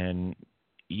 and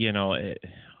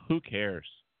who cares?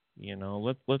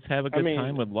 Let's have a good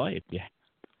time with life. Yeah.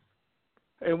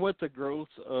 And with the growth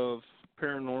of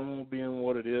paranormal being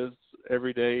what it is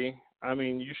every day, I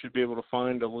mean, you should be able to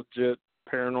find a legit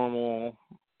paranormal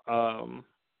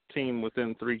team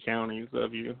within 3 counties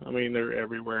of you. I mean, they're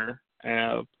everywhere.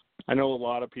 I know a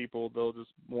lot of people, they'll just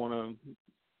want to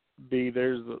be,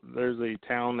 there's a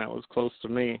town that was close to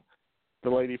me.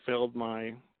 The lady failed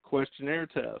my questionnaire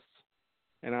test.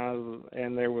 And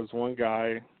there was one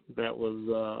guy that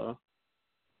was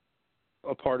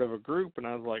a part of a group, and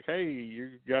I was like, hey,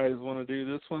 you guys want to do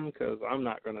this one? Because I'm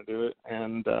not going to do it.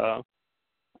 And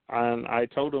I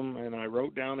told him, and I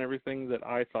wrote down everything that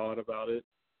I thought about it.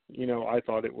 I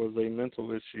thought it was a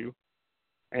mental issue,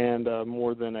 and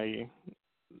more than a,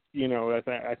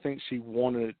 I think she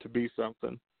wanted it to be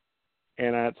something.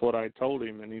 And that's what I told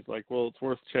him. And he's like, well, it's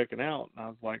worth checking out. And I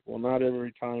was like, well, not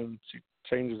every time she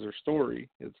changes her story,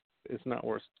 it's not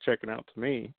worth checking out to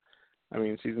me. I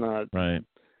mean, she's not. Right.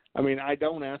 I mean, I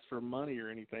don't ask for money or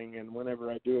anything, and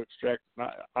whenever I do extract an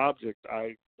object,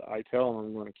 I tell them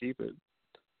I'm going to keep it.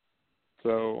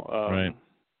 So, right.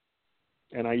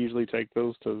 And I usually take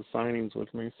those to the signings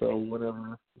with me. So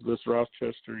whenever this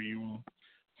Rochester, you will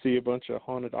see a bunch of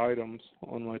haunted items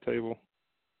on my table.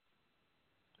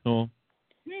 Cool.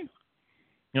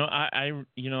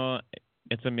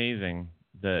 It's amazing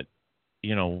that,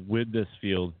 with this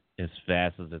field as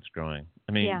fast as it's growing.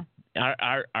 I mean,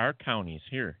 our counties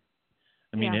here.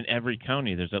 I mean, in every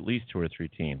county, there's at least 2 or 3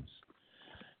 teams.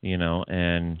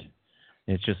 And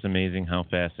it's just amazing how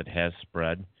fast it has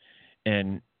spread.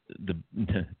 And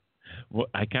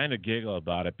I kind of giggle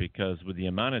about it because with the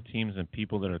amount of teams and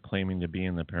people that are claiming to be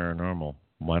in the paranormal,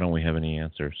 why don't we have any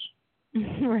answers?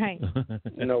 Right.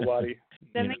 Nobody.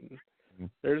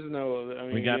 There's no. I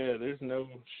mean, there's no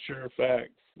sure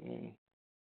facts.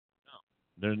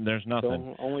 There's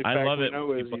nothing. The only fact I love we it.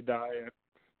 know is you die.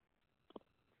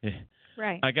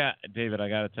 Right. David, I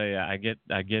got to tell you, I get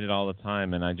it all the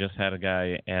time, and I just had a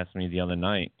guy ask me the other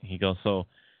night. He goes, so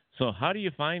how do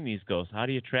you find these ghosts? How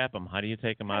do you trap them? How do you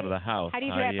take them out of the house? How do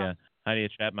you trap them? How do you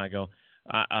trap them? I go,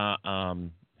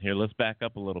 here, let's back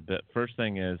up a little bit. First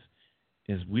thing is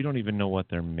we don't even know what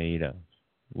they're made of.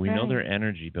 We know their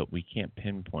energy, but we can't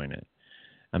pinpoint it.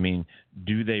 I mean,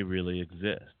 do they really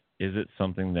exist? Is it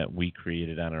something that we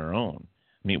created on our own?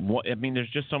 I mean,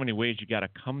 there's just so many ways you got to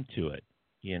come to it,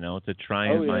 to try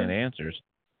and find answers.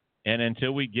 And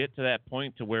until we get to that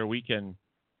point to where we can,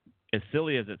 as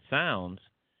silly as it sounds,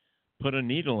 put a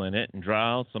needle in it and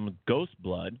draw out some ghost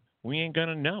blood, we ain't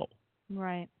gonna know.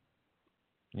 Right.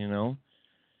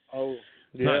 Oh,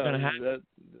 It's yeah. not gonna happen.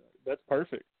 That's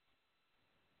perfect.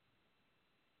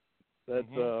 That's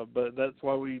but that's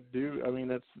why we do. I mean,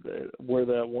 that's where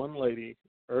that one lady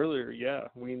earlier. Yeah,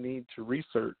 we need to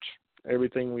research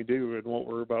everything we do and what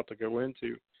we're about to go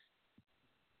into,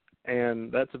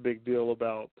 and that's a big deal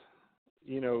about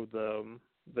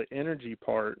the energy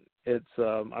part. It's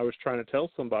I was trying to tell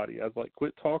somebody, I was like,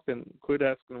 quit asking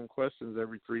them questions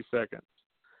every 3 seconds.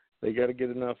 They got to get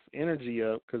enough energy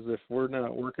up, because if we're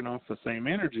not working off the same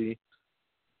energy,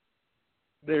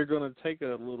 they're going to take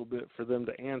a little bit for them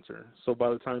to answer. So by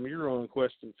the time you're on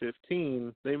question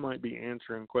 15, they might be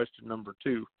answering question number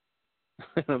 2.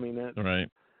 I mean, that's right.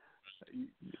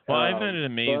 Well, I find it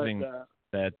amazing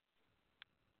that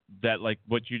like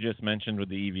what you just mentioned with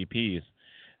the EVPs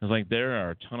is like there are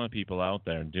a ton of people out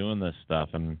there doing this stuff,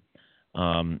 and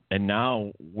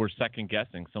now we're second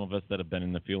guessing. Some of us that have been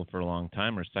in the field for a long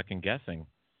time are second guessing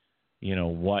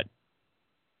what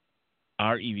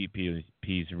are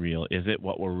EVPs real? Is it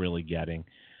what we're really getting?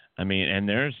 I mean, and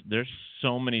there's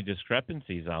so many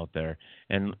discrepancies out there,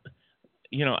 and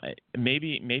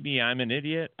maybe I'm an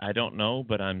idiot. I don't know,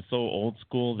 but I'm so old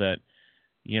school that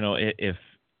if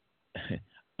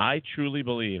I truly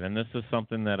believe, and this is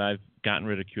something that I've gotten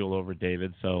ridicule over,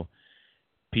 David. So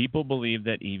people believe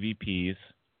that EVPs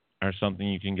are something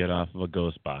you can get off of a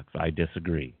ghost box. I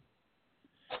disagree.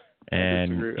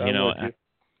 And I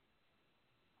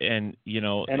can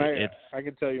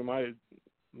tell you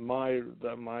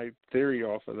my theory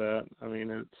off of that. I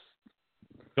mean,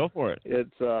 go for it.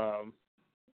 It's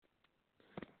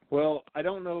well, I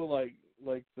don't know,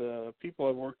 like the people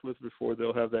I've worked with before,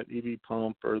 they'll have that EV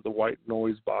pump or the white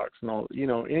noise box and all.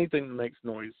 Anything that makes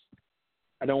noise.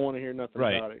 I don't want to hear nothing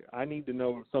about it. I need to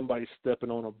know if somebody's stepping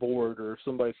on a board or if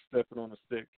somebody's stepping on a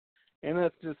stick. And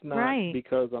that's just not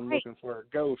because I'm looking for a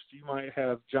ghost. You might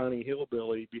have Johnny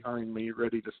Hillbilly behind me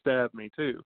ready to stab me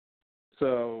too.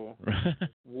 So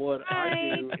what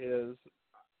I do is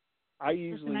I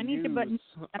usually use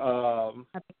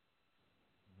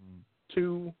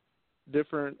two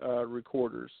different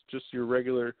recorders, just your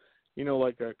regular,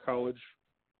 like a college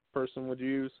person would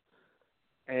use.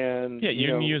 And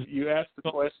you ask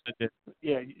the question.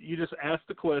 Yeah, you just ask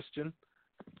the question.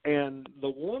 And the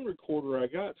one recorder I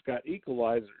got's got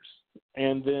equalizers,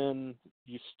 and then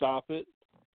you stop it,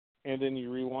 and then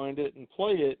you rewind it and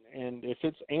play it, and if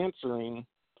it's answering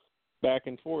back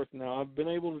and forth. Now, I've been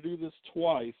able to do this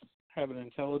twice, have an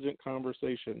intelligent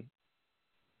conversation,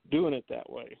 doing it that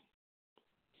way.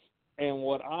 And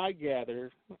what I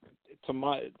gather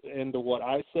to what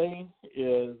I say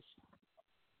is,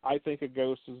 I think a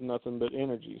ghost is nothing but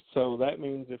energy. So that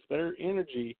means if they're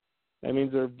energy, that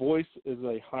means their voice is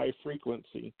a high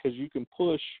frequency, because you can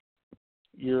push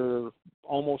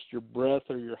almost your breath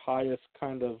or your highest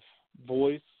kind of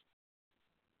voice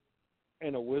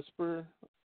in a whisper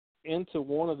into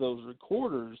one of those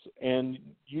recorders, and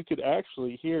you could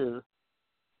actually hear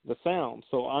the sound.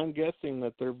 So I'm guessing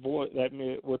that their voice,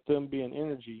 with them being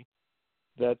energy,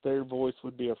 that their voice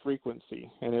would be a frequency,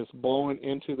 and it's blowing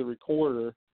into the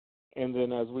recorder, and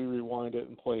then as we rewind it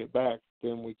and play it back,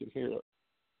 then we can hear it.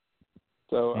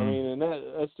 So, I mean, and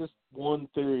that's just one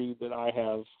theory that I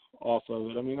have off of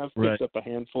it. I mean, I've picked up a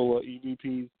handful of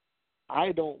EVPs.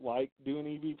 I don't like doing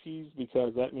EVPs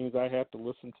because that means I have to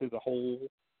listen to the whole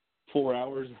 4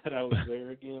 hours that I was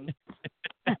there again.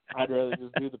 I'd rather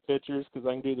just do the pictures, because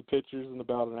I can do the pictures in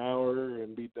about an hour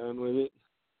and be done with it.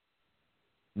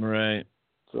 Right.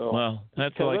 So, well,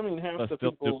 that's all. I mean, half the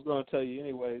people are going to tell you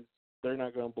anyways, they're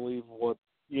not going to believe what,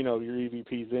 your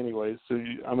EVPs anyways. So,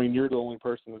 you're the only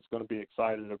person that's going to be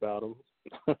excited about them.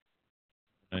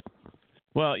 Right.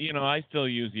 Well, I still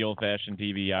use the old-fashioned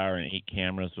DVR and 8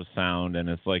 cameras with sound, and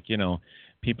it's like,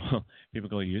 people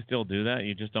go, you still do that?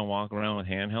 You just don't walk around with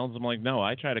handhelds? I'm like, no,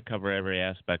 I try to cover every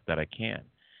aspect that I can.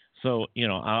 So,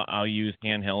 I'll use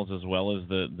handhelds as well as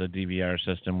the DVR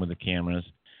system with the cameras.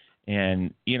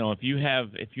 And, if you have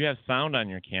sound on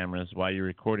your cameras while you're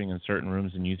recording in certain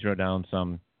rooms and you throw down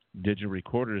some digital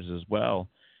recorders as well,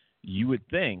 you would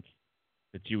think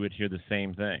that you would hear the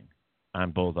same thing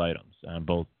on both items, on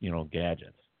both,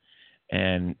 gadgets.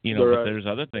 And, but there's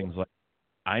other things, like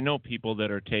I know people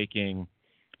that are taking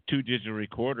 2 digital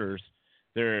recorders,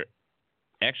 they're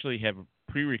actually have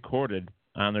pre-recorded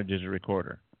on their digital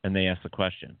recorder, and they ask the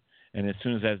question. And as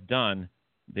soon as that's done,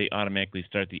 they automatically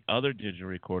start the other digital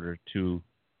recorder to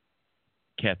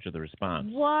capture the response.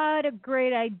 What a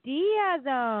great idea,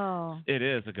 though. It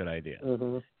is a good idea.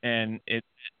 Mm-hmm. And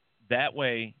that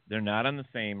way they're not on the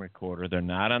same recorder, they're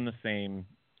not on the same,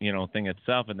 thing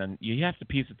itself, and then you have to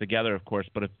piece it together, of course.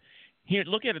 But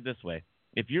look at it this way.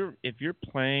 If you're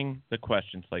playing the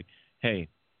questions like, hey,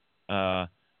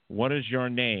 what is your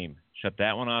name? Shut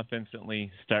that one off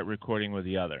instantly, start recording with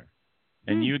the other.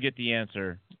 And you get the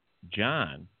answer,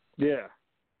 John. Yeah.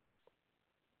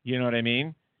 You know what I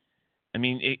mean? I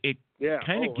mean, it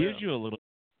kind of gives you a little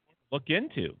look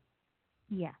into.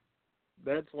 Yeah.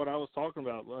 That's what I was talking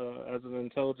about as an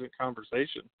intelligent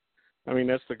conversation. I mean,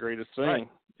 that's the greatest thing. Right.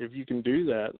 If you can do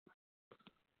that.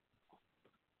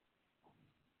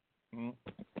 Mm-hmm.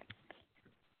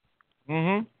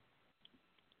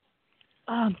 Oh,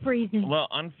 I'm freezing. Well,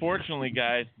 unfortunately,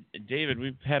 guys, David,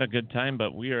 we've had a good time,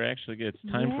 but it's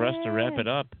time for us to wrap it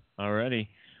up already.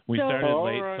 We started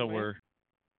late, so we're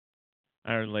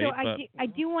late. So I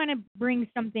do want to bring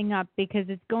something up because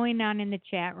it's going on in the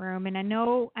chat room, and I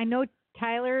know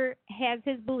Tyler has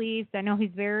his beliefs. I know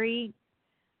he's very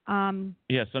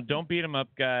yeah, so don't beat him up,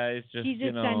 guys. Just he's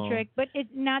eccentric, but it's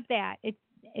not that.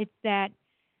 It's that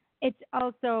it's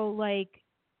also like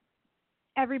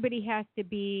everybody has to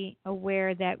be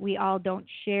aware that we all don't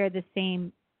share the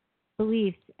same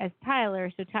beliefs as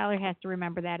Tyler, so Tyler has to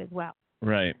remember that as well.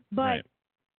 Right. But right.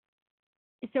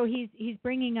 so he's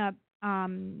bringing up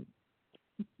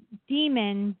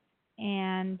demons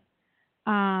and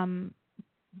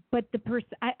but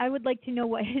I would like to know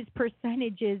what his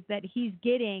percentage is that he's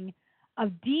getting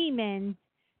of demons,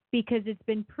 because it's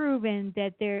been proven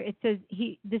that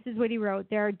this is what he wrote: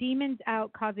 there are demons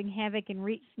out causing havoc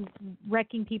and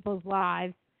wrecking people's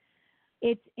lives.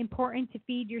 It's important to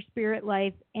feed your spirit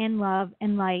life and love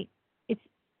and light. It's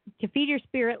to feed your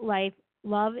spirit life,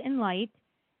 love and light,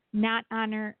 not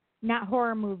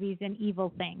horror movies and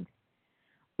evil things.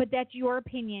 But that's your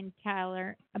opinion,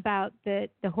 Tyler, about the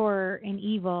horror and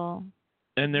evil.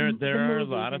 And there are a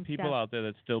lot of people out there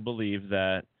that still believe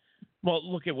that. Well,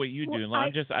 look at what you do. Well, I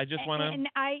just want to. And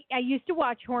I used to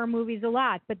watch horror movies a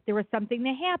lot, but there was something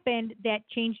that happened that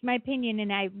changed my opinion,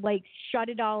 and I shut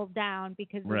it all down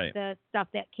because of the stuff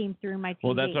that came through my TV.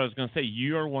 Well, that's what I was going to say.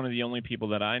 You're one of the only people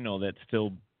that I know that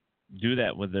still do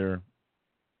that with their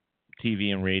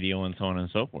TV and radio and so on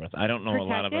and so forth. I don't know a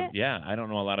lot of them. Yeah, I don't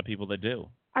know a lot of people that do.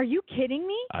 Are you kidding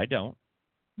me? I don't.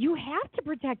 You have to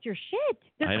protect your shit.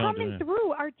 They're coming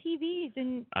through our TVs,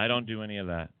 and I don't do any of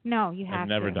that. No, you have to. I've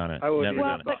never done it. Never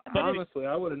done it. But honestly,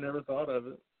 I would have never thought of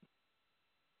it.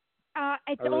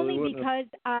 It's only because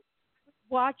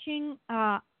watching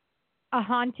A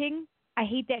Haunting. I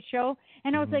hate that show,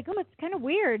 and I was like, oh, it's kind of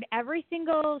weird. Every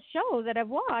single show that I've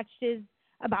watched is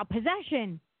about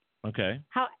possession. Okay.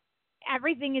 How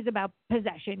everything is about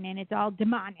possession, and it's all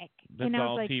demonic. That's and I was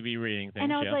all like, TV reading things.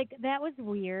 And I was like, that was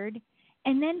weird.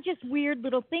 And then just weird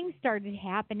little things started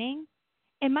happening.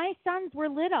 And my sons were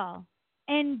little,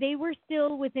 and they were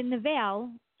still within the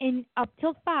veil. And up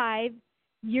till 5,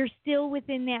 you're still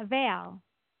within that veil,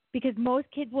 because most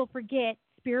kids will forget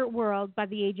spirit world by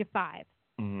the age of 5.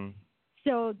 Mm-hmm.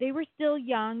 So they were still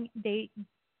young.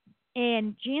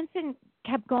 And Jansen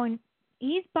kept going,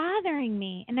 he's bothering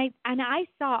me. And I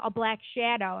saw a black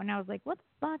shadow, and I was like, what the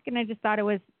fuck? And I just thought it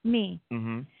was me.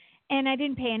 Mm-hmm. And I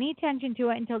didn't pay any attention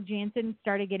to it until Jansen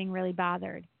started getting really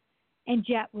bothered, and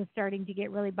Jet was starting to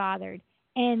get really bothered.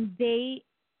 And they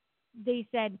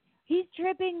said, he's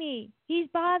tripping me, he's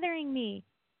bothering me,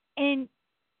 and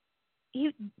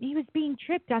he was being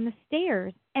tripped on the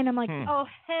stairs. And I'm like, oh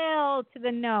hell to the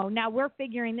no! Now we're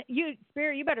figuring that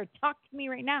Spirit, you better talk to me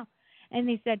right now. And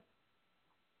they said,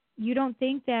 you don't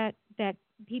think that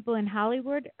people in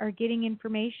Hollywood are getting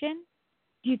information?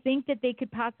 Do you think that they could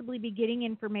possibly be getting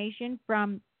information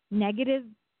from negative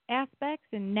aspects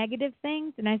and negative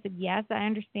things? And I said, yes, I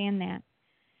understand that.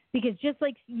 Because just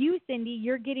like you, Cindy,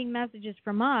 you're getting messages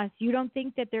from us. You don't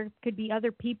think that there could be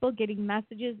other people getting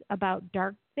messages about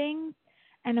dark things?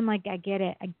 And I'm like, I get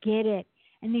it.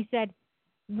 And they said,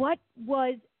 what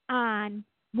was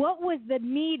the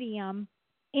medium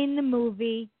in the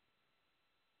movie?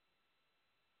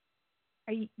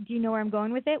 Do you know where I'm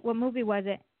going with it? What movie was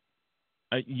it?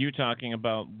 You talking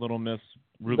about Little Miss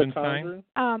Rubenstein?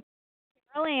 Carol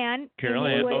Ann.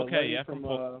 Okay, yeah, from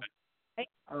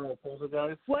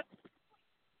Poltergeist. What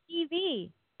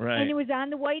TV? Right. And it was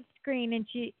on the white screen,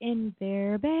 and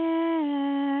they're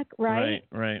back. Right.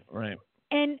 Right.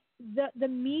 And the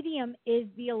medium is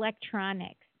the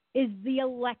electronics, is the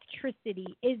electricity,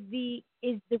 is the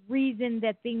reason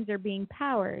that things are being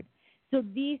powered. So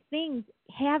these things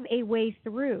have a way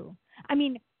through. I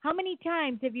mean, how many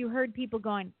times have you heard people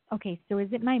going, okay, so is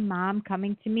it my mom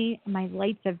coming to me? My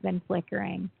lights have been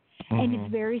flickering. Mm-hmm. And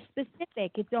it's very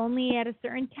specific. It's only at a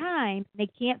certain time. They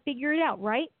can't figure it out,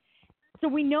 right? So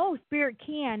we know spirit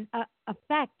can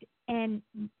affect and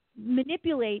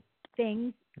manipulate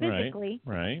things physically.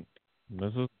 Right.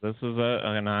 This is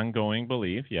an ongoing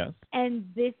belief, yes. And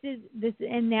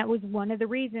and that was one of the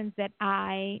reasons that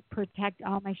I protect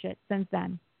all my shit since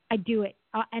then. I do it,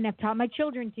 and I've taught my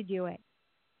children to do it.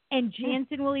 And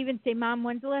Jansen will even say, Mom,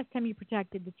 when's the last time you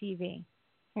protected the TV?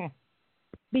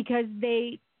 Because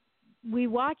we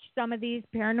watch some of these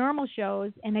paranormal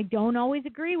shows, and I don't always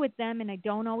agree with them, and I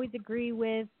don't always agree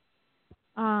with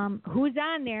who's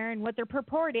on there and what they're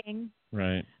purporting.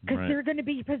 Right. Because they're going to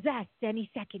be possessed any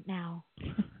second now.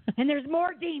 And there's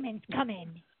more demons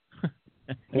coming.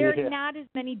 There are not as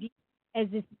many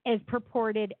demons as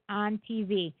purported on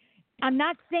TV. I'm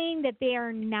not saying that they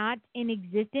are not in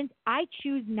existence. I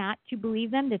choose not to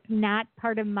believe them. That's not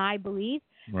part of my belief,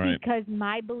 because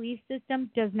my belief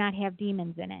system does not have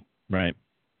demons in it. Right.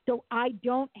 So I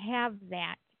don't have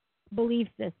that belief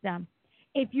system.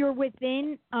 If you're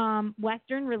within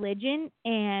Western religion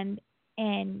and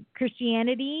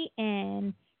Christianity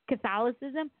and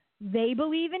Catholicism, they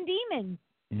believe in demons.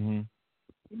 Mm-hmm.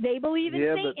 They believe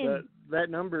in Satan. But that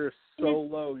number is so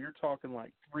low. You're talking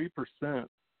like 3%.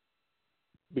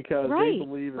 Because they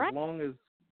believe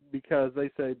because they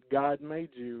say God made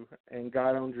you and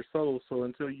God owns your soul. So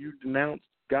until you denounce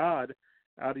God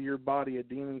out of your body, a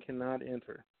demon cannot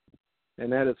enter.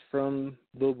 And that is from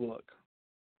the book.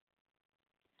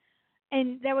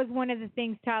 And that was one of the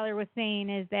things Tyler was saying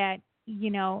is that,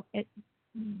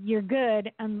 you're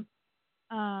good,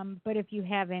 but if you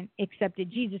haven't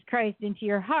accepted Jesus Christ into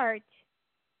your heart,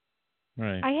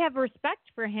 right. I have respect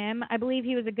for him. I believe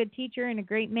he was a good teacher and a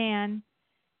great man.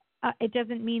 It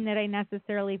doesn't mean that I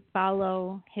necessarily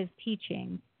follow his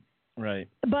teachings. Right.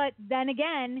 But then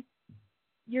again,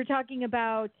 you're talking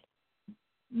about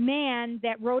man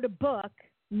that wrote a book,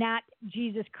 not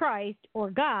Jesus Christ or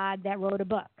God that wrote a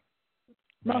book.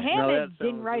 Right. Mohammed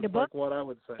didn't write a book. Like what I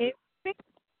would say. But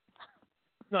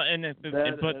a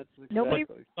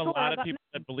lot of people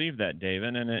that believe that,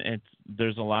 David, and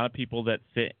there's a lot of people that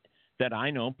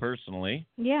I know personally.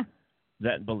 Yeah.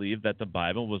 That believe that the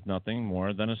Bible was nothing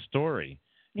more than a story,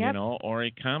 or a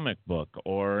comic book,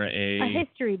 or a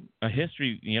history. A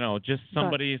history, just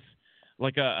somebody's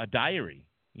like a diary.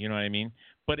 You know what I mean?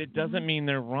 But it doesn't mean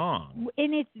they're wrong.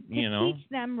 And it's to teach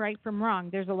them right from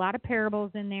wrong. There's a lot of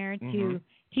parables in there to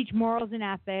teach morals and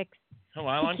ethics. Well,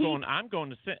 I'm going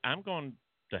to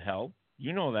hell.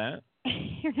 You know that.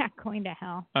 You're not going to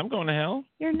hell. I'm going to hell.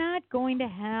 You're not going to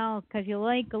hell because you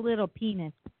like a little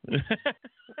penis.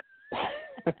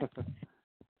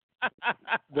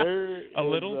 There a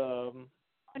little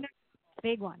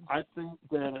big one. I think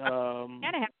that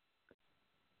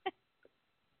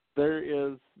there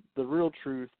is the real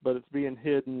truth, but it's being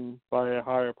hidden by a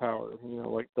higher power,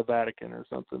 like the Vatican or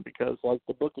something, because like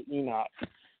the Book of Enoch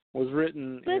was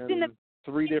written in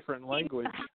 3 different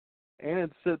languages, and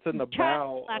it sits in the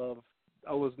bow of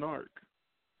Noah's Ark.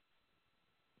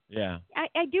 Yeah.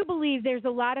 I do believe there's a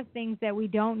lot of things that we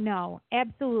don't know.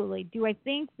 Absolutely. Do I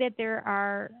think that there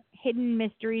are hidden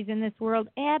mysteries in this world?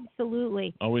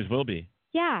 Absolutely. Always will be.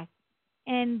 Yeah.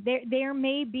 And there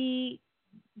may be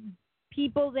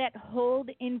people that hold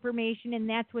information, and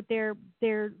that's what they're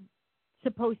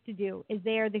supposed to do, is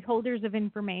they are the holders of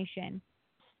information.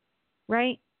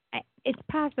 Right? It's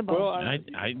possible. Well,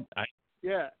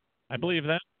 I believe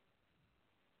that.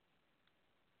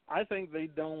 I think they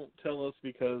don't tell us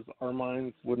because our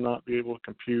minds would not be able to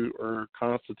compute or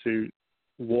constitute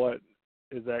what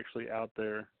is actually out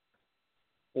there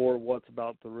or what's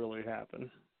about to really happen.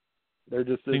 They're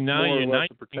just more or less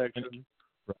a protection.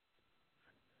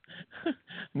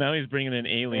 Now he's bringing in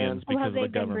aliens because of the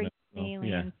government.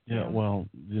 Yeah. Well,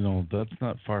 that's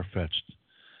not far-fetched.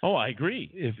 Oh, I agree.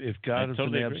 If God is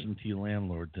an absentee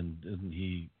landlord, then isn't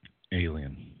he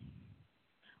alien?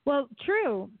 Well,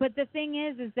 true, but the thing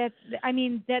is that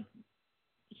that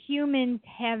humans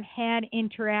have had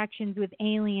interactions with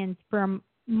aliens for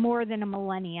more than a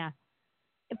millennia.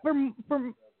 From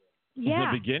the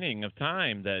beginning of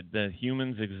time, that the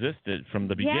humans existed from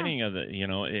the beginning of the.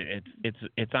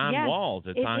 It's on walls,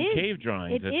 it's on cave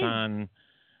drawings, it's on.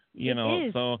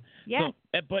 So.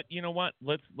 But you know what?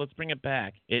 Let's bring it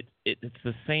back. It's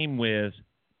the same with.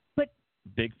 But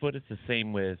Bigfoot. It's the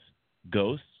same with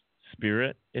ghosts.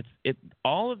 Spirit,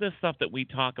 all of this stuff that we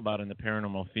talk about in the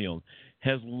paranormal field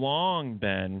has long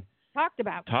been talked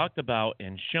about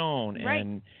and shown,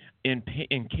 and in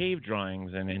cave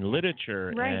drawings and in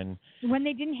literature, and when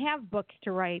they didn't have books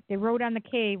to write, they wrote on the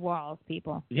cave walls.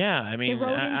 People, I mean, they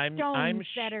wrote in stones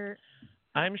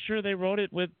I'm sure they wrote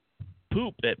it with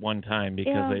poop at one time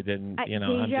because they didn't, I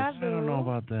don't know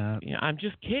about that. Yeah, I'm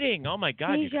just kidding. Oh my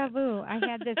God, deja vu.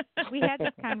 We had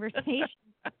this conversation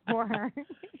before.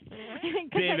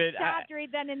 David, I stopped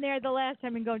right then and there the last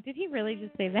time and go, did he really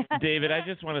just say that? David, I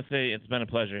just want to say it's been a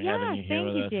pleasure having you here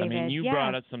with us. David. I mean, you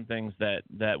brought up some things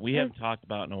that we haven't talked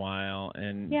about in a while,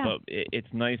 but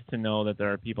it's nice to know that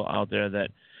there are people out there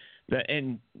that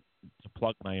and to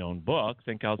plug my own book,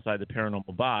 Think Outside the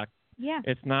Paranormal Box. Yeah.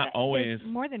 It's not always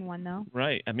There's more than one though.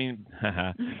 Right. I mean,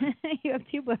 you have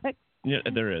 2 books. Yeah,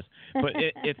 there is. But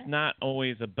it's not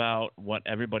always about what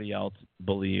everybody else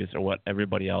believes or what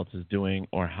everybody else is doing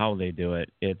or how they do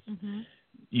it. It's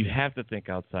you have to think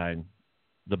outside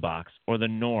the box, or the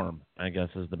norm, I guess,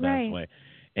 is the best way.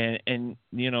 And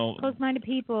closed-minded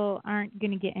people aren't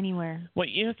going to get anywhere. Well,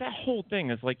 that whole thing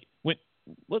is like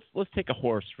let's take a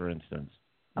horse for instance.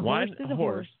 Why a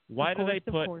horse? Why do they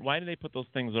put those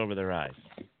things over their eyes?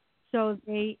 So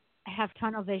they have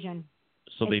tunnel vision.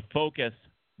 So they focus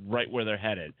right where they're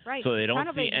headed. Right. So they don't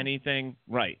tunnel see vision. anything.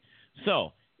 Right.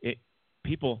 So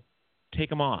people take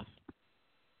them off.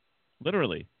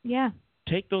 Literally. Yeah.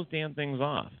 Take those damn things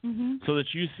off so that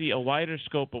you see a wider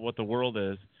scope of what the world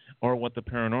is or what the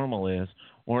paranormal is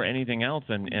or anything else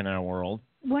in our world.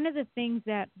 One of the things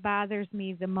that bothers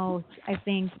me the most, I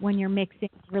think, when you're mixing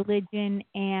religion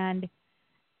and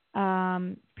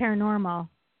paranormal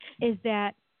is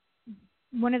that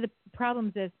one of the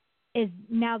problems is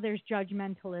now there's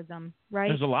judgmentalism, right?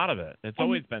 There's a lot of it. It's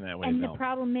always been that way. And the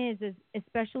problem is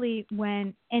especially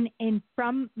when, and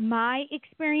from my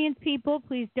experience, people,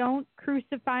 please don't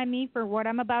crucify me for what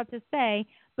I'm about to say,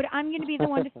 but I'm going to be the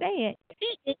one to say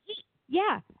it.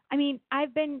 Yeah, I mean,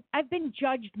 I've been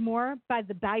judged more by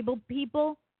the Bible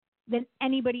people than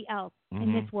anybody else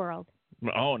in this world.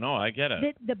 Oh no, I get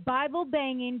it. The Bible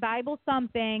banging, Bible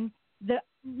thumping.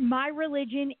 My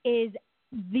religion is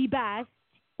the best.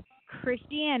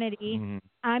 Christianity.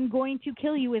 I'm going to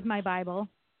kill you with my Bible.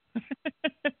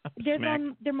 They're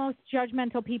the most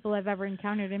judgmental people I've ever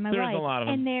encountered in my life. There's a lot of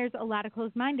them. And there's a lot of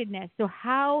closed-mindedness. So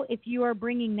how, if you are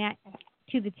bringing that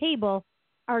to the table,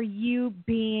 are you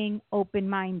being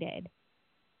open-minded?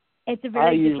 It's a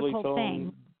very difficult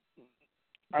thing.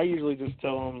 I usually just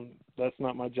tell them that's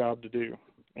not my job to do.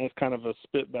 And it's kind of a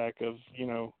spitback of,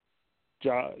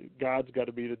 God's got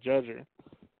to be the judger.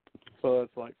 So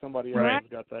it's like somebody else has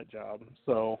got that job.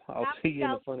 So I'll see you in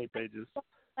the funny pages.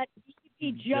 Let me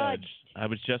be judged. I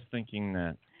was just thinking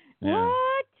that. Yeah.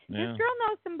 What? Yeah. This girl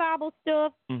knows some Bible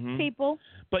stuff, people.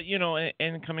 But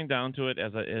and coming down to it,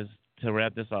 as to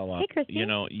wrap this all up, hey,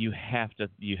 Christine. you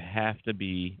have to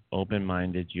be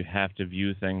open-minded. You have to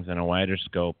view things in a wider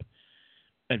scope.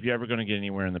 If you're ever going to get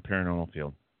anywhere in the paranormal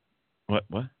field, what?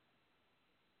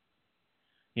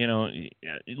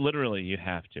 Literally, you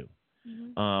have to.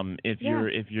 If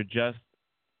you're just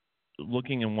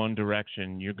looking in one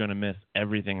direction, you're going to miss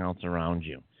everything else around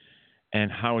you.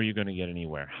 And how are you going to get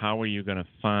anywhere? How are you going to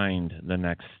find the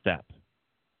next step,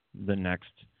 the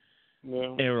next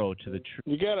arrow to the truth?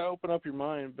 You got to open up your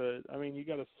mind, but I mean, you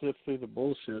got to sift through the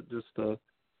bullshit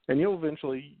and you'll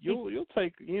eventually you'll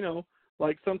take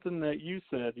like something that you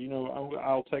said.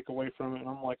 I'll take away from it, and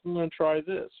I'm like, I'm going to try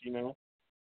this.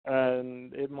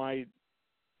 And it might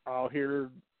I'll hear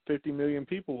 50 million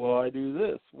people, well, I do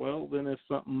this. Well, then if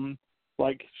something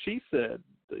like she said,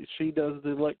 she does the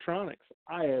electronics.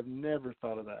 I have never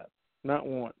thought of that, not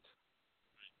once.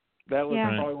 That was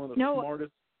probably one of the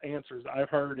smartest answers I've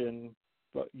heard in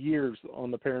years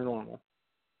on the paranormal.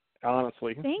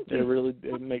 Honestly, thank you.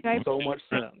 It makes so much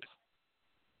sense.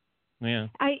 Yeah.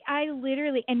 I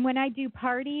literally, and when I do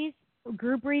parties,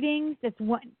 group readings, that's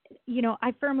one,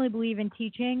 I firmly believe in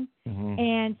teaching,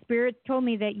 and spirits told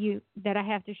me that I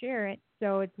have to share it.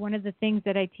 So it's one of the things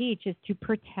that I teach is to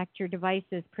protect your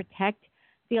devices, protect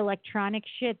the electronic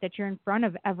shit that you're in front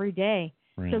of every day.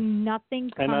 Right. So nothing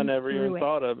comes And I never even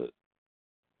thought of it.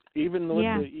 Even with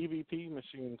the EVP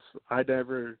machines, I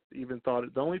never even thought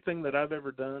it. The only thing that I've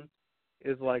ever done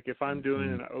is like if I'm doing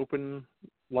an open,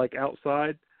 like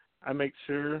outside, I make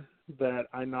sure that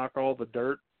I knock all the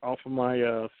dirt off of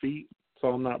my feet, so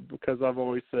I'm not, because I've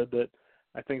always said that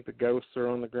I think the ghosts are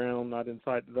on the ground, not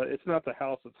inside. It's not the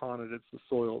house that's haunted; it's the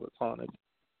soil that's haunted.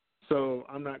 So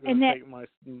I'm not going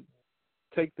to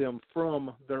take them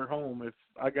from their home. If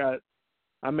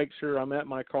I make sure I'm at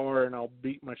my car and I'll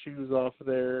beat my shoes off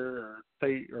there,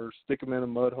 or stick them in a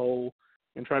mud hole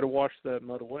and try to wash that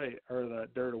mud away or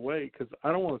that dirt away, because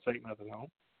I don't want to take nothing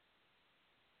home.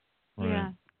 Right.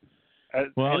 Yeah.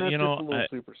 Well, and that's just a little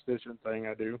superstition thing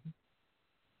I do.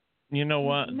 You know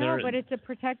what? No, but it's a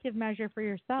protective measure for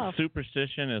yourself.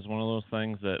 Superstition is one of those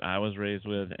things that I was raised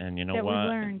with, and you know that what? We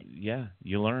learned. Yeah,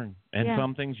 you learn. And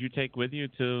some things you take with you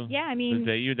to the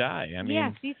day you die. I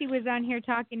mean, Cece was on here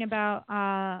talking about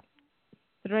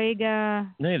Strega.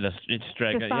 It's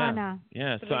Strega,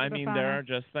 yeah. So, I mean, there are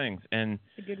just things. And,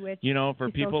 a good witch.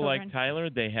 For people like Tyler,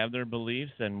 they have their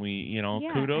beliefs, and we,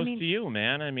 kudos to you,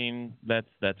 man. I mean, that's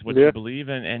what you believe,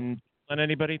 and let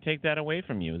anybody take that away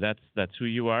from you. That's who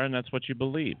you are, and that's what you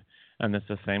believe. And it's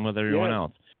the same with everyone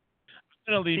else.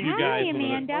 I'm going to leave you guys. Hi,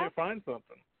 Amanda. Might find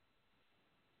something.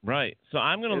 Right. So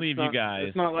I'm going to leave you guys.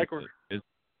 It's not like we're...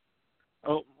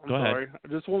 I'm sorry. Ahead.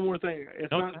 Just one more thing.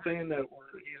 It's not saying that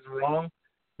he's wrong,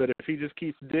 but if he just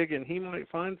keeps digging, he might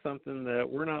find something that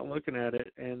we're not looking at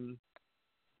it. And,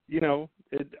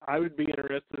 I would be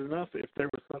interested enough if there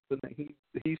was something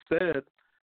that he said,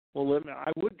 well,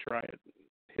 I would try it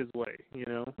his way,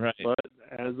 Right. But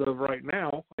as of right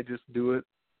now, I just do it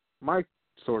my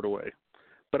sort of way.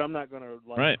 But I'm not going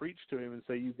to preach to him and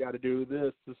say, you've got to do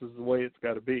this. This is the way it's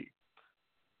got to be.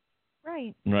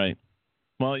 Right. Right.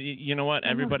 Well, you know what?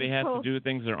 Everybody has to do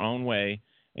things their own way,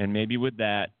 and maybe with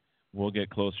that, we'll get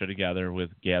closer together with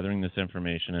gathering this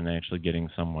information and actually getting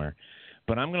somewhere.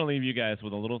 But I'm going to leave you guys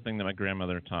with a little thing that my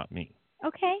grandmother taught me.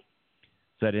 Okay.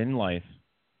 That in life,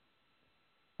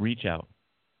 reach out.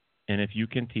 And if you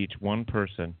can teach one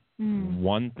person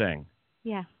one thing,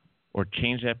 or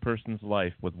change that person's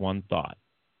life with one thought,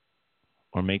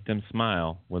 or make them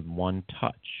smile with one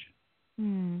touch,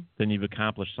 then you've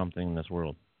accomplished something in this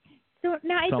world. So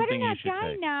now I better not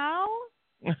die now.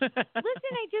 Listen,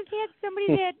 I just had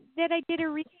somebody that I did a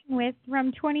reading with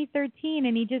from 2013,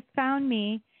 and he just found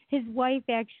me. His wife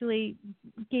actually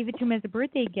gave it to him as a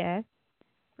birthday gift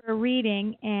for a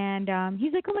reading, and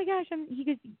he's like, "Oh my gosh!" He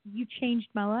goes, "You changed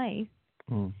my life,"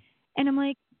 and I'm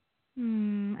like,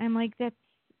 that's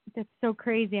so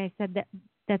crazy. I said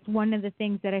that's one of the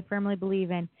things that I firmly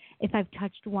believe in. If I've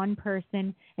touched one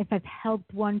person, if I've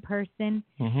helped one person,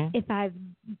 if I've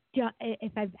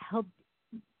helped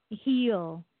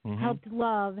heal, helped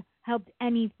love, helped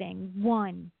anything,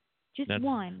 one.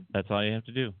 That's all you have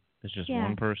to do. It's just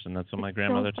one person. That's what my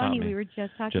grandmother so taught funny. me. We were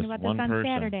just talking about this on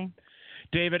Saturday.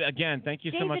 David, again, thank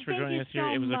you so much for joining us here.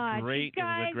 It was a great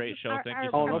show. Thank you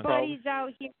so much. Our buddies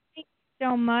out here, thank you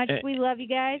so much. We love you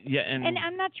guys. Yeah, and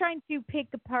I'm not trying to pick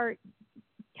apart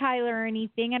Tyler or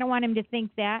anything. I don't want him to think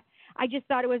that. I just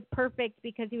thought it was perfect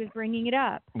because he was bringing it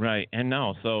up. Right. And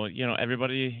no, so,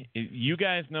 everybody, you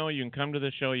guys know you can come to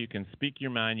the show. You can speak your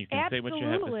mind. You can say what you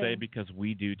have to say because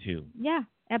we do too. Yeah,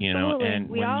 absolutely. And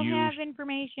we all have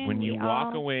information. When you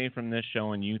walk away from this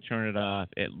show and you turn it off,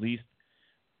 at least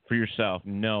for yourself,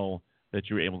 know that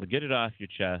you were able to get it off your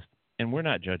chest, and we're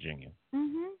not judging you.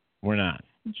 We're not.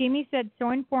 Jamie said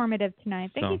so informative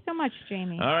tonight. Thank you so much,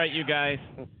 Jamie. All right, you guys.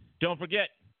 Don't forget.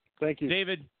 Thank you.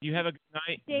 David, you have a good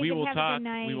night. David, we will have talk. A good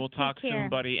night. We will talk soon,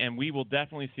 buddy, and we will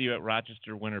definitely see you at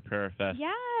Rochester Winter Parafest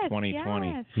 2020.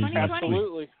 Yes, 2020.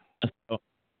 Absolutely.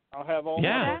 I'll have all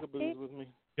my bugaboos with me.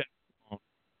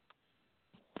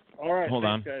 All right. Hold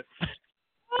on. Guys.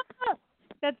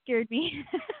 That scared me.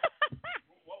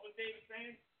 What was David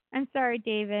saying? I'm sorry,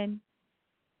 David.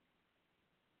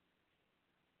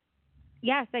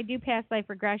 Yes, I do past life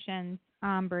regressions,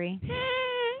 Bri.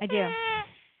 I do.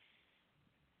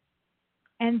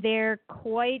 And they're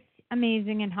quite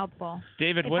amazing and helpful.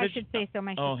 David, if what I did should say so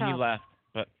myself. Oh, he left.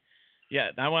 But yeah,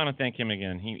 I want to thank him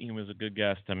again. He was a good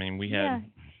guest. I mean,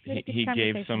 he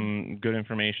gave some good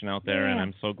information out there, and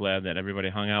I'm so glad that everybody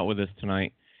hung out with us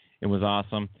tonight. It was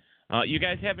awesome. You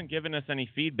guys haven't given us any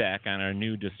feedback on our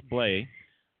new display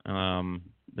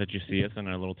that you see us in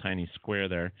our little tiny square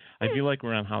there. I feel like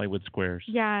we're on Hollywood Squares.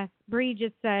 Yes. Bree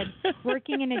just said,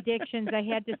 working in addictions, I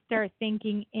had to start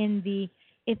thinking in the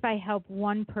if I help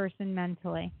one person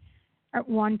mentally, or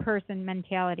one person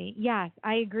mentality. Yes,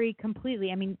 I agree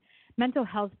completely. I mean, mental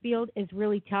health field is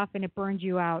really tough and it burns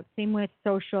you out. Same with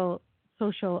social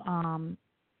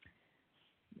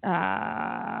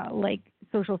like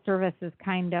social services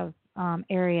kind of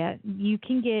area. You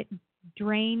can get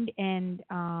drained and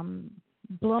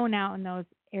blown out in those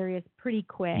areas pretty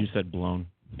quick. You said blown.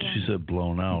 Yeah. She said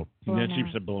blown out. She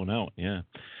said blown out, yeah.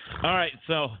 All right,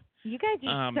 so. You guys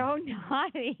are so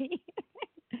naughty.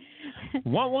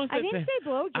 What was it? I didn't say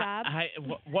blowjob.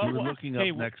 We're looking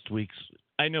up next week's.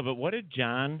 I know, but what did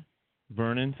John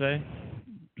Vernon say?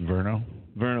 Verno,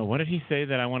 what did he say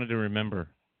that I wanted to remember?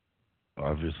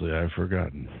 Obviously, I've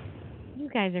forgotten. You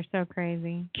guys are so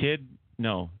crazy.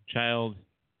 Child.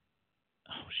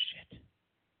 Oh, shit.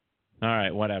 All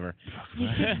right, whatever.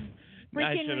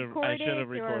 I should have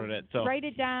recorded it. So write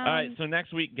it down. All right, so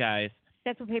next week, guys.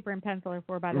 That's what paper and pencil are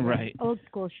for, by the way. Right. Old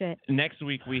school shit. Next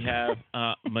week we have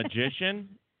a magician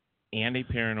and a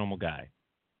paranormal guy.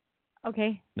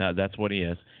 Okay. No, that's what he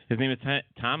is. His name is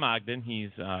Tom Ogden.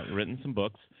 He's written some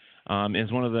books.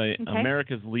 Is one of the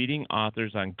America's leading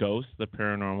authors on ghosts, the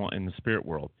paranormal, and the spirit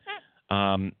world.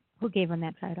 Who gave him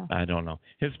that title? I don't know.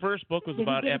 His first book was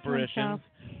about apparitions,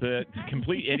 The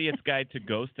Complete Idiot's Guide to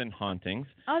Ghosts and Hauntings.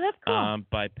 Oh, that's cool.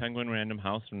 By Penguin Random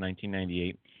House from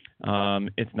 1998.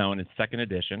 It's now in its second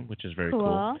edition, which is very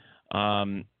cool.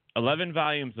 11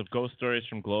 volumes of ghost stories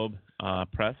from Globe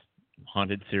Press,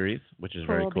 haunted series, which is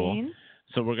very cool. Beans.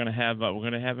 So we're gonna have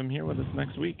him here with us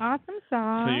next week. Awesome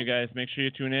sauce. So you guys make sure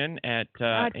you tune in at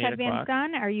 8 Ted o'clock.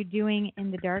 Van Son, are you doing In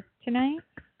the Dark tonight?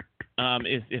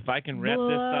 If I can wrap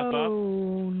this stuff up.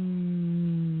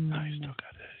 I still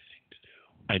got editing to do.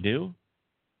 I do?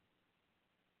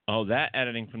 Oh, that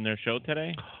editing from their show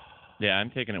today? Yeah, I'm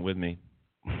taking it with me.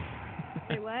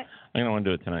 Say what? I don't want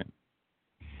to do it tonight.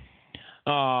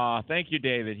 Thank you,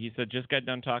 David. He said, just got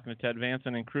done talking to Ted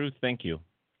Vanson and crew. Thank you.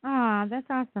 That's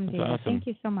awesome, David. Awesome. Thank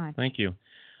you so much. Thank you.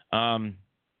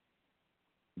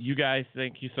 You guys,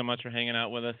 thank you so much for hanging out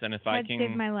with us. And if I can...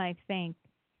 saved my life. Thanks.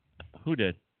 Who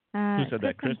did? Who said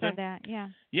that? Kristen said that. Yeah.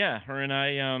 Yeah, her and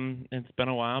I. It's been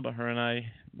a while, but her and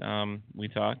I, we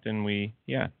talked, and I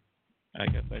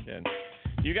guess I did.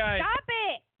 You guys. Stop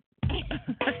it.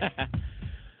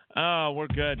 Oh, we're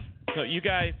good. So you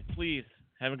guys, please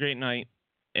have a great night,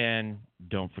 and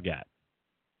don't forget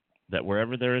that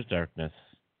wherever there is darkness,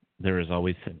 there is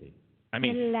always Cindy.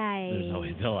 Delight. There's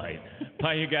always delight.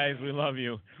 Bye, you guys. We love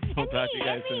you. We'll talk to you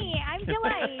guys soon. I'm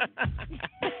Delight.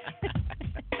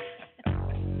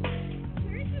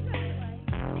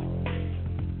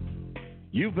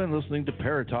 You've been listening to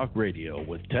Paratalk Radio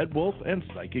with Ted Wolf and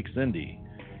Psychic Cindy.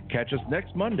 Catch us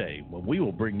next Monday when we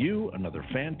will bring you another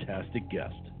fantastic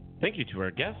guest. Thank you to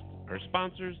our guests, our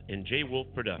sponsors, and J. Wolf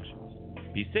Productions.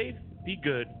 Be safe, be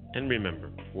good, and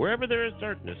remember, wherever there is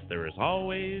darkness, there is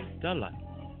always the light.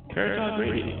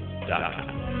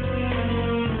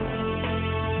 Paratalkradio.com.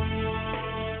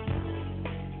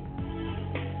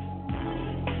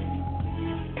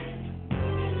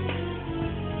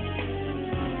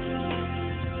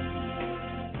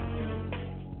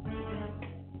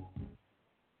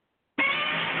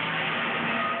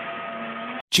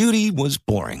 Judy was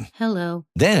boring. Hello.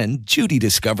 Then Judy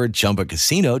discovered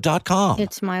ChumbaCasino.com.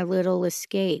 It's my little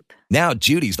escape. Now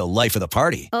Judy's the life of the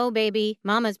party. Oh, baby,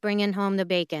 mama's bringing home the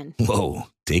bacon. Whoa,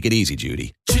 take it easy,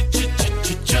 Judy.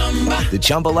 The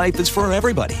Chumba life is for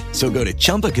everybody. So go to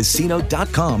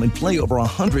ChumbaCasino.com and play over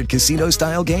 100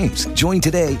 casino-style games. Join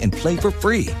today and play for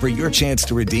free for your chance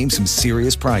to redeem some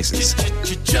serious prizes.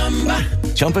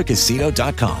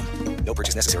 ChumbaCasino.com. No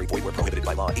purchase necessary. Void where prohibited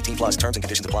by law. 18+ terms and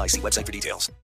conditions apply. See website for details.